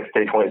 26,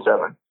 day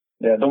 27.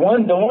 Yeah, the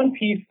one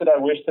piece that I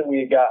wish that we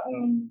had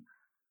gotten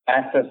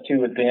access to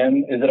with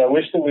them is that I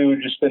wish that we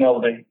would just been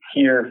able to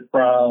hear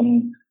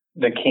from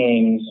the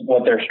Kings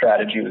what their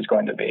strategy was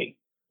going to be.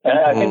 And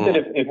I think that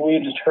if we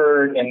had just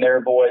heard in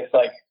their voice,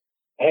 like,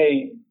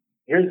 hey,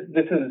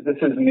 this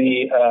is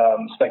me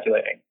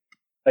speculating.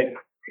 Like,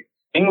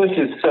 English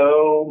is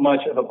so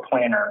much of a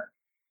planner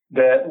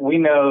that we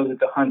know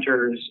that the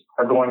hunters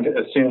are going to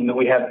assume that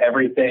we have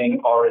everything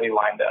already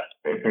lined up.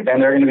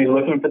 And they're going to be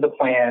looking for the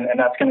plan, and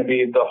that's going to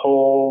be the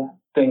whole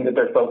thing that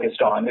they're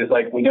focused on is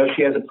like, we know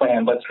she has a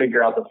plan, let's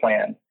figure out the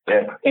plan.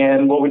 Yeah.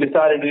 And what we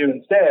decided to do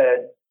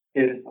instead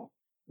is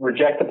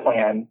reject the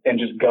plan and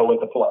just go with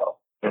the flow.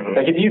 Mm-hmm.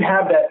 Like, if you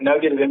have that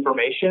nugget of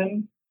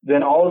information,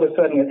 then all of a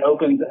sudden it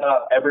opens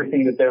up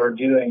everything that they were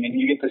doing, and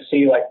you get to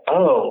see like,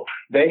 oh,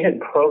 they had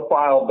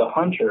profiled the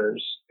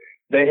hunters.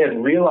 They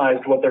had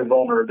realized what their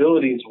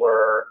vulnerabilities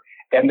were,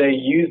 and they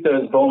used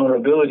those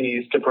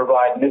vulnerabilities to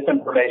provide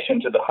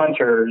misinformation to the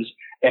hunters,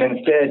 and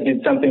instead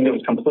did something that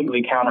was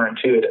completely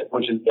counterintuitive,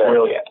 which is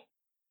brilliant.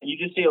 You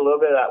just see a little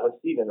bit of that with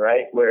Steven,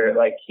 right? Where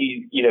like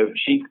she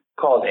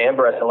calls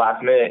Amber at the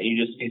last minute, and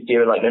you just see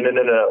Steven like, no,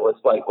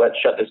 let's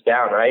shut this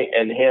down, right?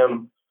 And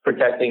him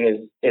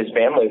protecting his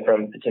family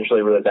from potentially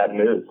a really bad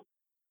move.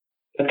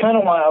 That's kind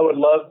of why I would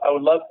love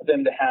for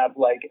them to have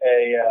like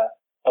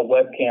a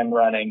webcam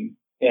running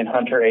in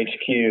Hunter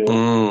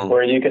HQ,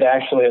 where you could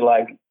actually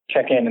like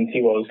check in and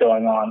see what was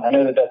going on. I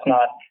know that that's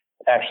not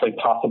actually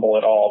possible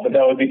at all, but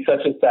that would be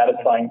such a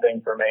satisfying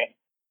thing for me.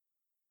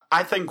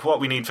 I think what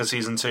we need for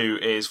season 2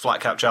 is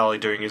Flatcap Charlie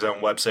doing his own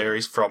web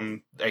series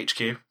from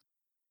HQ.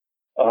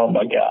 Oh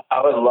my God.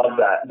 I would love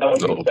that.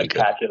 That would be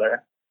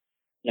spectacular.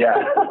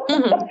 Yeah.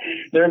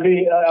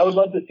 I would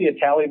love to see a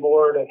tally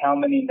board of how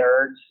many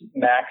nerds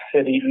Max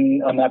had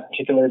eaten on that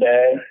particular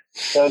day.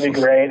 That would be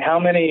great. How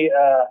many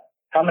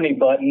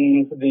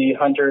buttons the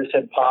hunters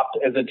had popped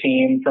as a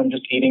team from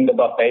just eating the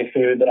buffet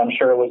food that I'm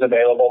sure was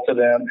available to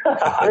them.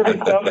 There'd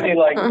be so many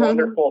like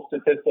wonderful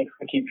statistics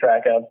to keep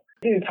track of.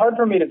 It's hard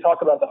for me to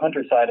talk about the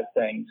hunter side of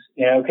things,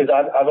 because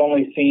I've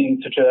only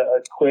seen such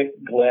a quick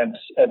glimpse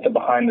at the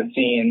behind the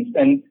scenes.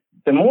 And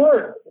the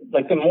more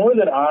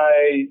that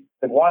I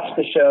have watched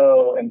the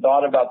show and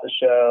thought about the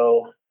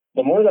show,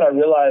 the more that I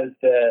realized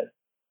that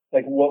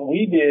like what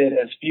we did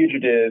as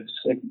fugitives,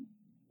 like,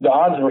 the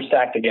odds were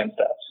stacked against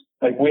us.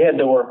 Like, we had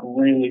to work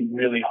really,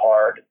 really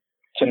hard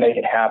to make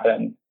it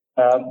happen.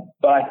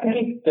 But I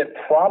think that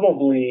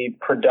probably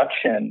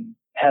production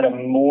had a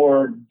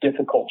more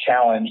difficult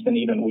challenge than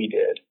even we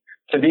did.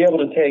 To be able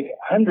to take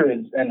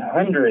hundreds and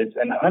hundreds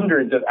and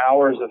hundreds of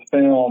hours of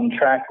film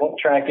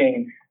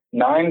tracking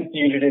 9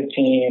 fugitive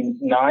teams,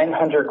 9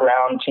 hunter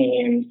ground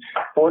teams,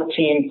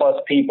 14 plus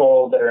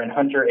people that are in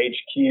Hunter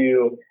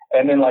HQ,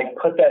 and then like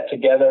put that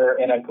together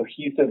in a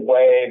cohesive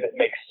way that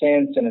makes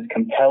sense and is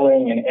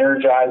compelling and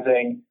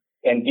energizing,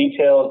 and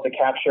details the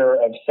capture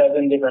of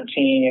 7 different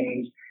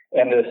teams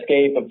and the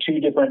escape of 2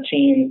 different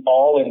teams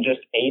all in just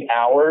 8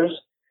 hours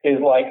is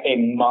like a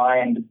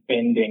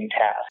mind-bending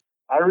task.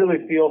 I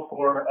really feel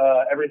for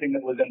everything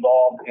that was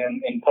involved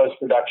in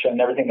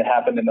post-production, everything that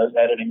happened in those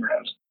editing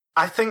rooms.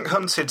 I think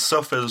Hunted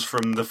suffers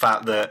from the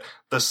fact that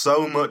there's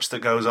so much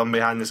that goes on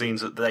behind the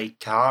scenes that they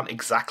can't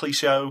exactly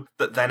show,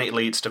 that then it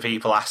leads to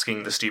people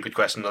asking the stupid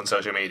questions on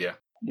social media.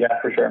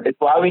 Yeah, for sure. It's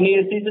why we need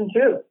a season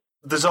 2.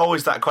 There's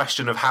always that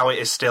question of how it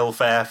is still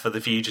fair for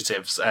the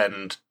fugitives,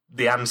 and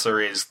the answer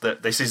is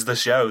that this is the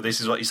show,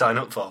 this is what you sign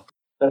up for.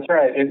 That's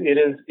right. It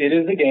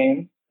is a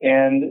game,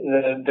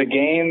 and the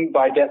game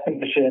by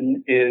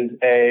definition is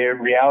a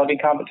reality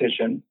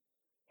competition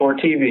for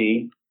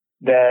TV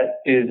that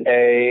is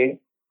a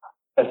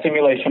a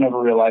simulation of a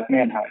real life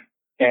manhunt.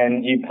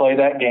 And you play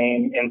that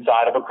game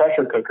inside of a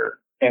pressure cooker.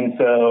 And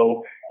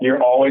so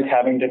you're always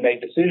having to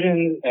make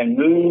decisions and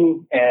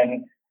move,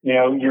 and, you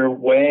know, you're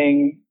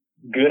weighing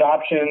good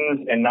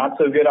options and not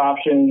so good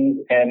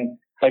options. And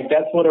like,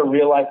 that's what a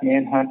real life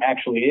manhunt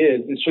actually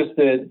is. It's just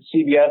that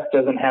CBS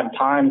doesn't have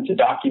time to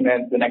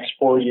document the next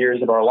 4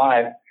 years of our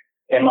life.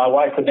 And my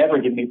wife would never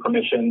give me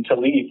permission to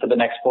leave for the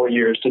next 4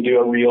 years to do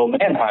a real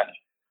manhunt.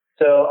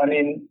 So, I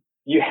mean,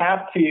 you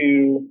have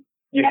to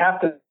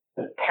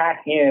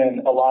pack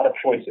in a lot of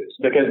choices,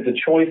 because the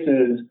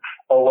choices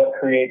are what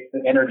creates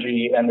the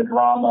energy and the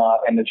drama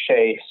and the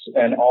chase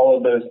and all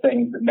of those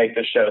things that make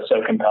the show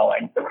so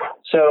compelling.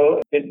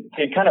 So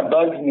it kind of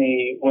bugs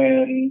me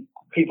when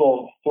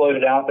people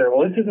floated out there,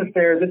 well, this isn't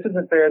fair, this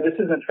isn't fair, this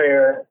isn't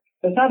fair.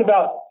 It's not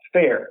about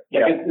fair.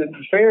 Like,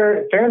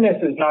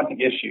 fairness is not the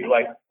issue.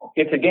 Like,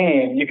 it's a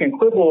game. You can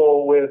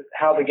quibble with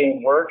how the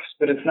game works,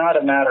 but it's not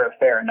a matter of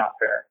fair and not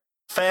fair.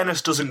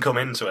 Fairness doesn't come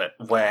into it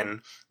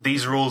when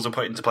these rules are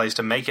put into place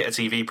to make it a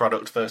TV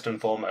product first and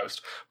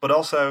foremost, but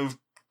also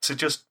to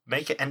just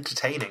make it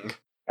entertaining.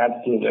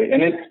 Absolutely.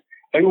 And it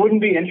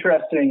wouldn't be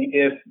interesting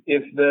if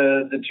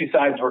the two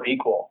sides were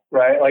equal,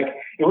 right? Like,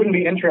 it wouldn't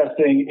be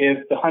interesting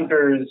if the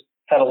hunters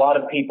had a lot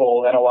of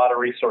people and a lot of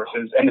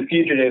resources, and the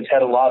fugitives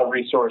had a lot of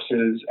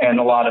resources and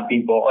a lot of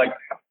people. Like,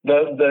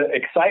 the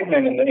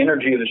excitement and the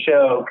energy of the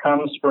show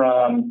comes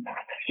from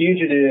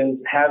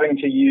fugitives having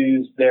to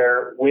use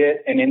their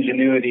wit and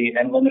ingenuity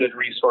and limited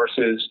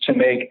resources to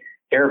make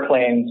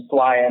airplanes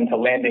fly into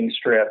landing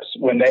strips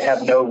when they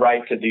have no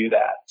right to do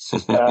that.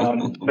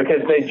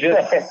 Because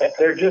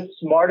they're just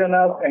smart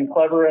enough and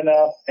clever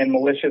enough and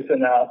malicious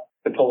enough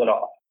to pull it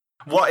off.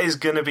 What is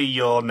going to be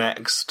your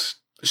next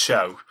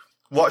show?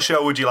 What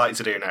show would you like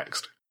to do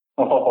next?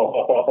 We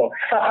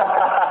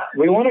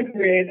want to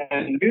create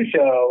a new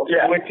show,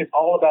 which is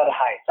all about a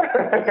heist.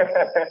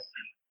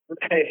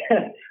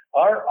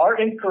 Our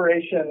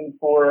inspiration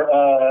for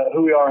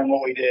who we are and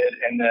what we did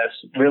in this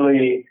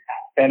really,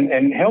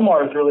 and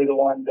Hilmar is really the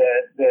one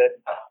that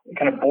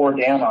kind of bore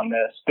down on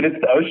this, but it's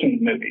the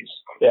Ocean's movies.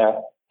 Yeah.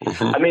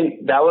 I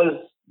mean, that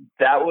was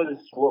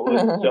what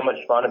was so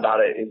much fun about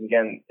it, is,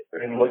 again,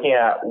 looking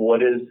at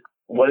what is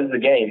the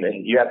game,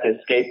 and you have to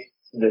escape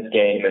this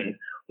game. And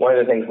one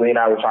of the things Lee and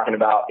I were talking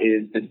about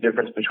is the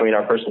difference between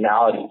our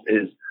personalities.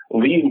 Is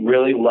Lee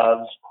really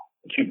loves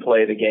to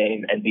play the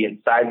game and be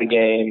inside the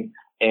game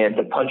and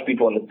to punch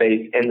people in the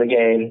face in the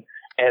game.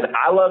 And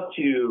I love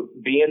to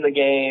be in the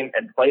game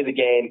and play the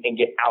game and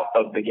get out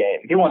of the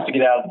game. He wants to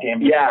get out of the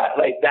game. Yeah,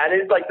 like, that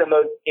is like the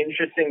most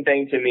interesting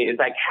thing to me, is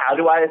like, how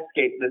do I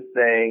escape this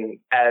thing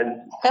as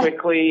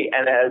quickly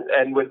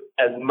and with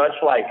as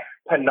much like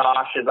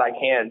panache as I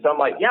can? So I'm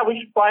like, yeah, we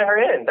should fly her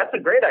in. That's a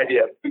great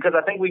idea, because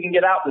I think we can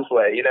get out this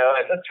way, you know?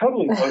 And that's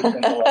totally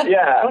Ocean's 12.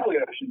 Yeah. Totally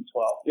Ocean's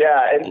 12.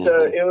 Yeah, and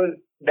so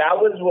that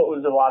was what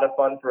was a lot of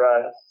fun for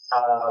us.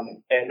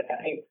 And I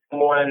think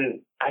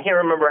I can't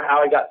remember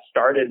how it got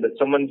started, but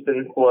someone's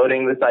been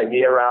floating this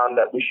idea around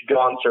that we should go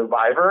on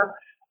Survivor.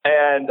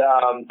 And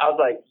I was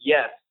like,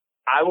 yes,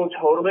 I will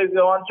totally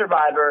go on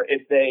Survivor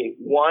if they,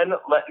 1,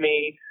 let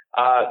me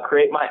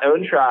create my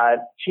own tribe,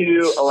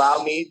 2,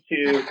 allow me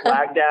to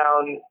flag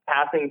down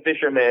passing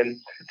fishermen,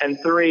 and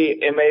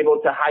 3, am able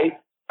to heist,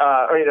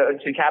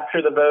 to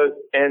capture the boat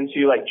and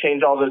to like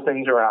change all those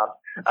things around.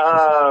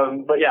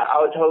 But yeah, I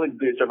would totally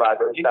do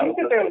Survivor. Do you think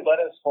that they would let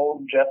us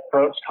hold Jeff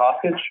Probst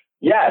hostage?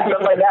 Yeah,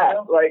 something like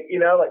that. Like, you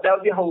know, like, that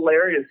would be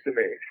hilarious to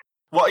me.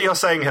 What you're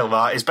saying,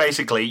 Hilmar, is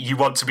basically you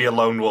want to be a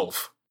lone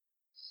wolf.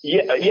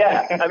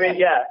 Yeah. I mean,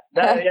 yeah.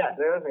 I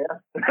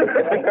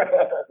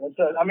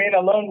mean,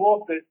 a lone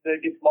wolf that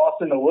gets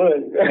lost in the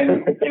woods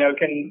and, you know,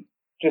 can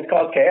just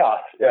cause chaos.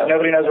 Yeah.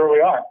 Nobody knows where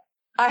we are.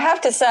 I have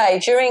to say,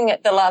 during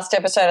the last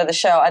episode of the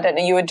show, I don't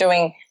know, you were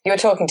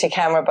talking to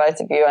camera, both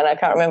of you, and I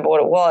can't remember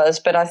what it was,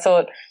 but I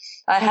thought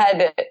I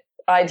had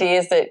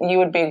ideas that you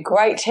would be a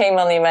great team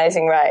on The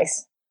Amazing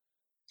Race.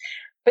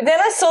 But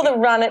then I saw the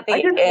run at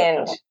the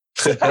end.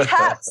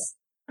 Perhaps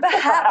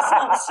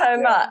not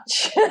so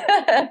much.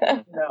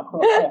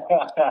 No.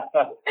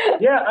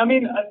 Yeah, I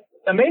mean,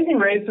 Amazing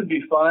Race would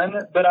be fun,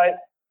 but I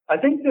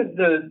think that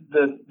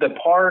the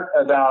part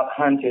about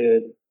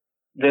Hunted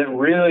that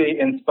really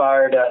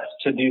inspired us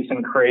to do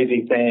some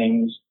crazy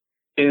things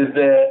is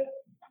that,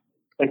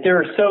 like,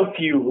 there are so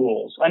few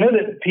rules. I know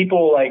that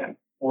people like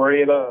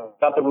worry about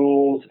the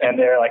rules and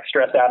they're like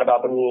stressed out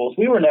about the rules.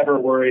 We were never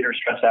worried or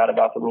stressed out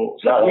about the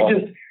rules. We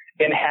just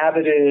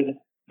inhabited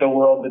the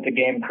world that the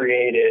game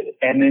created,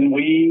 and then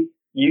we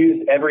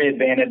used every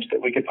advantage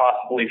that we could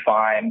possibly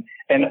find,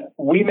 and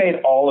we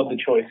made all of the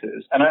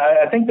choices. And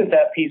I think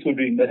that piece would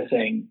be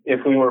missing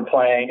if we were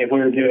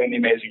doing The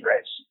Amazing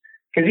Race.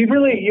 Because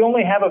you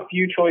only have a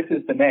few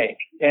choices to make.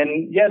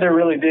 And yeah, they're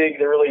really big,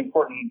 they're really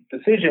important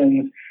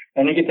decisions,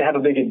 and you get to have a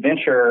big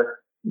adventure,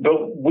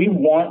 but we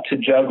want to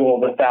juggle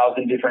the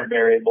 1,000 different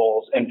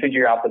variables and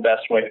figure out the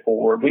best way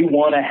forward. We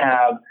want to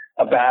have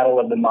a battle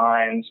of the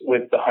minds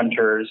with the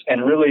hunters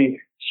and really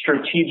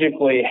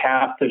strategically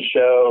have to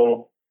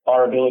show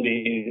our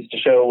abilities, to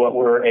show what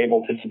we're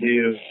able to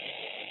do.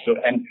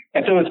 And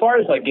so as far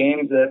as like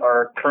games that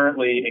are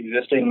currently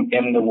existing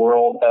in the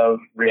world of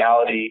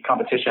reality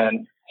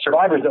competition,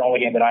 Survivor is the only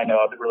game that I know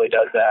of that really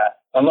does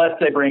that, unless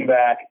they bring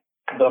back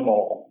The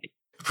Mole.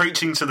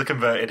 Preaching to the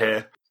converted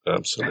here.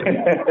 Absolutely.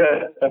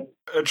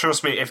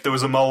 Trust me, if there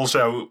was a mole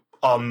show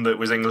on that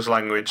was English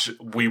language,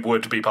 we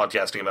would be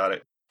podcasting about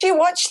it. Did you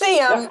watch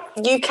the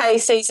UK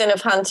season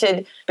of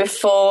Hunted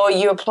before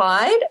you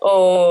applied,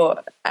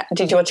 or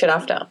did you watch it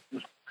after?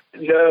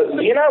 No,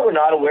 Lee and I were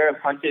not aware of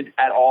Hunted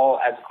at all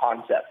as a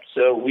concept.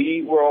 So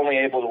we were only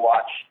able to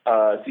watch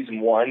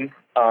season 1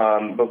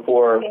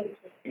 before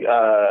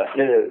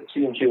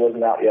season 2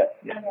 wasn't out yet.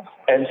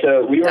 And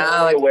so we were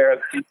only aware of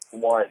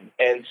season 1.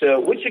 And so,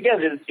 which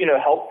again is,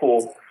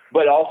 helpful,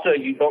 but also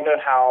you don't know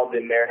how the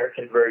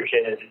American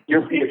version is.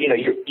 You're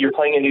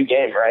playing a new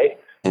game, right?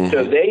 Mm-hmm.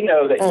 So they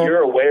know that you're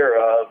aware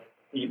of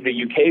the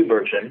UK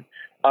version.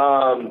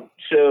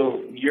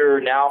 So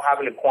you're now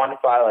having to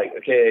quantify, like,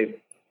 okay,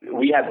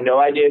 we have no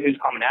idea who's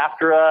coming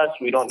after us.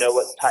 We don't know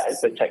what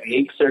types of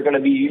techniques they're going to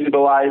be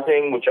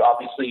utilizing, which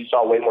obviously you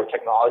saw way more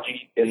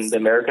technology in the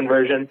American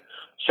version.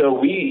 So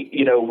we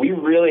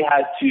really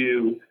had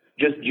to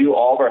just do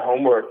all of our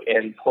homework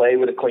and play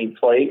with a clean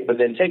slate, but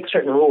then take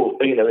certain rules,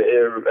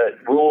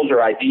 rules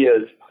or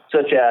ideas,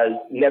 such as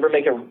never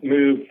make a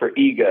move for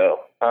ego,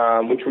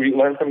 which we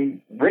learned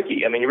from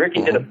Ricky. I mean,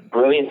 Ricky did a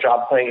brilliant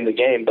job playing the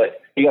game,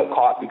 but he got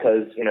caught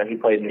because, he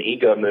played an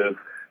ego move.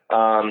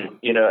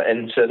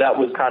 And so that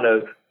was kind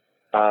of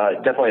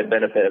definitely a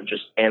benefit of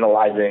just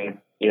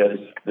analyzing,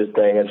 this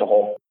thing as a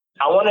whole.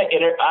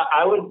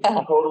 I would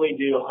totally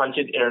do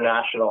Hunted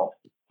International,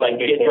 like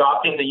get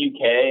dropped in the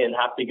UK and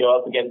have to go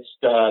up against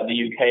the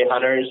UK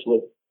hunters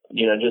with,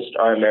 just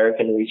our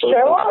American resources.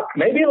 Sherlock?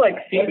 Maybe like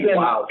season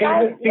 12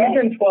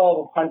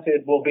 of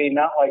Hunted will be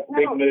not like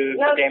big moves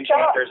or game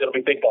changers. It'll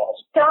be big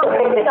balls. Stop.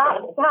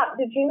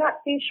 Did you not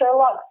see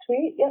Sherlock's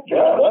tweet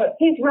yesterday? Yeah, what?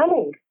 He's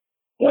running.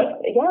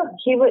 What? It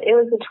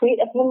was a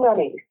tweet of him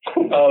running.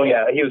 Oh,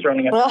 yeah, he was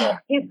running.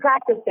 He's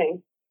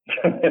practicing.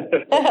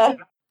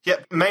 Yeah,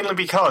 mainly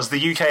because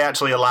the UK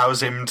actually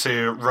allows him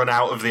to run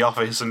out of the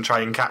office and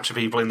try and capture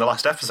people in the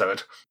last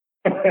episode.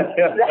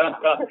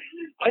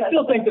 I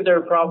still think that there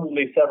are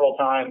probably several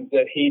times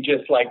that he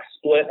just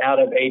split out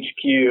of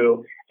HQ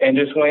and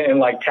just went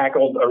and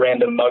tackled a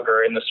random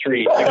mugger in the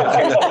street because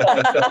he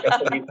was a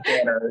police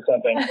scanner or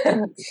something.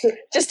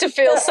 Just to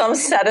feel some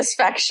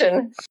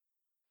satisfaction.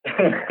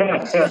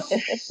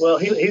 Well,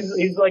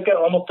 he's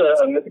almost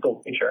a mythical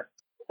creature.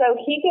 So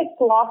he gets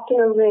locked in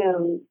a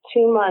room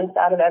 2 months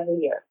out of every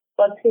year.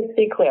 Let's just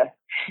be clear.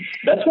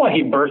 That's why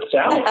he bursts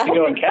out to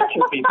go and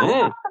capture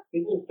people.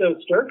 He's just so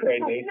stir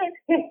crazy.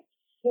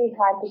 He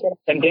had to get.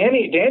 And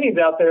Danny's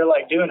out there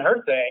doing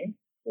her thing,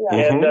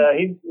 and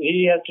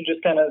he has to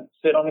just kind of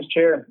sit on his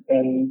chair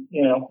and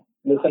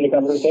listen to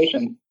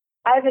conversation.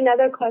 I have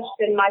another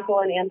question, Michael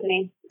and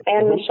Anthony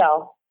and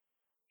Michelle.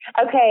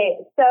 Okay,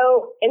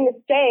 so in the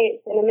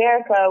States, in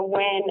America,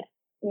 when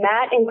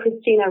Matt and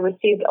Christina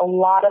received a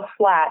lot of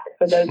flack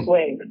for those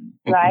wigs,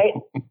 right?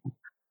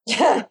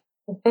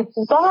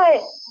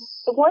 But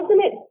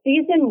wasn't it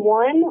season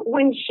 1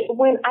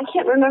 when I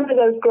can't remember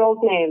those girls'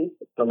 names?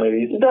 The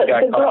ladies got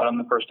caught on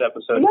the first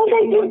episode. No,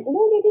 they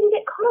didn't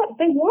get caught.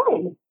 They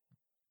won.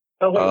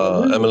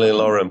 Emily and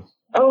Lauren.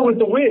 Oh, with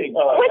the wig.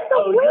 With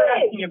the wig. You're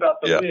asking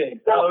about the wig.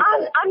 So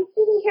I'm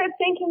sitting here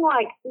thinking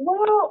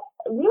well,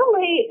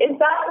 really, is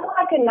that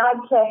a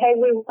nod to, hey,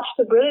 we watched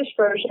the British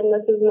version,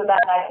 this isn't a bad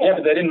idea? Yeah,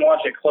 but they didn't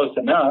watch it close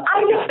enough.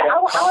 I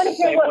want to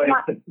hear what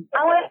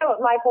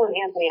Michael and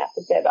Anthony have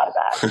to say about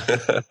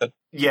that.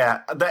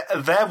 Yeah,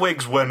 their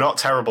wigs were not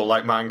terrible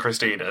like Matt and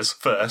Christina's,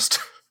 first.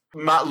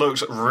 Matt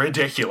looked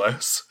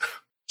ridiculous.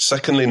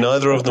 Secondly,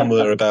 neither of them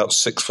were about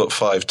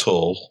 6'5"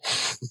 tall.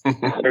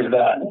 There's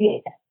that. Yeah.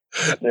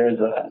 There's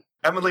that.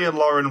 Emily and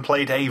Lauren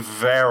played a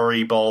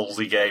very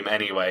ballsy game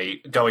anyway,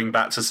 going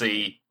back to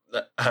see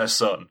her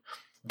son.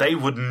 They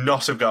would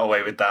not have got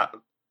away with that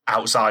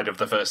outside of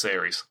the first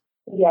series.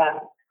 Yeah.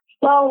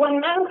 Well, when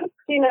Matt and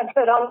Christina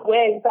put on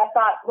wigs, I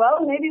thought,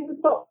 well, maybe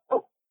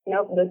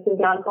nope, this is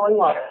not going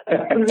well.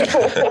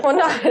 Well,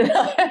 no.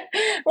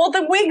 Well,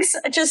 the wigs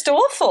are just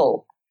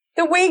awful.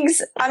 The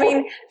wigs,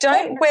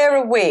 don't wear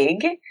a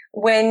wig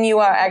when you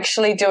are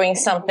actually doing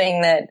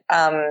something that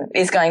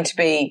is going to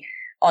be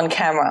on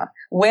camera.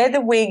 Wear the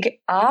wig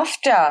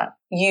after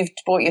you've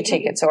bought your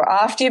tickets or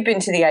after you've been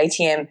to the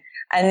ATM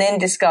and then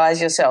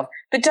disguise yourself.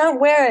 But don't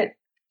wear it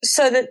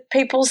so that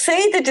people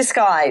see the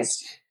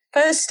disguise.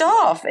 First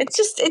off,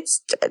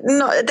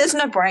 there's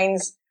no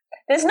brains.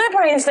 There's no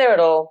brains there at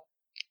all.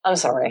 I'm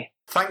sorry.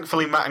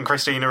 Thankfully, Matt and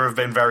Christina have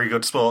been very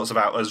good sports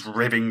about us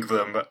ribbing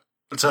them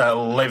to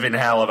live in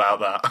hell about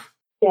that.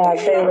 Yeah,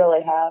 they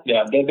really have.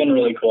 Yeah, they've been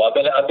really cool.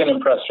 I've been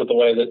impressed with the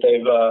way that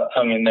they've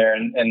hung in there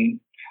and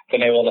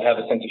been able to have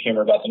a sense of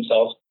humor about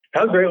themselves.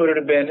 How great would it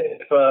have been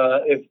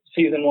if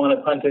season 1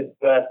 of Hunted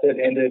West had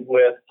ended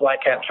with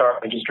Black Cat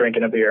Charlie just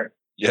drinking a beer?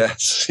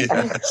 Yes.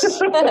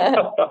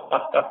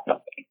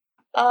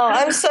 Oh,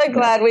 I'm so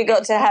glad we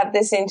got to have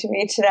this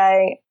interview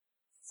today.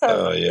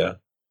 Oh yeah.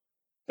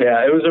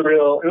 Yeah, it was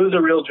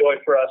a real joy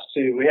for us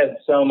too. We had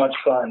so much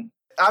fun.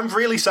 I'm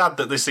really sad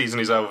that this season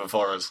is over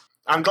for us.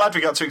 I'm glad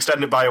we got to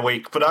extend it by a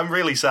week, but I'm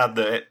really sad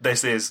that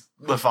this is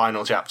the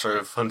final chapter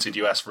of Hunted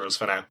US for us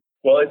for now.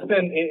 Well, it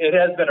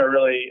has been a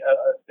really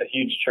a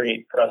huge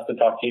treat for us to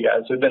talk to you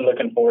guys. We've been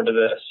looking forward to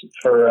this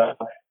for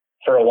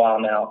a while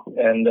now,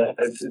 and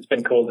it's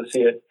been cool to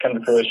see it come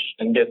to fruition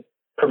and get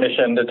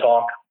permission to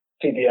talk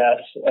CBS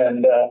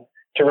and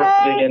to really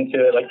dig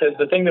into it. Like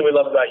the thing that we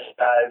love about you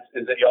guys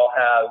is that y'all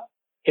have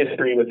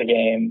history with the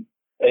game,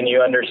 and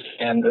you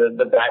understand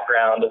the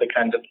background of the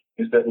kinds of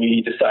things that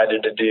we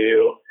decided to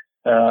do.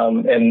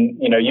 And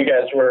you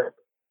guys were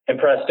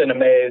impressed and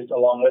amazed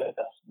along with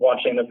us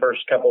watching the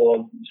first couple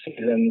of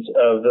seasons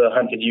of the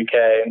Hunted UK.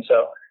 And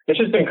so it's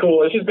just been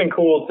cool. It's just been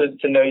cool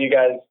to know you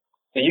guys,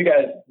 that you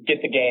guys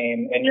get the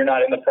game and you're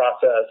not in the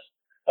process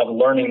of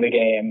learning the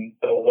game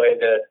the way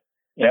that,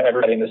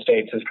 everybody in the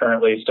States is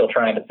currently still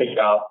trying to figure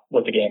out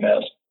what the game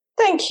is.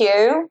 Thank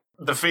you.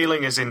 The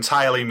feeling is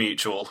entirely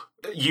mutual.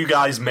 You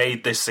guys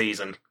made this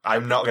season.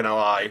 I'm not going to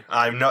lie.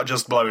 I'm not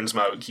just blowing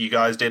smoke. You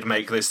guys did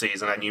make this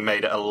season, and you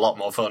made it a lot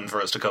more fun for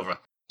us to cover.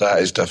 That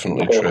is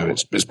definitely true.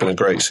 It's been a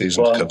great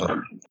season to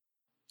cover.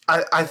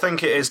 I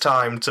think it is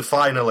time to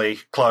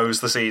finally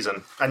close the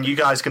season, and you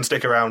guys can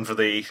stick around for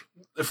the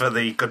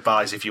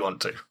goodbyes if you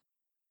want to.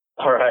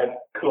 All right,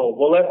 cool.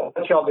 Well,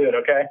 let y'all do it,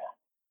 okay?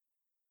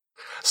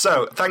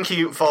 So, thank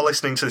you for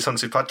listening to this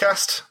Hunted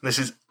podcast. This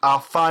is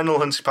our final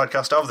Hunted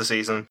podcast of the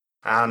season,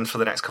 and for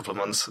the next couple of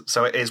months,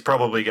 so it is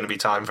probably going to be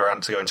time for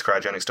Ant to go into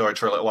cryogenic storage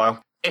for a little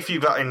while. If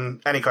you've got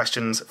any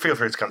questions, feel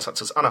free to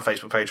contact us on our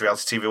Facebook page,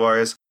 Reality TV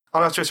Warriors,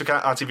 on our Twitter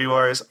account, RTV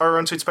Warriors, or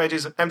on Twitter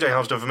pages, MJ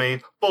Halston for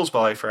me,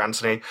 Bullsboy for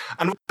Anthony,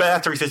 and Bear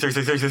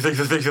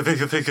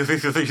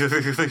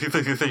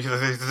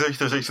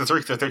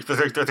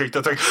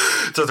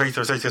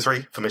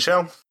 333 for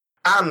Michelle.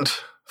 And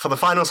for the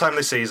final time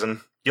this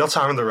season, your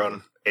time on the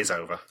run is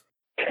over.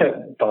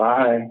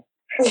 Bye.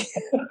 So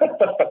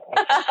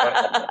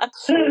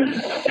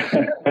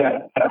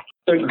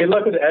good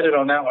luck with the edit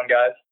on that one, guys.